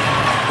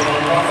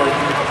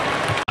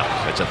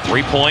 It's a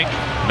 3-point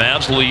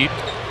Mavs lead.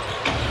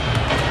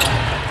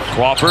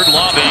 Crawford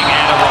lobbing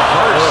and a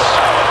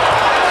reverse.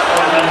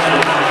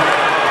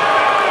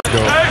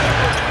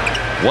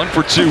 1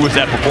 for 2 with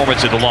that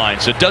performance at the line,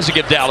 so it doesn't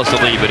give Dallas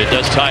the lead, but it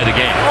does tie the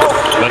game.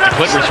 But the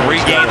Clippers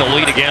regain the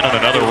lead again on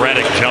another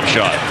Redick jump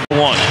shot. 1.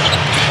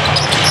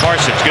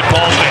 Parsons, good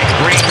ball fake.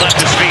 Green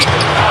left his feet.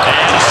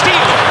 And a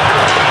steal.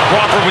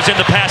 Crawford was in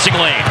the passing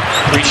lane.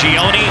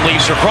 Riccioni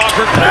leaves for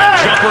Crawford.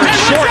 Jumper is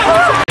short.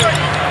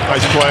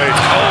 Nice play.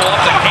 Oh,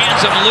 off the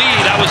hands of Lee.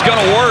 That was going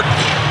to work.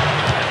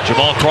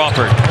 Jamal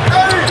Crawford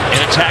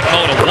in attack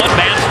mode. A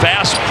one-man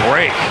fast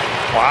break.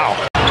 Wow.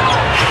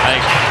 I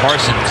think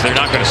Parsons, he's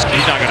not going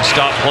to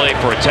stop play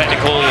for a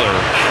technical, or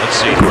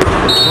let's see.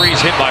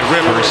 Three's hit by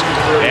Rivers,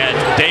 and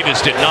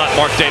Davis did not.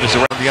 Mark Davis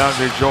around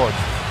DeAndre Jordan.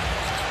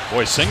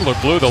 Boy, Singler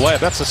blew the layup.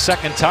 That's the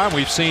second time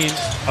we've seen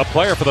a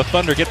player for the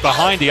Thunder get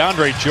behind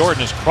DeAndre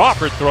Jordan as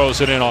Crawford throws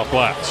it in off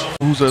glass.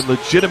 Who's a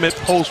legitimate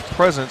post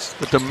presence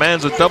that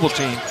demands a double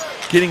team.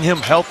 Getting him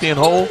healthy and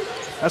whole,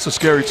 that's a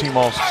scary team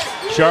also.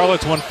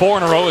 Charlotte's won 4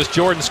 in a row as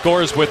Jordan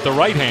scores with the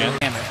right hand.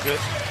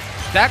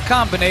 That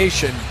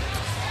combination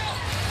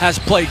has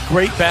played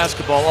great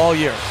basketball all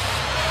year.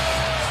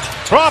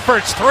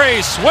 Crawford's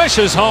 3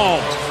 swishes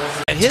home.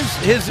 And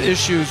his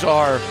issues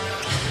are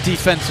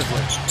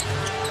defensively.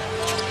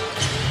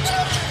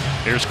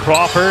 Here's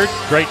Crawford,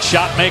 great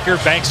shot maker,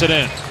 banks it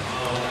in.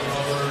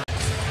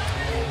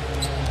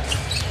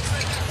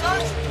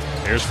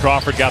 Here's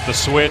Crawford, got the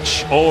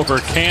switch over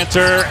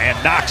Cantor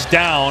and knocks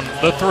down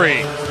the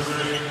 3.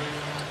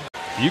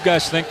 You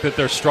guys think that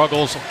their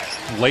struggles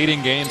late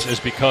in games is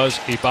because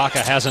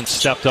Ibaka hasn't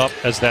stepped up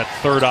as that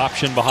third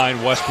option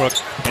behind Westbrook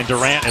and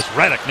Durant as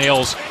Redick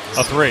nails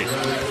a 3.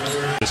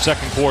 The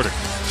second quarter.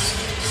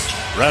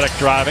 Redick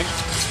driving.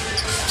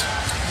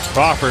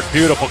 Crawford,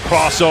 beautiful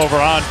crossover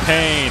on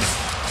Payne.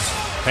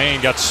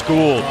 Payne got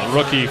schooled, the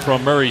rookie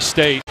from Murray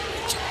State.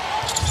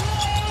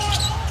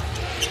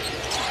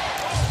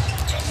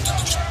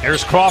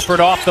 Here's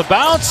Crawford off the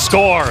bounce,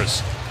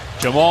 scores.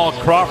 Jamal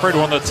Crawford,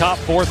 one of the top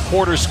fourth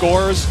quarter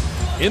scorers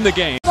in the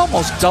game.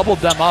 Almost doubled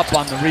them up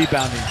on the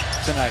rebounding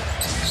tonight.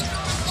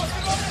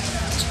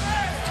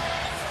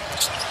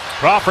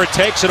 Crawford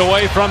takes it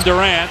away from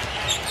Durant.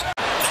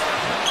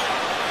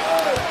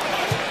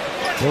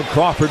 Well,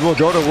 Crawford will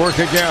go to work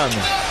again.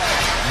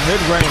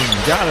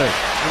 Mid-range, got it.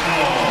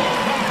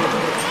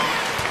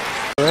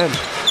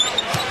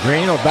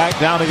 Green will back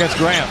down against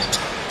Grant.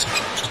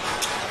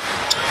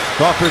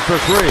 Crawford for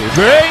 3.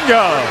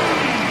 Bingo!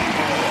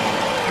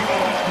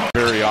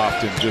 Very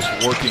often just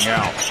working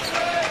out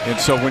And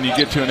so when you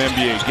get to an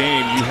NBA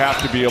game, you have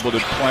to be able to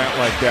plant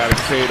like that and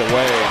fade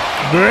away.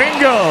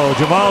 Bingo!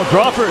 Jamal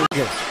Crawford.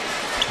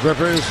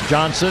 Rivers,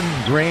 Johnson,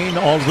 Green,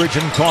 Aldridge,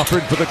 and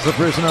Crawford for the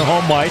Clippers in their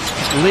home white.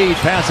 Lead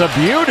pass a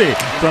beauty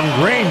from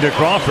Green to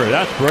Crawford.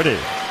 That's pretty.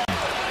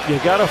 You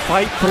got to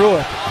fight through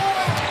it.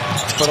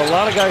 But a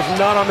lot of guys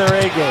not on their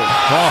A game.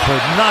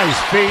 Crawford, nice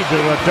feed to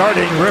the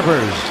darting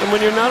Rivers. And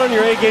when you're not on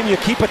your A game, you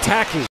keep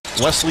attacking.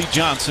 Wesley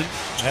Johnson.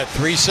 That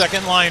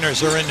 3-second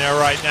liners are in there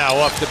right now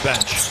off the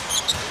bench.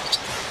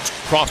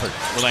 Crawford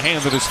with a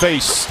hand at his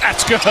face.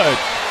 That's good. A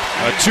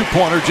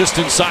two-pointer just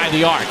inside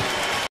the arc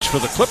for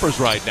the Clippers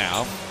right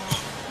now.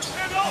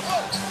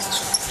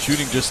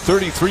 Shooting just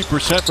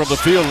 33% from the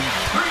field and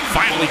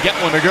finally get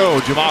one to go.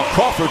 Jamal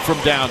Crawford from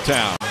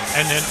downtown.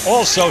 And then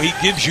also he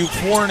gives you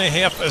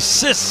 4.5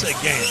 assists a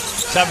game.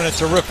 He's having a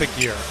terrific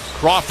year.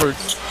 Crawford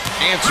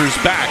answers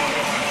back,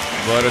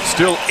 but it's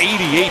still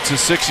 88 to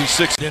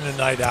 66. In a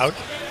night out,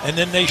 and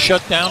then they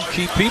shut down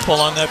key people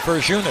on that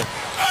first unit.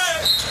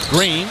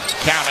 Green,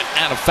 count it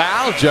and a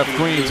foul. Jeff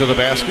Green to the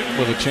basket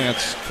with a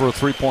chance for a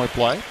three-point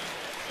play.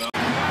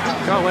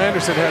 Kyle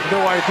Anderson had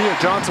no idea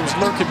Johnson was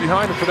lurking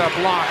behind him for that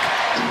block.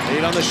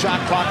 8 on the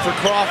shot clock for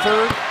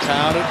Crawford.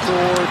 Counted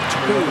for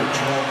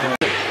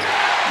 2.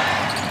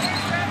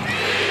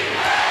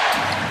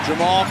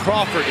 Jamal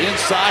Crawford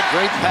inside,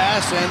 great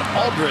pass, and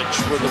Aldridge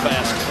with the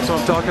basket. That's what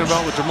I'm talking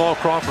about with Jamal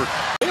Crawford.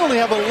 They only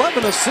have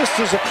 11 assists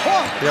as a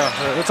club.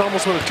 Yeah, it's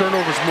almost when a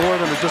turnover is more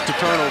than just a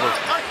turnover.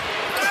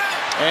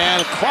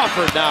 And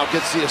Crawford now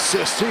gets the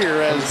assist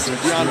here as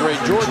DeAndre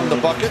Jordan the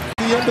bucket at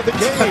the end of the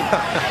game.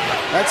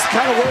 That's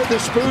kind of where the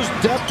Spurs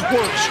depth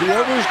works.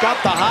 Whoever's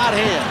got the hot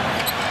hand.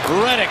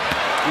 Redick,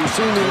 who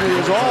seemingly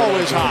is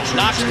always hot,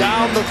 knocks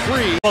down the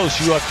three. Close,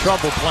 you have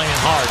trouble playing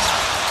hard.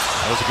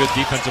 That was a good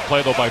defensive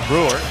play, though, by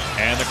Brewer.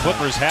 And the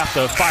Clippers have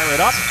to fire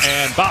it up,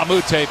 and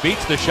Bamute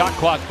beats the shot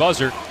clock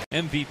buzzer.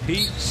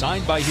 MVP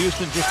signed by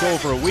Houston just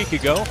over a week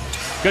ago.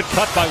 Good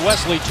cut by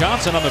Wesley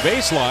Johnson on the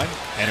baseline.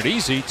 And an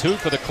easy 2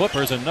 for the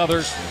Clippers.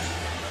 Another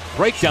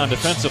breakdown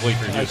defensively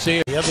for Houston. I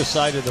see the other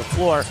side of the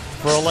floor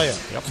for a layup.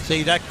 Yep.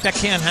 See, that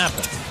can't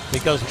happen.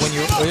 Because when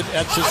you're in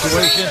that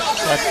situation,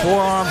 that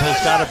forearm has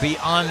got to be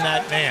on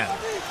that man.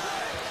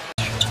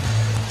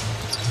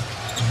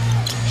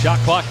 Shot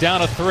clock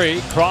down to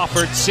 3.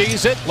 Crawford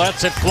sees it,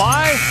 lets it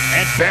fly,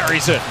 and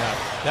buries it.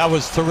 That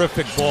was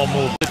terrific ball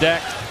move. The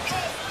deck.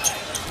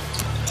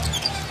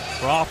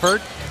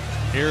 Crawford.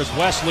 Here's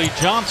Wesley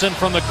Johnson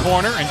from the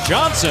corner, and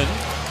Johnson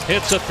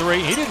hits a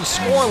 3. He didn't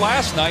score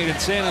last night in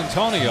San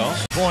Antonio.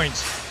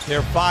 Points.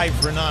 They're 5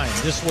 for 9.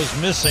 This was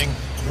missing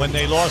when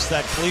they lost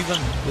that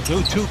Cleveland,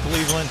 to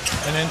Cleveland,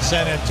 and then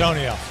San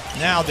Antonio.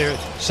 Now they're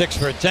 6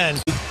 for 10.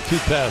 2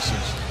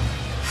 passes.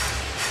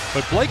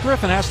 But Blake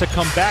Griffin has to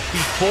come back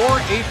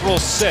before April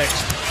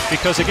 6th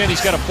because, again,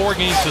 he's got a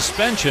 4-game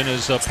suspension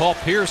as Paul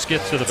Pierce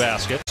gets to the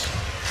basket.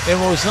 It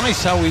was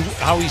nice how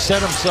he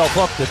set himself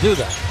up to do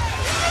that.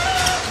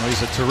 Well,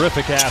 he's a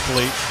terrific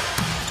athlete.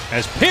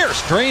 As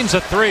Pierce drains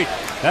a 3.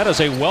 That is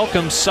a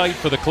welcome sight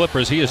for the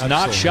Clippers. He has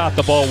not shot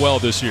the ball well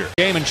this year.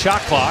 Game and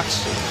shot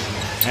clocks.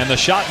 And the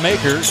shot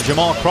maker,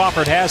 Jamal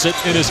Crawford, has it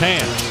in his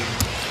hands.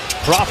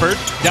 Crawford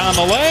down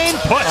the lane,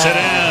 puts it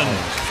in.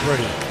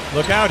 Pretty.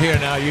 Look out here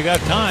now, you got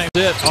time.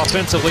 It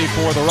offensively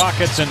for the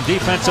Rockets, and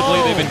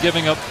defensively they've been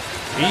giving up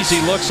easy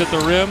looks at the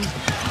rim.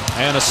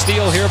 And a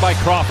steal here by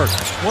Crawford.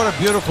 What a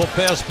beautiful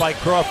pass by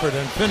Crawford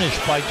and finish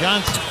by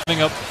Johnson.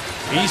 Giving up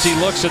easy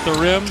looks at the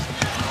rim.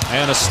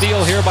 And a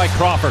steal here by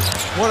Crawford.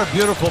 What a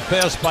beautiful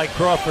pass by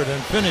Crawford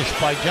and finish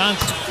by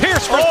Johnson.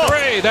 Pierce for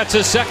 3. That's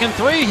his second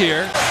 3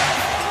 here.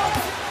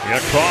 Yeah,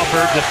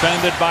 Crawford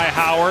defended by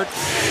Howard.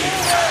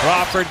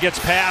 Crawford gets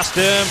past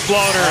him.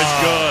 Floater is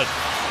good.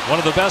 One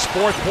of the best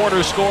fourth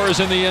quarter scorers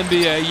in the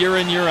NBA year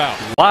in, year out.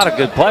 A lot of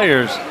good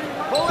players.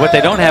 What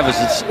they don't have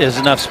is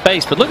enough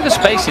space. But look at the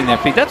spacing there,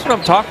 Pete. That's what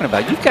I'm talking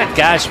about. You've got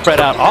guys spread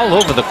out all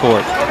over the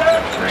court.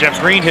 Jeff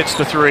Green hits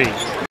the 3.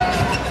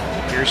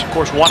 Pierce, of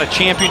course, won a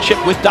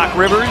championship with Doc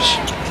Rivers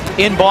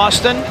in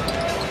Boston.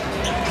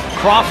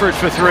 Crawford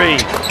for 3.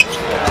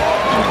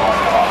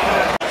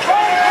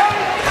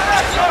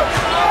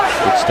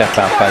 Good step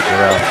out by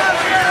Jarrell.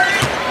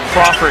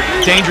 Crawford,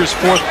 dangerous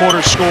fourth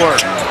quarter score.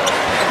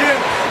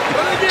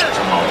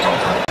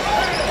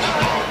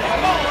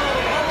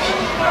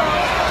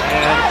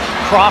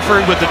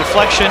 Crawford with the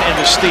deflection and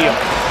the steal.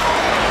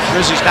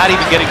 Grizzlies not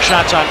even getting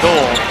shots on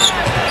goal.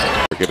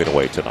 We're giving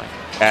away tonight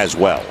as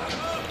well.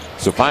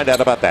 So find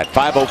out about that.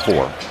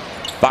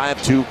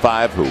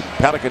 504-525-HOOP.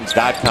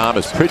 Pelicans.com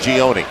is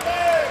Prigioni.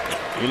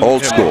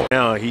 Old school.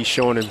 Now he's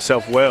showing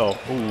himself well.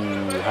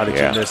 Ooh, how did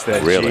you miss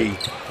that? Really?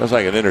 That's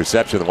like an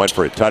interception that went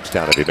for a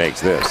touchdown if he makes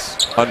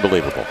this.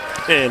 Unbelievable.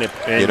 And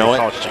you know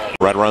what?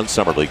 Right around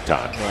summer league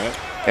time. Right.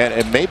 And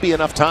it may be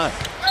enough time.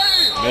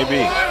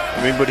 Maybe.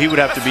 I mean, but he would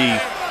have to be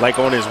like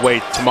on his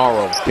way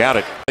tomorrow. Count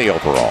it. The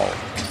overall.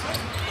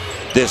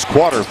 This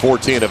quarter,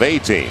 14 of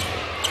 18.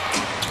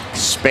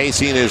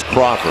 Spacing is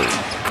Crawford.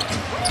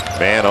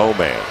 Man, oh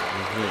man.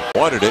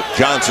 Wanted it.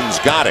 Johnson's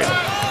got it.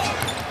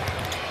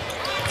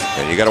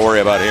 And you got to worry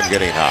about him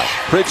getting hot.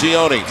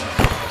 Prigioni.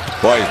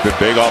 Boy, he's been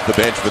big off the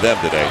bench for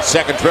them today.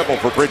 Second triple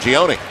for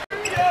Prigioni.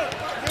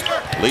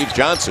 Leaves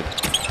Johnson.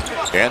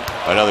 And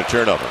another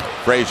turnover.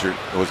 Frazier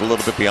was a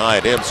little bit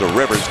behind him, so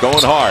Rivers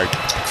going hard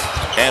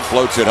and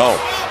floats it home.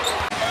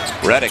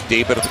 Redick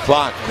deep into the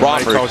clock.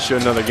 Crawford. Cost you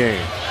another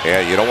game.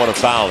 Yeah, you don't want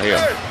to foul him.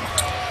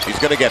 He's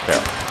going to get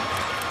there.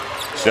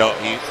 So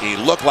he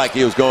looked like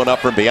he was going up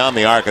from beyond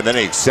the arc, and then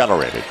he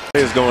accelerated.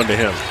 It is going to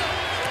him.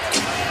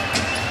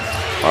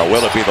 Or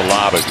will it be the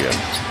lob again?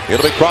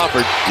 It'll be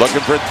Crawford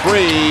looking for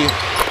three.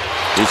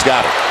 He's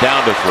got it.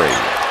 Down to three.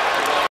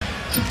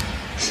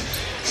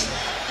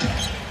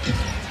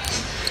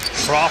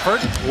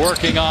 Crawford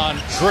working on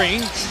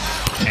Green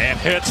and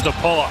hits the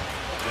pull-up.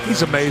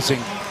 He's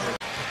amazing.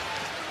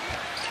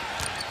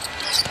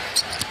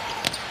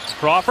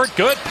 Crawford,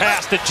 good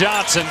pass to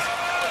Johnson.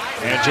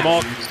 And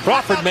Jamal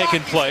Crawford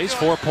making plays,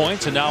 4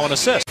 points and now an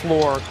assist.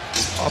 Floor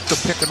up the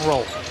pick and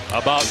roll.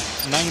 About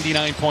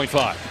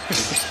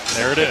 99.5.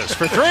 There it is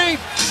for three.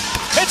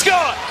 It's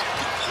gone.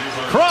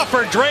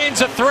 Crawford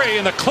drains a three,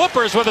 and the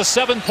Clippers with a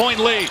 7-point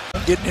lead.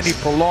 Getting any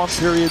prolonged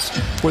periods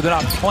where they're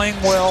not playing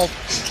well.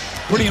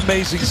 Pretty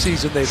amazing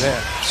season they've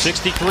had.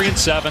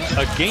 63-7,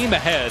 a game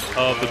ahead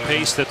of the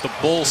pace that the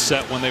Bulls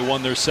set when they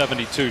won their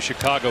 72.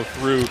 Chicago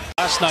threw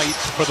last night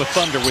for the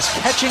Thunder was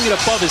catching it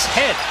above his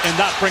head and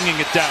not bringing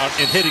it down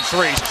and hitting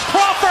threes.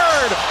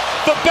 Crawford,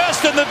 the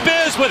best in the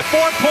biz with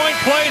 4-point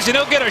plays, and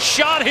he'll get a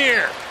shot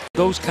here.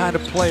 Those kind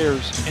of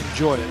players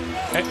enjoy it.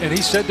 And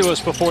he said to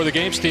us before the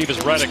game, Steve, as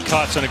Redick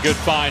cuts and a good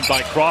find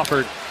by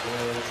Crawford,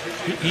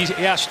 he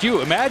asked you,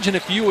 imagine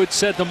if you had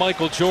said to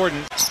Michael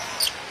Jordan,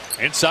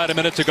 inside a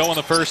minute to go in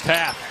the first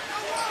half.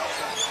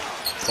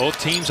 Both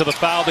teams have the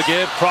foul to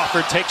give.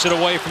 Crawford takes it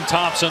away from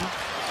Thompson.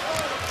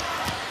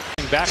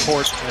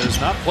 Backcourt has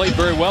not played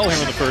very well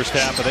here in the first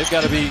half, but they've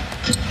got to be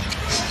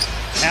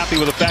happy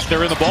with the fact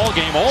they're in the ball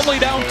game. Only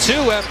down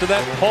 2 after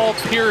that Paul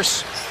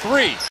Pierce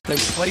 3. They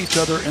play each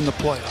other in the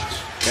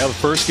playoffs. Yeah, the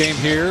first game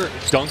here,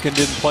 Duncan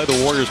didn't play.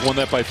 The Warriors won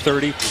that by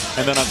 30.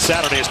 And then on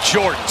Saturday, as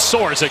Jordan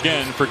soars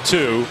again for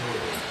 2.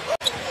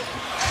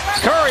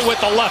 Curry with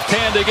the left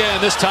hand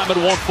again. This time it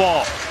won't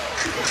fall.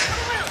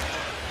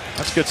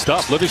 That's good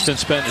stuff. Livingston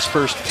spent his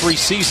first 3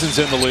 seasons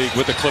in the league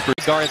with the Clippers.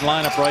 Guard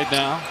lineup right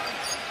now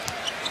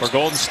for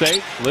Golden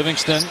State.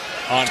 Livingston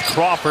on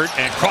Crawford,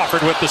 and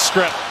Crawford with the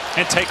strip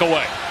and take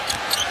away.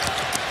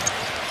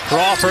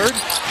 Crawford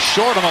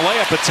short on the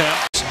layup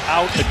attempt.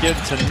 Out again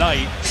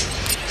tonight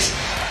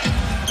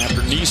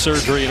after knee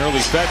surgery in early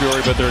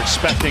February, but they're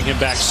expecting him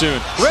back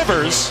soon.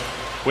 Rivers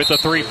with the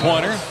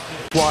three-pointer.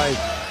 Why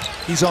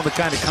he's on the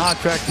kind of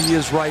contract he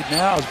is right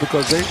now is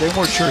because they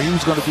weren't sure he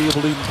was going to be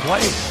able to even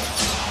play.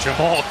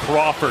 Jamal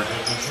Crawford.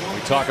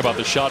 We talk about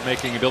the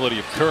shot-making ability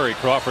of Curry.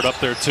 Crawford up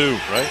there too,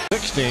 right?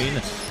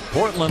 16,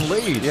 Portland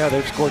lead. Yeah,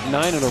 they've scored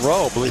 9 in a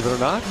row, believe it or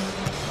not.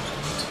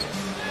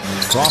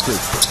 Crawford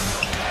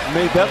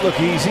made that look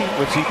easy,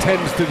 which he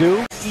tends to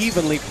do.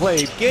 Evenly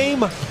played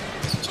game,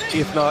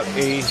 if not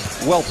a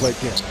well-played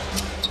game.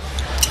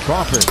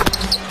 Crawford.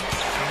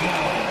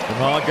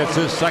 Jamal gets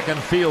his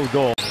second field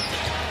goal.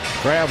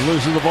 Crab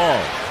loses the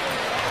ball.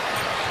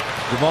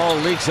 Jamal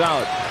leaks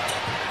out.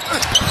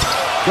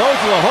 Goes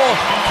to the hole.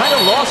 Kind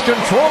of lost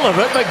control of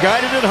it, but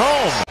guided it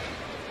home.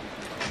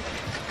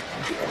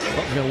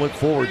 I'm going to look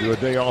forward to a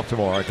day off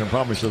tomorrow. I can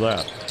promise you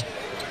that.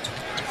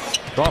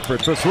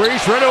 Crawford for 3.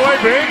 Straight away.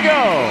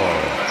 Bingo.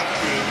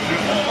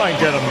 Might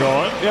get him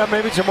going. Yeah,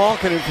 maybe Jamal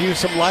can infuse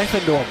some life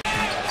into him.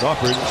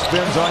 Crawford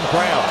spins on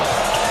Crab.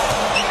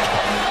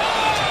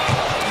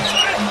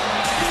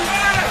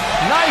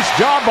 Nice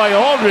job by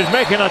Aldridge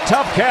making a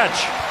tough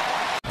catch.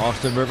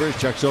 Austin Rivers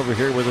checks over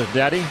here with his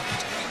daddy.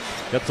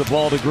 Gets the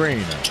ball to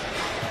Green.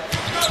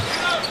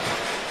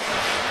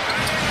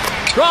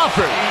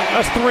 Crawford!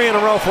 That's 3 in a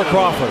row for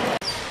Crawford.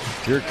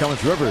 Here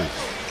comes Rivers.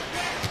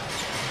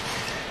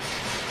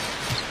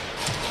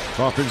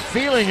 Crawford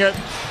feeling it.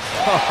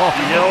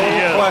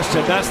 No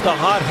question. That's the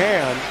hot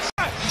hand.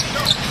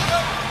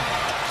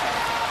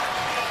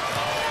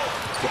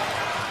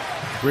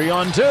 Three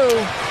on 2.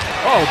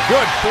 Oh,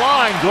 good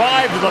flying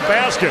drive to the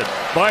basket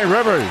by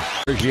Rivers.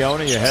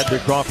 Prigioni ahead to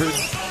Crawford.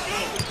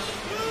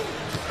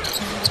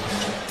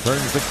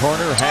 Turns the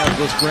corner, has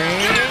the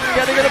screen.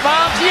 Getting it a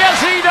bounce.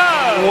 Yes, he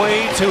does.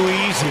 Way too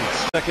easy.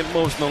 Second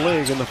most in the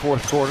league in the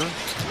fourth quarter.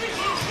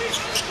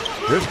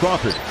 Here's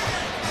Crawford.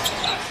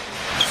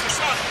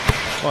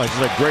 Oh, this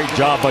is a great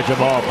job by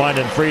Jamal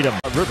finding freedom.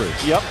 Rivers.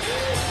 Yep.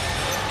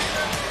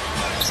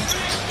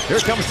 Here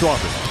comes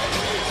Crawford.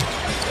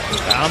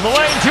 Down the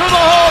lane to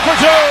the hole for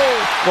 2.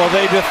 Well,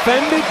 they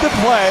defended the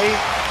play.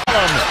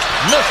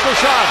 Missed the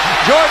shot.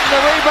 Jordan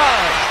the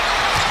rebound.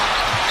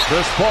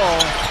 Chris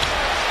Paul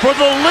for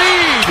the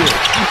lead.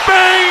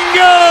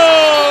 Bingo!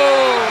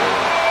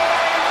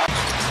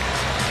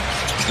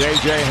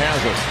 JJ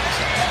has it.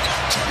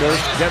 There's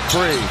get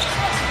free.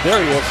 There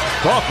he is.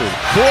 Crawford.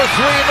 4-3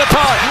 in the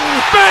top.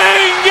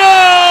 Bingo!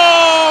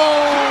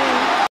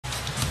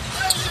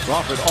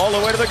 Crawford all the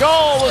way to the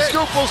goal. The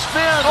scoop will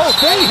spin. Oh,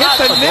 they hit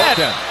the net.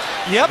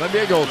 Yep. That'd be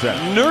a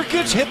goaltend.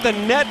 Nurkic hit the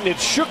net and it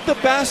shook the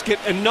basket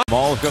and not.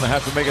 Jamal's going to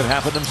have to make it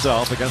happen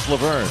himself against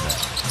Laverne.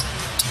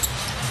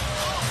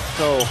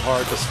 So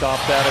hard to stop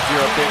that if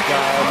you're a big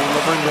guy. I mean,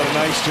 Laverne did a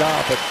nice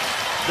job, but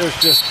there's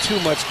just too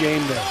much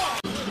game there.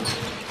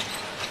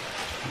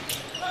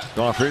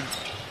 Crawford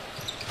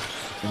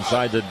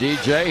inside the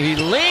DJ. He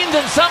leaned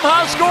and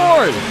somehow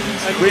scored.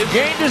 And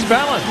regained his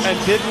balance. And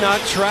did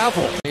not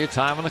travel.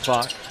 Time on the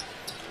clock.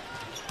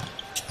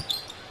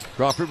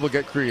 Crawford will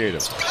get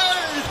creative.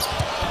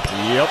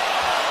 Yep.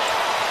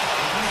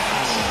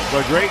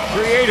 The great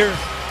creator.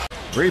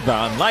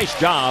 Rebound. Nice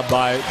job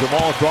by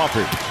Jamal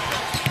Crawford.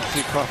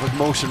 See Crawford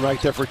motion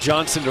right there for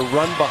Johnson to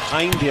run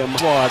behind him.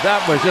 Boy,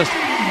 that was just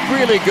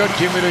really good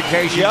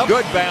communication. Yep.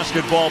 Good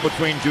basketball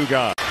between two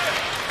guys.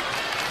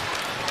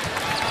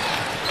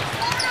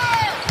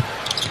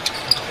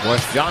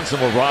 Wes Johnson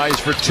will rise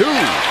for two.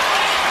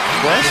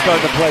 Wes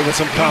starting to play with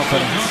some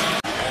confidence.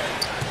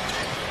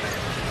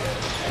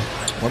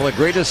 One of the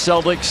greatest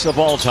Celtics of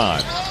all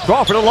time.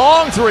 Crawford, a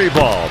long three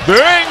ball.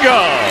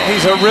 Bingo!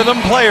 He's a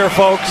rhythm player,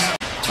 folks.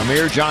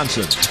 Amir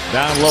Johnson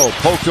down low,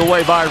 poked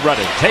away by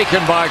Reddick,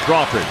 taken by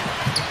Crawford.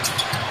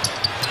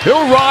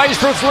 He'll rise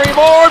for three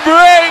more.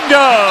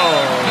 Bingo!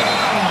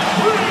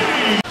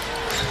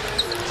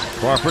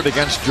 Crawford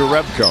against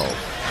Jerebko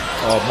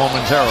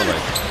momentarily.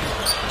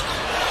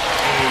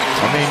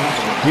 I mean,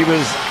 he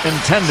was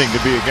intending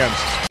to be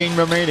against.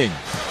 Remaining.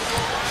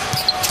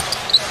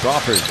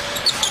 Crawford.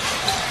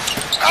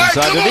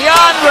 Inside to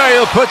DeAndre,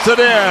 who puts it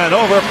in,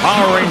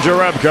 overpowering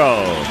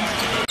Jerebko.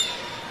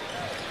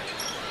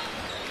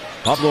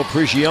 Pablo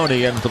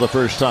Prigioni in for the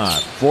first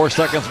time. 4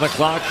 seconds on the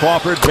clock.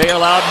 Crawford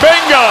bailout.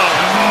 Bingo!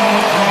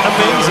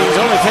 Amazing. He's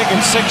only taken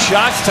 6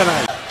 shots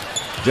tonight.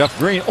 Jeff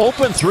Green,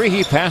 open three.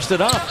 He passed it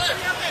up.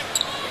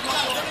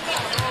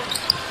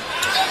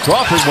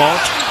 Crawford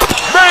won't.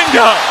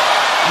 Bingo!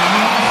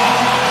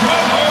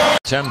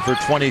 10 for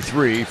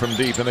 23 from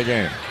deep in the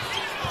game.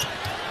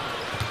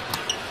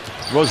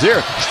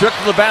 Rozier stripped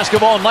to the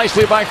basketball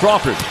nicely by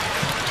Crawford.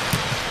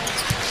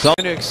 So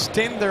to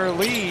extend their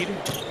lead.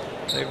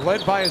 They've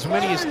led by as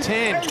many as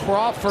 10.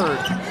 Crawford.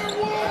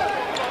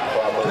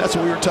 That's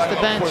what we were talking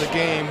about before the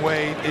game,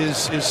 Wade,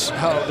 is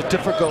how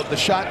the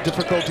shot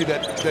difficulty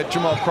that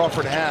Jamal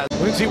Crawford has.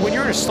 Lindsay, when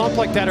you're in a slump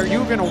like that, are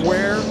you going to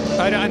wear,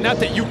 not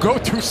that you go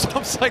through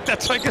slumps like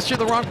that, so I guess you're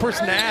the wrong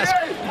person to ask,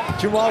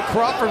 Jamal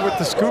Crawford with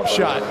the scoop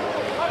shot.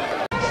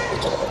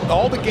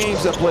 All the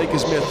games that Blake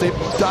has missed,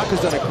 Doc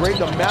has done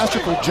a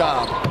masterful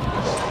job.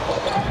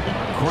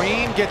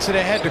 Green gets it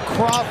ahead to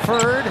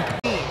Crawford.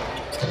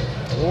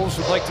 Wolves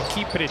would like to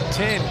keep it at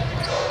 10.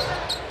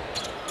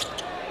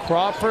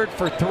 Crawford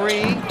for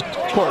three.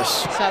 Of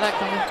course. Saw that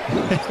coming.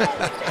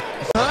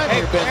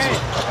 Hey,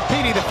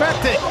 Petey, the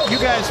fact that you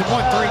guys have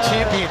won 3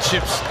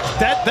 championships,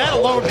 that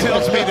alone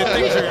tells me that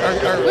things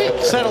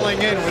are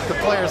settling in with the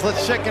players.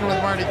 Let's check in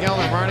with Marty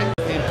Gellner. Marty?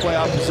 In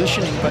playoff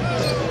positioning, but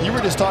you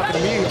were just talking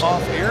to me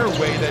off air,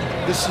 Way,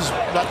 that this is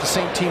not the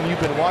same team you've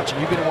been watching.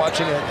 You've been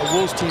watching a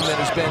Wolves team that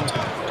has been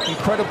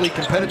incredibly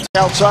competitive.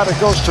 Outside it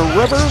goes to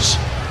Rivers.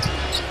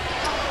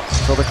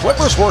 So the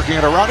Clippers working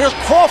it around. Here's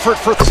Crawford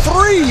for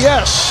three.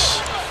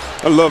 Yes.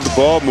 I love the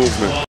ball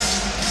movement.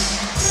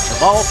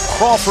 Jamal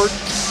Crawford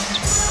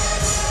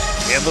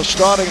in the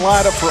starting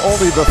lineup for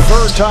only the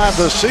 3rd time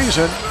this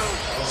season.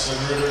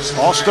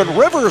 Austin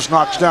Rivers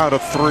knocks down a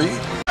 3.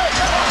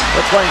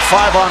 They're playing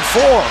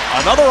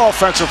 5-on-4. Another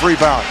offensive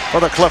rebound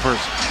for the Clippers.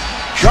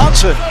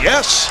 Johnson,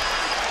 yes.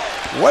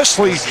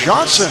 Wesley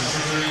Johnson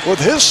with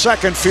his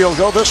 2nd field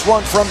goal. This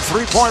one from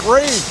 3-point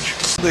range.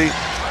 The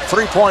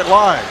 3-point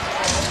line.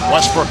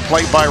 Westbrook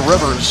played by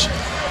Rivers.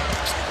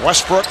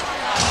 Westbrook.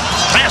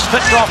 Pass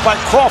picked off by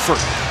Crawford.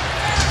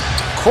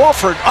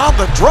 Crawford on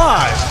the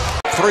drive.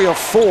 3 of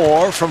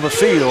 4 from the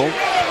field.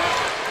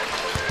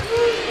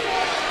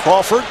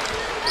 Crawford.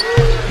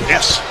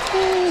 Yes.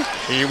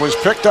 He was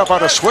picked up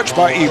on a switch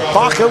by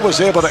Ibaka,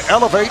 was able to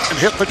elevate and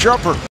hit the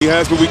jumper. He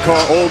has what we call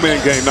old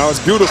man game. Now,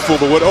 it's beautiful,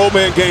 but what old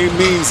man game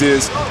means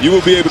is you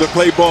will be able to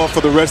play ball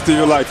for the rest of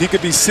your life. He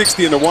could be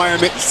 60 in the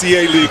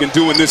YMCA league and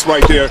doing this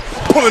right there,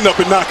 pulling up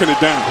and knocking it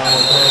down.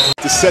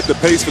 To set the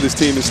pace for this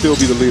team and still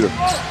be the leader.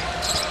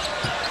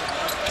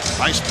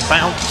 Nice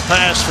bounce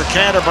pass for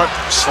Cantor, but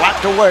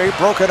slapped away,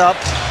 broken up.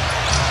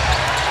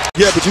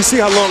 Yeah, but you see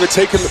how long it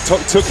took him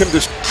to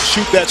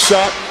shoot that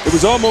shot? It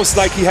was almost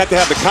like he had to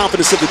have the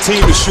confidence of the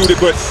team to shoot it,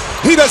 but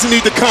he doesn't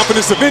need the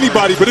confidence of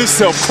anybody but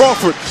himself.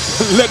 Crawford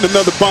letting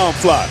another bomb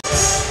fly.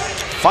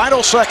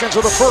 Final seconds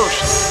of the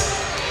first.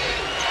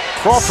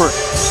 Crawford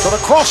to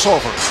the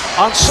crossover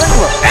on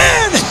Singler,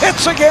 and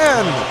hits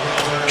again.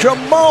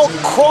 Jamal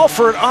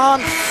Crawford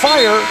on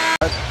fire.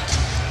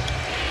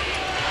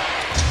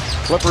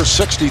 Clippers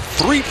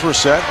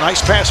 63%.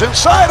 Nice pass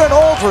inside, and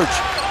Aldridge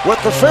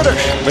with the finish.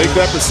 Make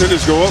that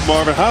percentage go up,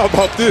 Marvin. How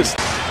about this?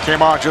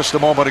 Came on just a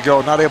moment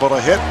ago, not able to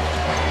hit.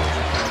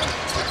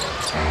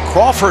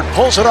 Crawford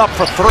pulls it up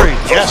for 3.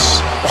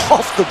 Yes,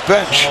 off the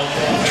bench.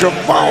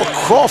 Jamal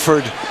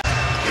Crawford.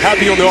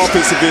 Happy on the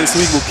offensive end, so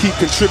he will keep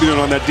contributing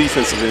on that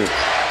defensive end.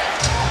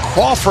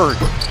 Crawford,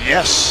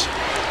 yes.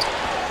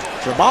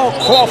 Jamal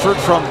Crawford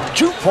from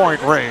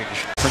 2-point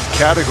range. Different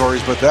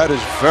categories, but that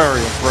is very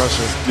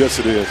impressive. Yes,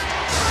 it is.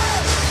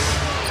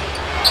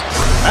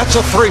 That's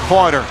a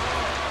three-pointer.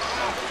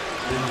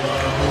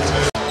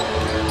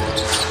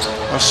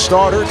 A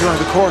starter during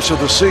the course of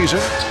the season.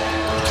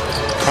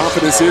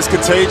 Confidence is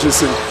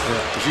contagious, and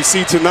as you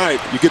see tonight,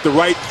 you get the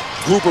right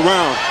group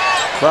around.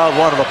 Crowd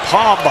wanted a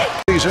palm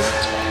season.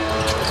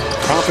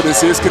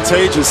 Confidence is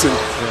contagious, and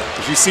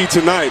as you see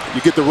tonight,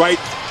 you get the right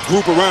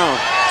group around.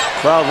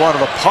 Crowd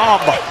wanted a palm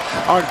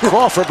on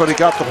Crawford, but he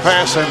got the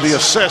pass and the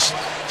assist.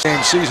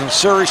 Same season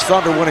series,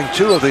 Thunder winning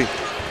 2 of the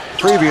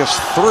previous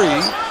 3.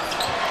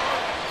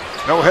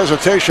 No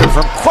hesitation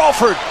from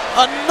Crawford.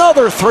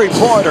 Another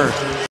three-pointer.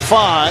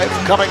 5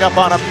 coming up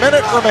on a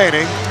minute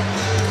remaining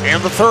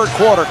in the third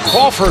quarter.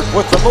 Crawford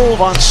with the move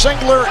on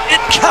Singler. It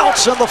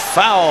counts in the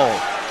foul.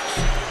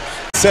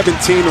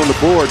 17 on the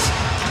boards.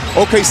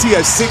 OKC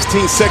has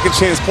 16 second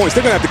chance points.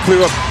 They're going to have to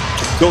clear up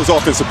those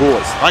offensive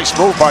boards. Nice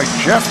move by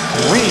Jeff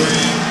Green.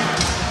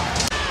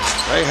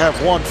 They have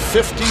won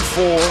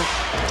 54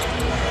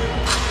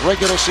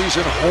 regular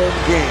season home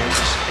games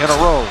in a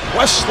row.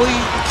 Wesley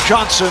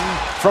Johnson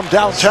from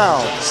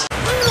downtown.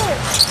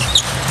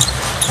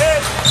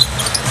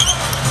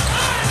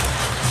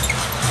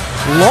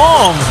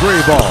 Long three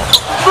ball.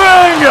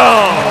 Bingo!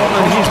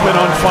 And he's been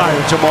on fire,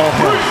 Jamal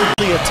Crawford.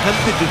 He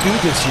attempted to do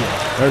this year.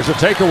 There's a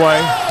takeaway.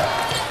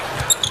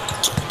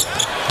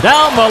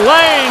 Down the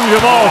lane,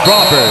 Jamal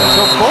Crawford.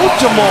 So both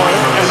Jamal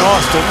and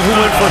Austin, who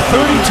went for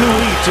 32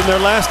 each in their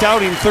last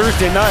outing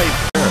Thursday night.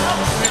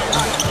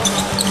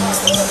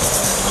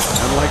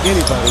 And like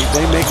anybody,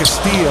 they make a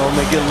steal and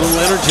they get a little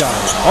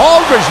energized.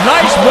 Aldridge,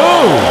 nice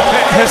move.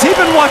 Has he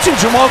been watching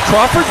Jamal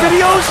Crawford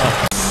videos?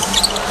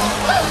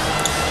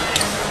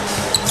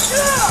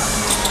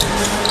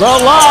 The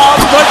lob,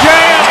 the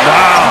jam.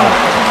 Wow.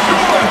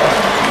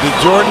 Did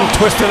Jordan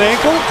twist an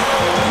ankle?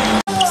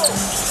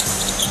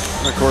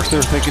 And of course,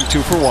 they're thinking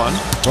 2 for 1.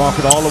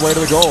 Crawford all the way to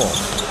the goal.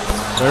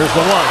 There's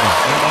the one.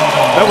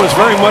 That was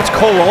very much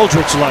Cole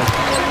Aldrich-like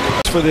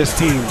for this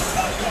team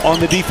on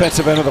the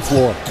defensive end of the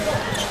floor.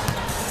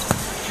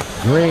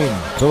 Green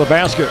to the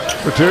basket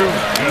for 2.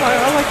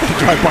 I like that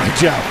drive-by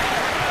jump.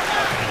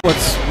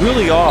 What's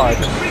really odd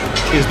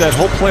is that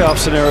whole playoff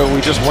scenario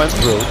we just went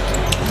through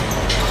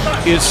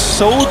is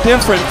so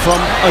different from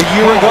a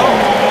year ago,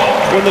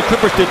 when the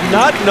Clippers did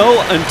not know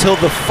until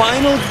the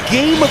final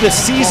game of the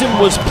season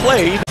was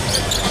played.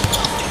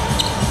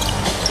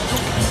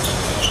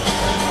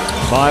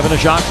 5 in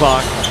the shot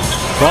clock.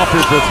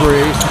 Crawford for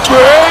 3.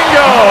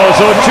 Bingo!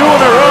 So 2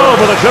 in a row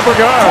for the Clipper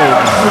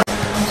guard.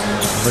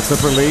 The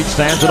Clipper lead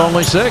stands at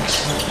only 6.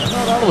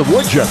 Not out of the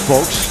woods yet,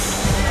 folks.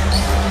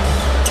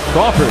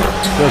 Crawford.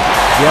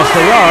 Yes,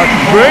 they are.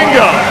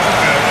 Bingo!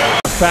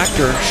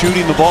 Factor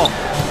shooting the ball.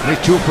 He's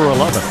 2 for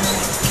 11.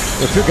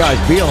 The 2 guys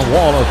beat on the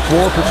wall of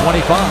 4 for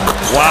 25.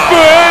 Wow.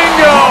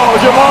 Bingo!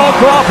 Jamal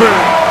Crawford.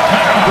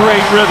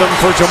 Great rhythm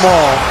for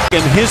Jamal.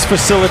 And his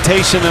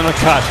facilitation and a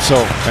cut.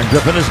 And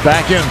Griffin is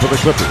back in for the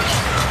Clippers.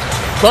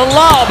 The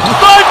lob,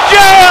 the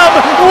jam!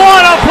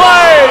 What a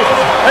play!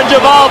 And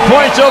Jamal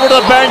points over to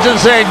the bench and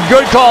saying,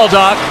 good call,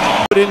 Doc.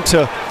 Put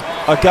into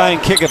a guy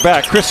and kick it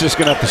back. Chris is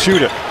going to have to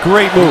shoot it.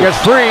 Great move. He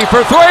gets 3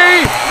 for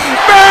 3.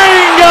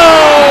 Bingo!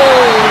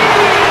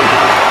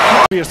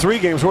 His 3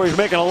 games where he's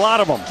making a lot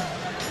of them.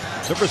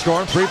 Clippers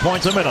scoring 3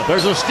 points a minute.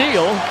 There's a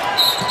steal.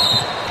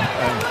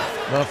 And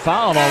the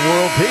foul on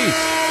World Peace.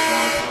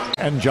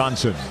 And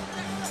Johnson.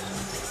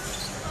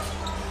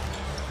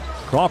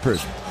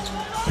 Crawford.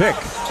 Pick,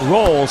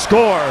 roll,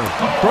 score.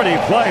 Pretty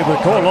play with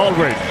Cole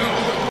Aldridge,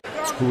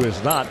 who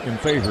is not in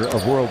favor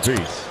of world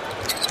peace.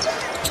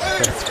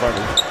 That's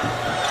funny.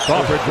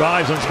 Crawford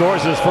drives and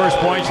scores his first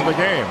points of the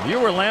game. You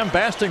were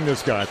lambasting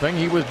this guy,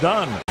 thinking he was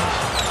done.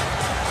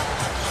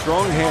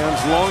 Strong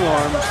hands, long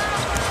arms.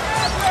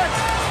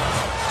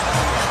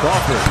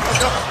 Crawford.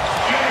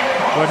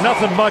 But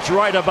nothing much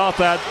right about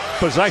that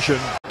possession.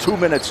 2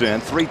 minutes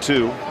in,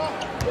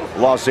 3-2,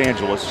 Los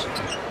Angeles.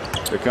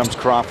 Here comes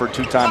Crawford,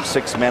 2-time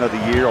 6th man of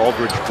the year.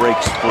 Aldridge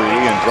breaks free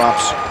and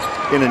drops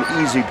in an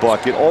easy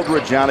bucket.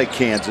 Aldridge out of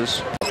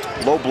Kansas.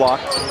 Low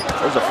block.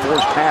 There's a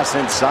forced pass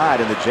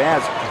inside, and the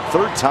Jazz,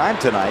 3rd time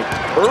tonight,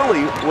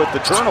 early with the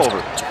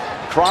turnover.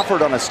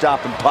 Crawford on a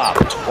stop and pop.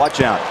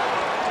 Watch out.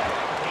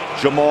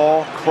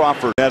 Jamal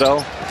Crawford.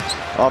 Neto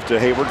off to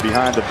Hayward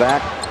behind the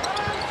back.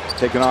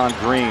 Taking on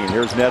Green.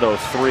 Here's Neto,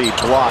 3,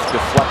 blocked,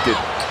 deflected.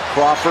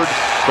 Crawford,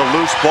 the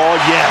loose ball,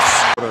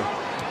 yes.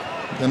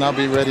 Then I'll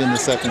be ready in the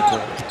second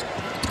quarter.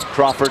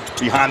 Crawford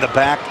behind the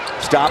back,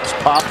 stops,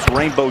 pops,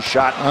 rainbow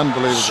shot.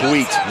 Unbelievable.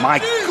 Sweet. My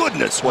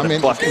goodness, what a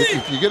bucket.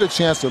 If you get a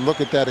chance to look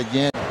at that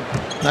again,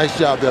 nice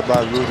job there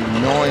by Rudy,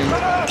 knowing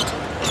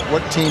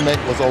what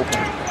teammate was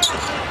open.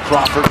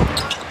 Crawford,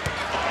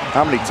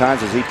 how many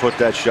times has he put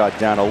that shot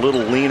down? A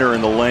little leaner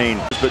in the lane,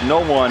 but no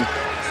one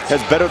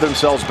has bettered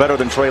themselves better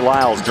than Trey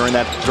Lyles during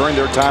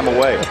their time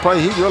away.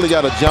 Probably he really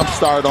got a jump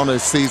start on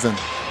his season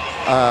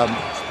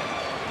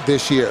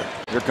this year.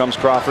 Here comes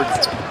Crawford,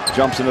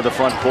 jumps into the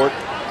front court,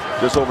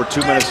 Just over 2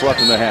 minutes left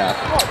in the half.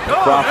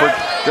 Crawford,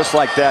 just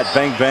like that,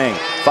 bang, bang.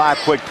 5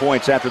 quick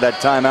points after that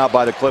timeout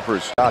by the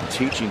Clippers.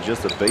 Teaching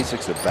just the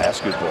basics of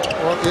basketball.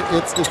 Well,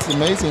 it's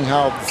amazing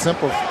how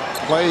simple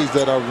plays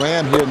that are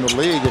ran here in the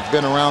league have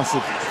been around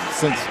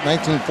since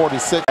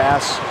 1946.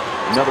 Pass,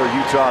 another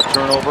Utah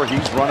turnover.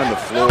 He's running the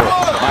floor.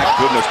 My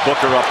goodness,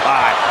 Booker up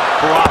high.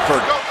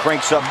 Crawford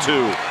cranks up 2.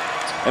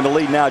 And the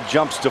lead now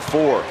jumps to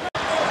 4.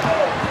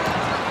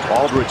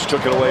 Aldridge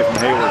took it away from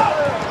Hayward.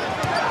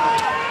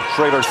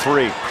 Schrader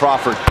 3,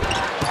 Crawford.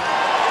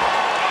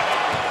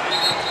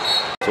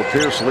 So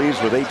Pierce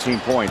leads with 18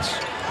 points.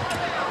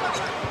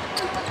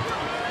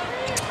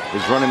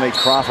 His running mate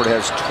Crawford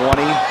has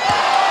 20.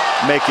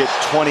 Make it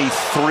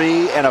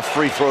 23 and a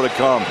free throw to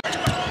come.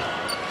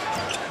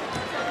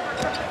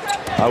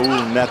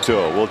 Raul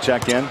Neto will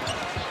check in.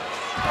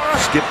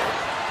 Skip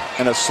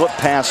and a slip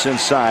pass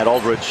inside.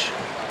 Aldridge.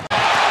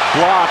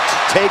 Blocked,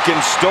 taken,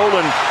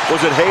 stolen. Was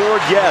it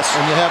Hayward? Yes.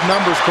 And you have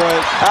numbers, Craig.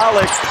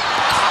 Alec.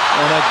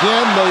 And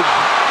again, they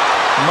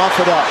muff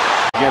it up.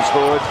 Against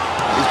Hood.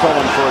 He's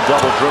calling for a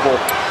double dribble.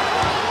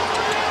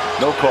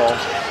 No call.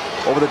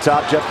 Over the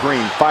top, Jeff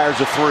Green fires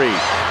a 3.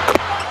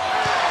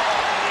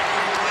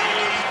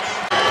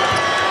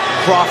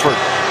 Crawford,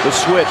 the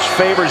switch.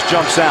 Favors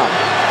jumps out.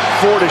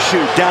 4 to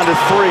shoot. Down to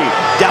 3.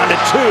 Down to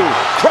 2.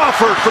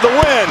 Crawford for the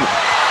win.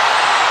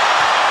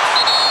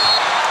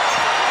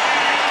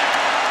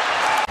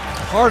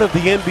 Part of the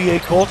NBA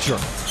culture.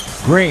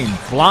 Green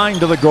flying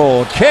to the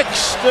goal.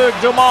 Kicks to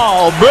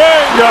Jamal.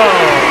 Bingo!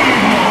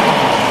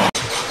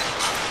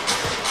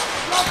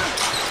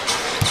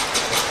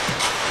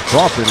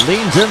 Crawford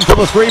leans into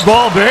the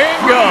 3-ball.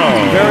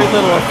 Bingo! Very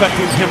little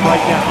affecting him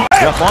right now.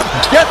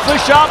 Gets the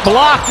shot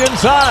blocked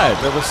inside.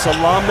 There was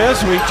Salam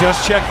Mesri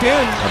just checked in.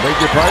 I beg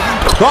your pardon?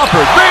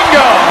 Crawford.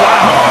 Bingo!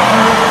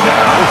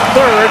 Wow! His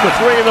third, the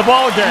 3 in the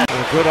ball game.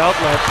 A good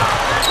outlet.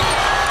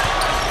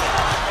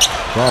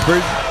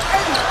 Crawford.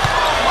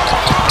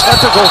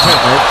 That's a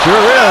goaltender. It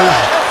sure is.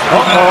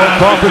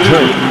 Crawford's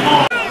hurt.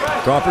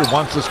 Crawford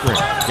wants the screen.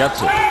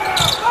 Gets it.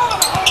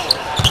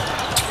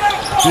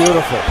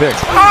 Beautiful pick.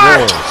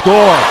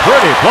 Score.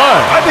 Pretty play.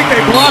 I think they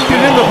blocked it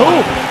in the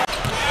hoop.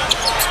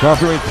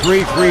 Crawford made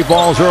 3 free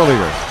balls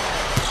earlier.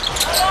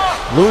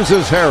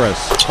 Loses Harris.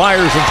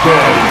 Fires and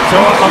scores. So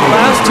on the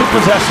last 2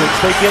 possessions,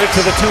 they get it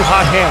to the 2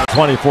 hot hands.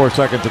 24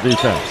 seconds of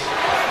defense.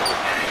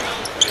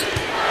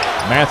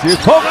 Matthews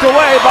poked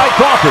away by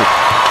Crawford.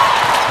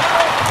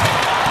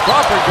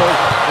 Crawford goes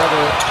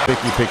another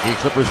picky.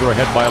 Clippers are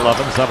ahead by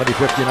 11,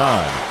 70-59.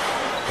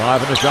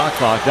 5 in the shot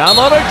clock. Down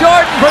low to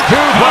Jordan for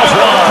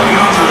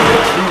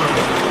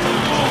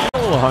 2+1.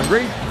 A little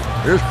hungry.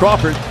 Here's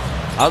Crawford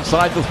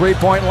outside the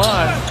 3-point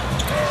line.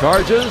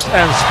 Charges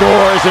and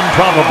scores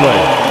improbably.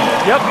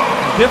 Yep,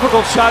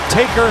 difficult shot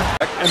taker.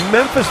 And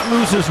Memphis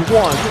loses 1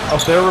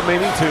 of their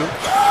remaining 2.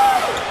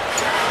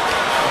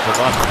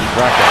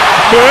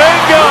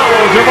 Bingo!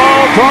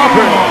 Jamal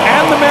Crawford.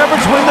 And the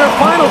Mavericks win their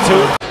final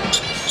 2.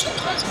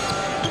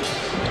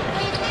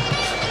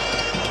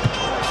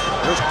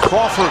 There's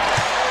Crawford.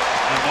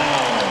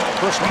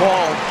 Chris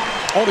Paul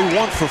only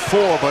 1 for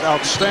 4, but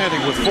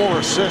outstanding with 4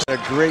 assists. A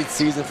great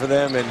season for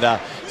them, and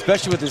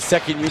especially with his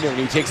second unit when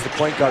he takes the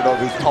point guard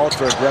over, he's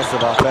ultra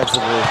aggressive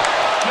offensively.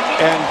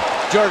 And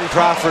Jordan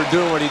Crawford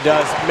doing what he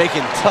does,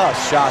 making tough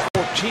shots.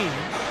 14.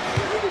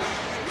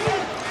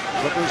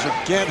 Clippers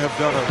again have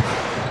done an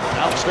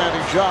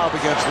outstanding job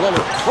against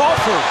Lillard.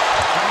 Crawford.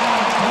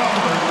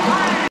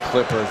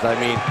 Clippers, I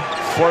mean,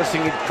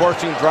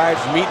 forcing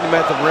drives, meeting them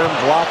at the rim,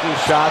 blocking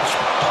shots.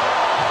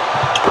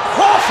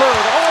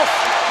 Crawford off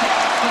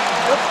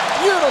the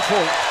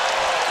beautiful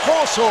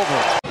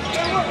crossover.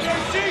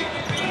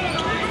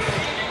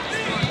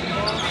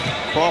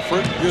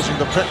 Crawford using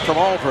the pick from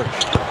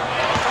Aldridge.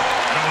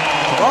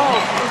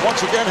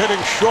 Once again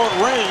hitting short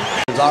range.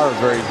 They are a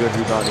very good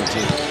rebounding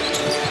team.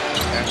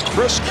 And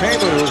Chris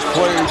Kaman, who's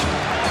played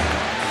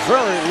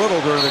very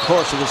little during the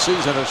course of the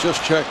season, has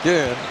just checked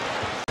in.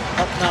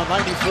 Up now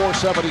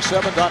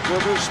 94-77. Doc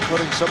Rivers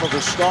putting some of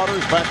his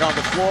starters back on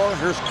the floor.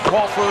 Here's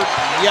Crawford.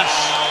 Yes.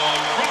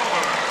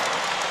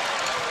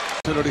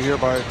 Opportunity here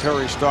by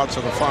Terry Stotts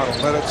in the final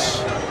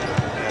minutes.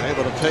 And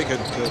able to take it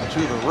to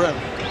the rim.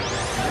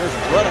 Here's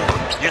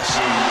Redick. Yes.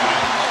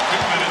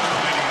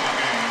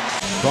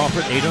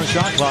 Crawford, 8 on the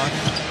shot clock.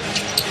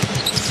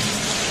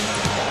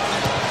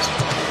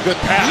 Good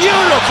pass.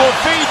 Beautiful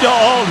feed to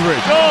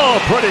Aldridge. Oh,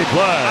 pretty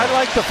play. I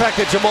like the fact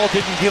that Jamal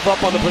didn't give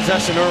up on the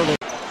possession early.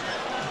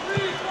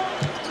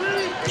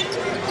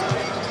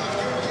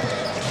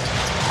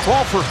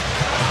 Crawford.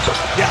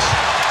 Yes.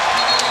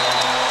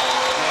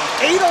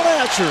 8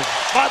 unanswered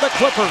by the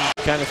Clippers.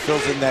 Kind of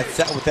fills in that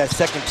set with that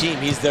second team.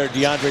 He's their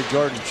DeAndre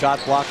Jordan,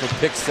 shot blocker,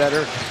 pick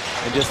setter,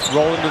 and just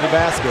roll into the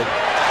basket.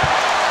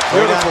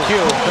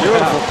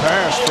 Beautiful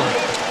pass from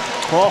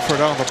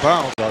Crawford on the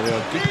bounce. So,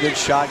 good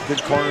shot,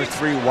 good corner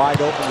 3,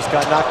 wide open. Just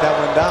got knocked that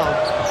one down.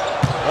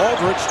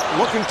 Aldridge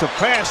looking to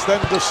pass, then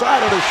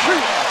decided to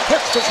shoot.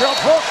 Hits the jump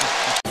hook.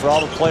 For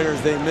all the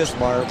players they missed,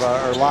 Marv,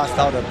 or lost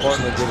out at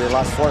Portland, they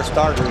lost 4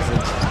 starters,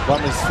 and Bum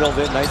is filled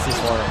in nicely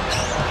for him.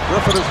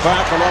 Griffin is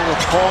back along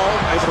with Paul,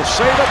 able to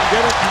save it and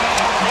get it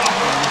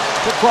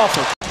to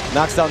Crawford.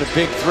 Knocks down a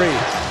big three.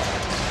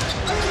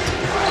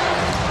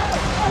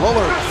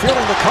 Lillard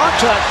feeling the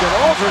contact, and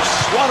Aldridge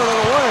swatted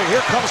it away. Here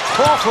comes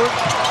Crawford.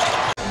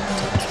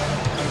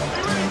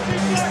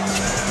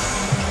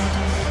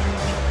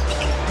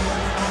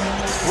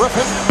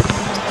 Griffin,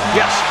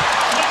 yes.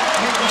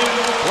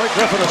 Blake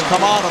Griffin has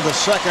come on in the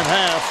second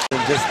half.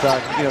 And just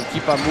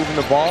keep on moving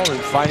the ball and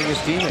finding his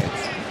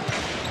teammates.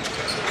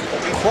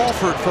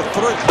 Crawford for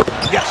three.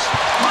 Yes.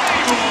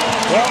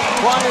 Well,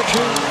 prior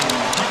to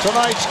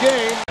tonight's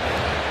game.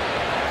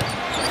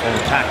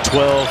 And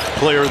Pac-12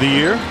 Player of the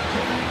Year.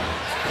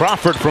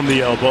 Crawford from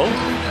the elbow.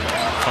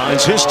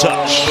 Finds his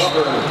touch.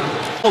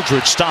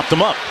 Aldridge stopped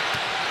him up.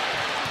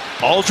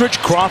 Aldridge,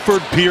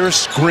 Crawford,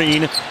 Pierce,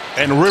 Green,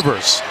 and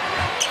Rivers.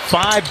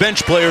 5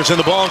 bench players in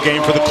the ball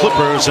game for the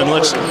Clippers, and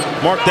let's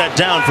mark that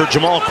down for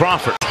Jamal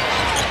Crawford.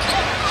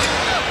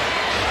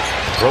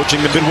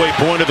 Approaching the midway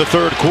point of the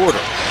third quarter.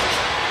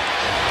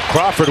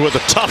 Crawford with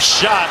a tough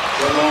shot,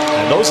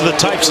 and those are the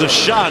types of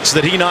shots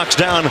that he knocks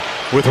down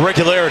with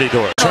regularity.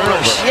 Doris.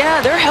 Turnover. Yeah,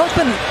 they're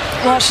helping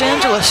Los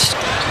Angeles.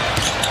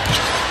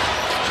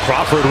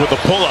 Crawford with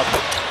a pull-up,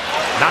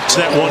 knocks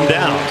that one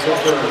down.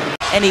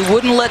 And he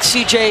wouldn't let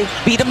CJ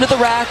beat him to the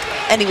rack,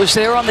 and he was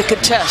there on the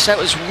contest. That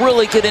was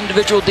really good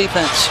individual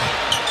defense.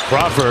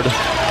 Crawford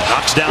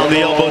knocks down the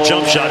elbow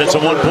jump shot. It's a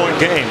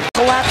 1-point game.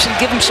 Collapse and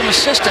give him some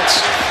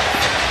assistance.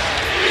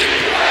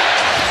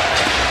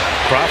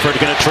 Crawford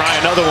going to try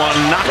another one,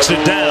 knocks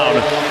it down.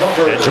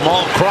 And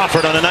Jamal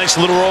Crawford on a nice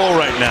little roll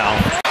right now.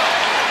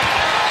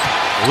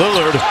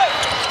 Lillard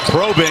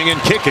probing and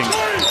kicking.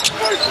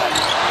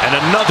 And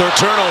another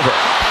turnover.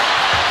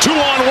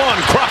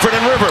 2-on-1, Crawford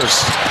and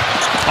Rivers.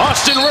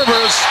 Austin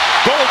Rivers,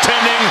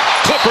 goaltending,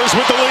 Clippers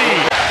with the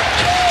lead.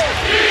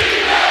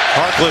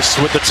 Harkless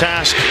with the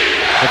task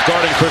of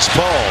guarding Chris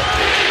Paul.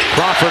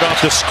 Crawford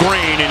off the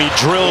screen, and he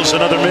drills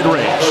another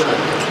mid-range.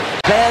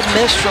 Bad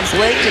miss from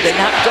Blake. Did they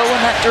not go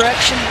in that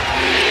direction?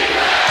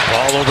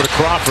 Ball over to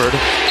Crawford.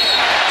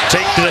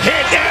 Take the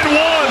hit and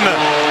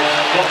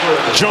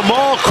one!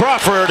 Jamal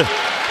Crawford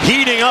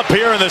heating up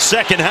here in the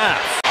second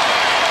half.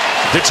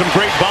 Did some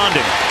great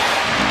bonding.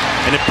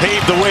 And it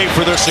paved the way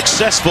for their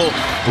successful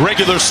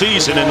regular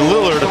season, and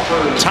Lillard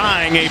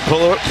tying a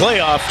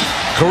playoff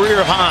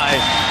career high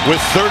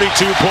with 32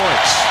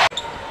 points.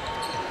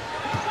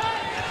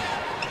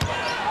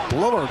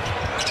 Lillard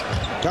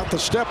got the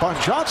step on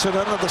Johnson,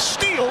 and the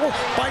steal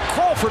by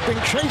Crawford,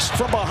 being chased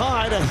from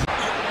behind. And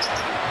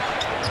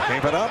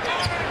gave it up.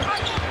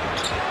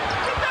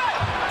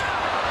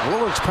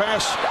 Lillard's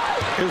pass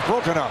is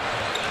broken up.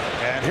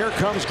 And here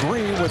comes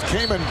Green with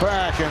Kaman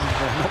back, and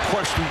no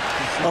question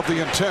of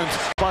the intent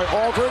by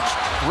Aldridge.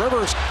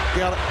 Rivers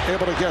got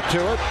able to get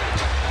to it.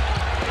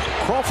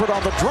 Crawford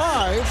on the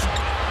drive.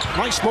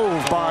 Nice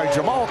move by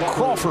Jamal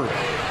Crawford.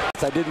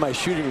 I did my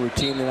shooting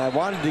routine, and I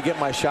wanted to get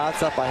my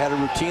shots up. I had a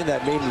routine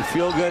that made me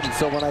feel good, and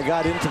so when I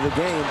got into the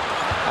game,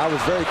 I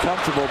was very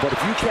comfortable. But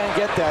if you can't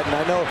get that, and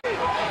I know.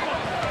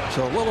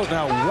 So Lillard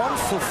now 1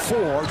 for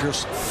 4,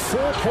 just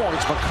 4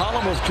 points.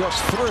 McCollum with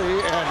just 3,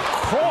 and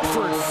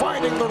Crawford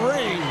finding the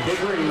range.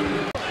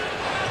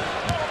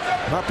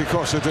 Not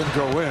because it didn't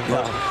go in.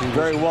 Yeah,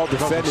 very well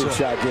defended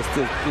shot. Just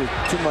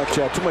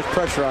too much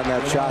pressure on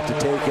that shot to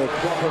take it.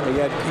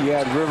 He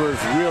had Rivers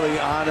really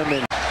on him,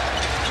 and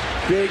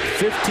big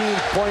 15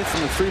 points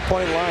from the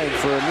three-point line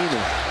for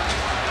Aminu.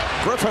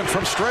 Griffin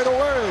from straight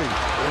away.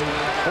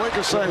 Blake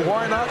is saying,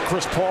 why not?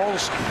 Chris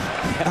Paul's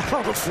out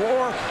on the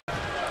floor.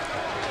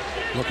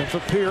 Looking for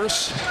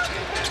Pierce.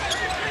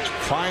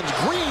 Finds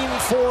Green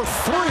for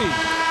 3.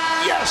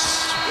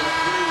 Yes!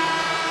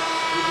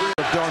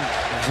 They've done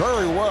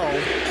very well,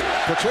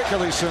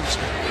 particularly since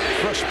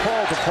Chris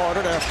Paul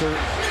departed after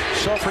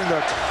suffering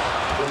the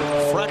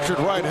fractured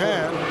right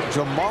hand.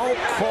 Jamal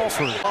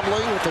Crawford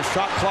with the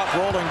shot clock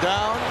rolling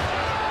down.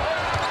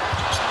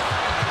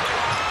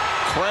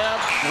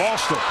 Crabbe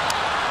lost it.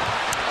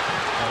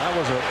 And that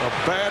was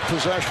a bad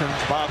possession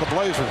by the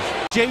Blazers.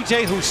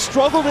 JJ, who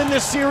struggled in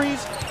this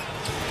series.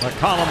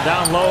 McCollum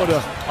down low to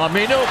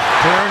Aminu.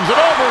 Turns it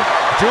over.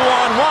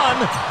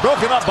 2-on-1.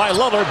 Broken up by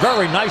Lillard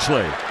very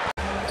nicely.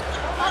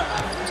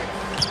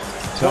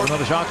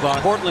 Another shot clock.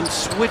 Portland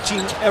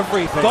switching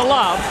everything. The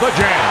lob, the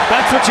jam.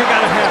 That's what you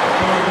got to have.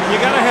 You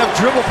got to have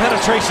dribble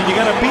penetration. You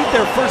got to beat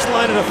their first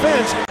line of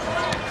defense.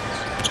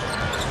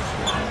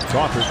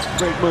 Crawford,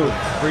 great move.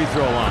 Free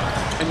throw line.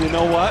 And you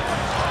know what?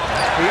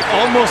 He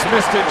almost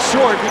missed it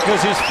short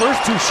because his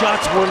first 2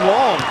 shots were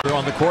long. They're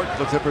on the court for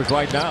the Clippers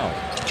right now.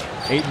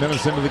 8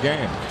 minutes into the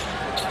game.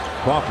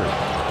 Crawford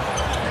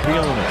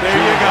feeling it. There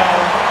you go.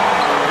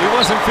 He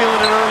wasn't feeling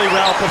it early,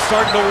 Ralph, but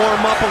starting to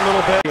warm up a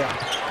little bit. Yeah,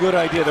 good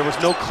idea. There was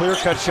no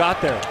clear-cut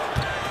shot there.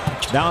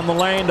 Down the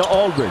lane to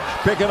Aldridge.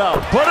 Pick it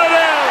up. Put it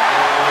in!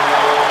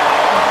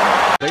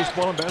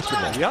 Baseball and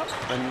basketball. Yep.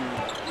 An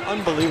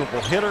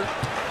unbelievable hitter.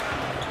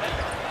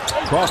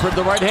 Crawford,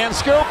 the right-hand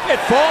scoop. It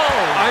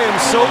falls. I am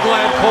so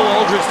glad Cole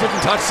Aldridge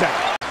didn't touch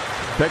that.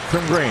 Pick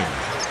from Green.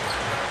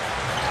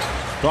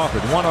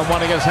 Crawford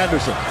one-on-one against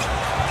Henderson.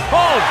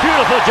 Oh,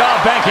 beautiful job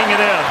banking it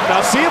in.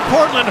 Now see if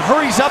Portland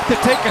hurries up to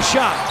take a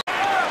shot.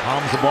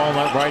 Palms the ball in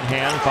that right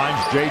hand,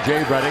 finds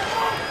J.J. Redick.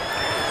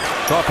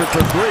 Crawford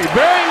for three.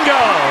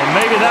 Bingo!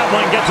 Maybe that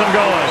one gets him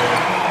going.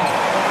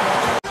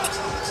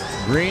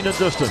 Green at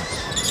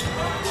distance.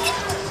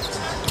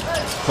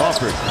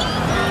 Crawford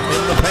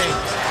in the paint.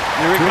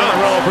 Here he comes. In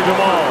a row for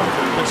Jamal.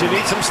 But you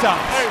need some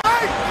stops.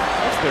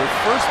 That's their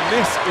first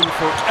miss in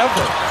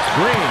forever.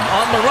 Green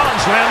on the run,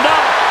 slammed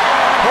up.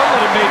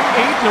 Portland had made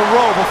 8 in a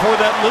row before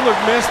that Lillard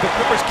miss. The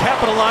Clippers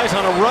capitalize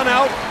on a run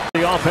out.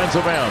 The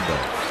offensive end.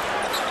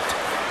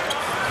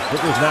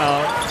 Clippers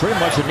now pretty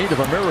much in need of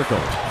a miracle.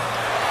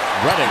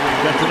 Redick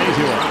gets an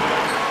easy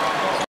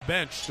one.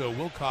 Bench, so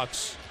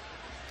Wilcox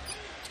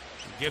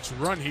gets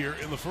run here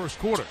in the first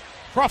quarter.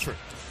 Crawford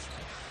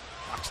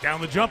knocks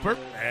down the jumper,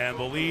 and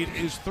the lead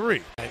is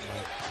 3. I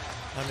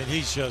mean,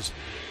 he's just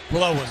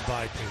blowing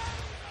by people.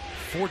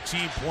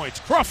 14 points.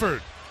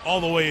 Crawford all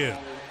the way in.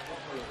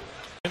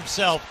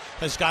 Himself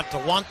has got to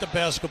want the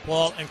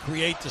basketball and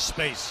create the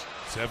space.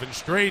 7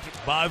 straight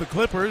by the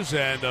Clippers,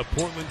 and a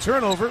Portland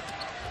turnover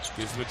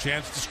gives them a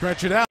chance to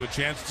stretch it out.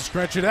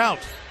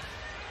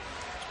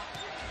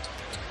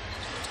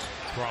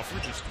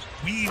 Crawford just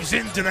weaves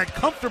into that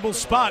comfortable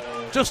spot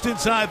just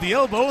inside the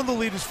elbow, and the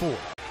lead is 4.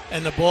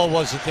 And the ball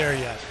wasn't there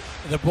yet.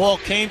 The ball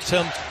came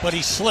to him, but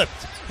he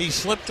slipped. He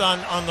slipped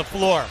on the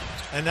floor,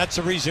 and that's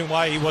the reason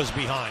why he was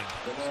behind.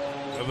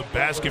 The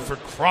basket for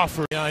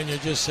Crawford. Yeah, and you're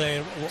just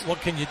saying,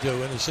 what can you do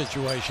in a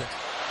situation?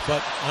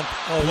 But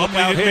look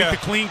out here. Make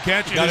the clean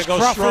catch. It is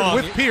Crawford strong.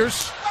 With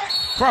Pierce.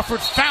 Crawford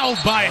fouled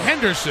by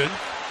Henderson.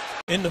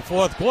 In the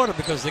fourth quarter,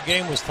 because the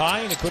game was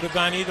tied and it could have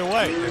gone either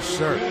way. Yes,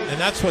 sir. And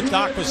that's what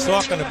Doc was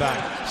talking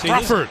about. See,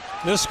 Crawford.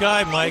 This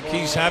guy, Mike,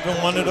 he's having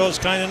one of those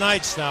kind of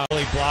nights now.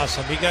 Really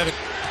blossom. He got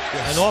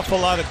an awful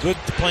lot of good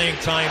playing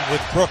time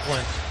with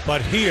Brooklyn,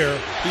 but here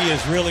he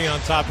is really on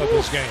top of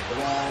his game.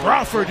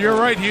 Crawford, you're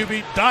right,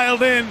 Hubie.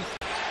 Dialed in.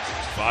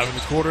 5 in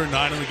the quarter,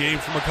 9 in the game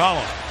for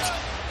McCollum.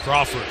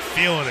 Crawford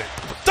feeling it.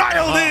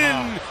 Dialed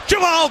in.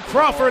 Jamal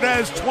Crawford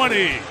has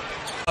 20.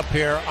 Up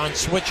here on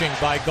switching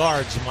by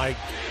guards, Mike,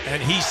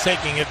 and he's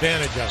taking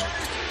advantage of it.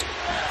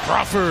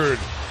 Crawford,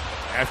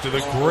 after the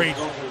great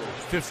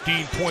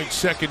 15-point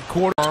second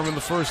quarter arm in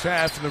the first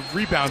half in the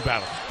rebound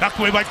battle. Knocked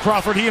away by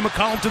Crawford. He and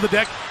McCollum to the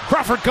deck.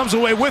 Crawford comes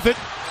away with it.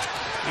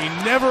 He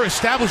never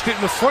established it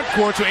in the front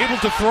court, so able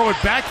to throw it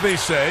back, they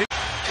say.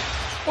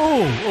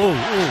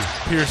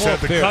 Pierce had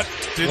the cut.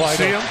 Didn't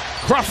see him.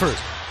 Crawford.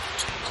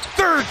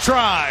 Third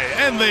try,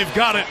 and they've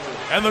got it.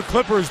 And the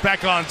Clippers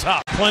back on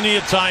top. Plenty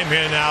of time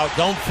here now.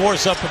 Don't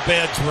force up a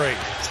bad 3.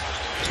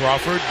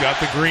 Crawford got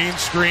the green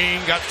screen,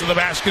 got to the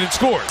basket and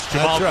scores.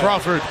 Jamal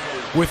Crawford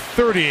with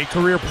 30, a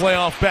career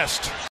playoff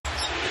best.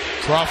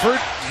 Crawford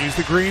used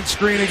the green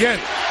screen again.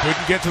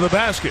 Couldn't get to the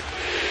basket.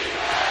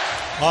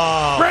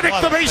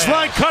 Redick the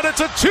baseline cut. It's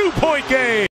a 2-point game.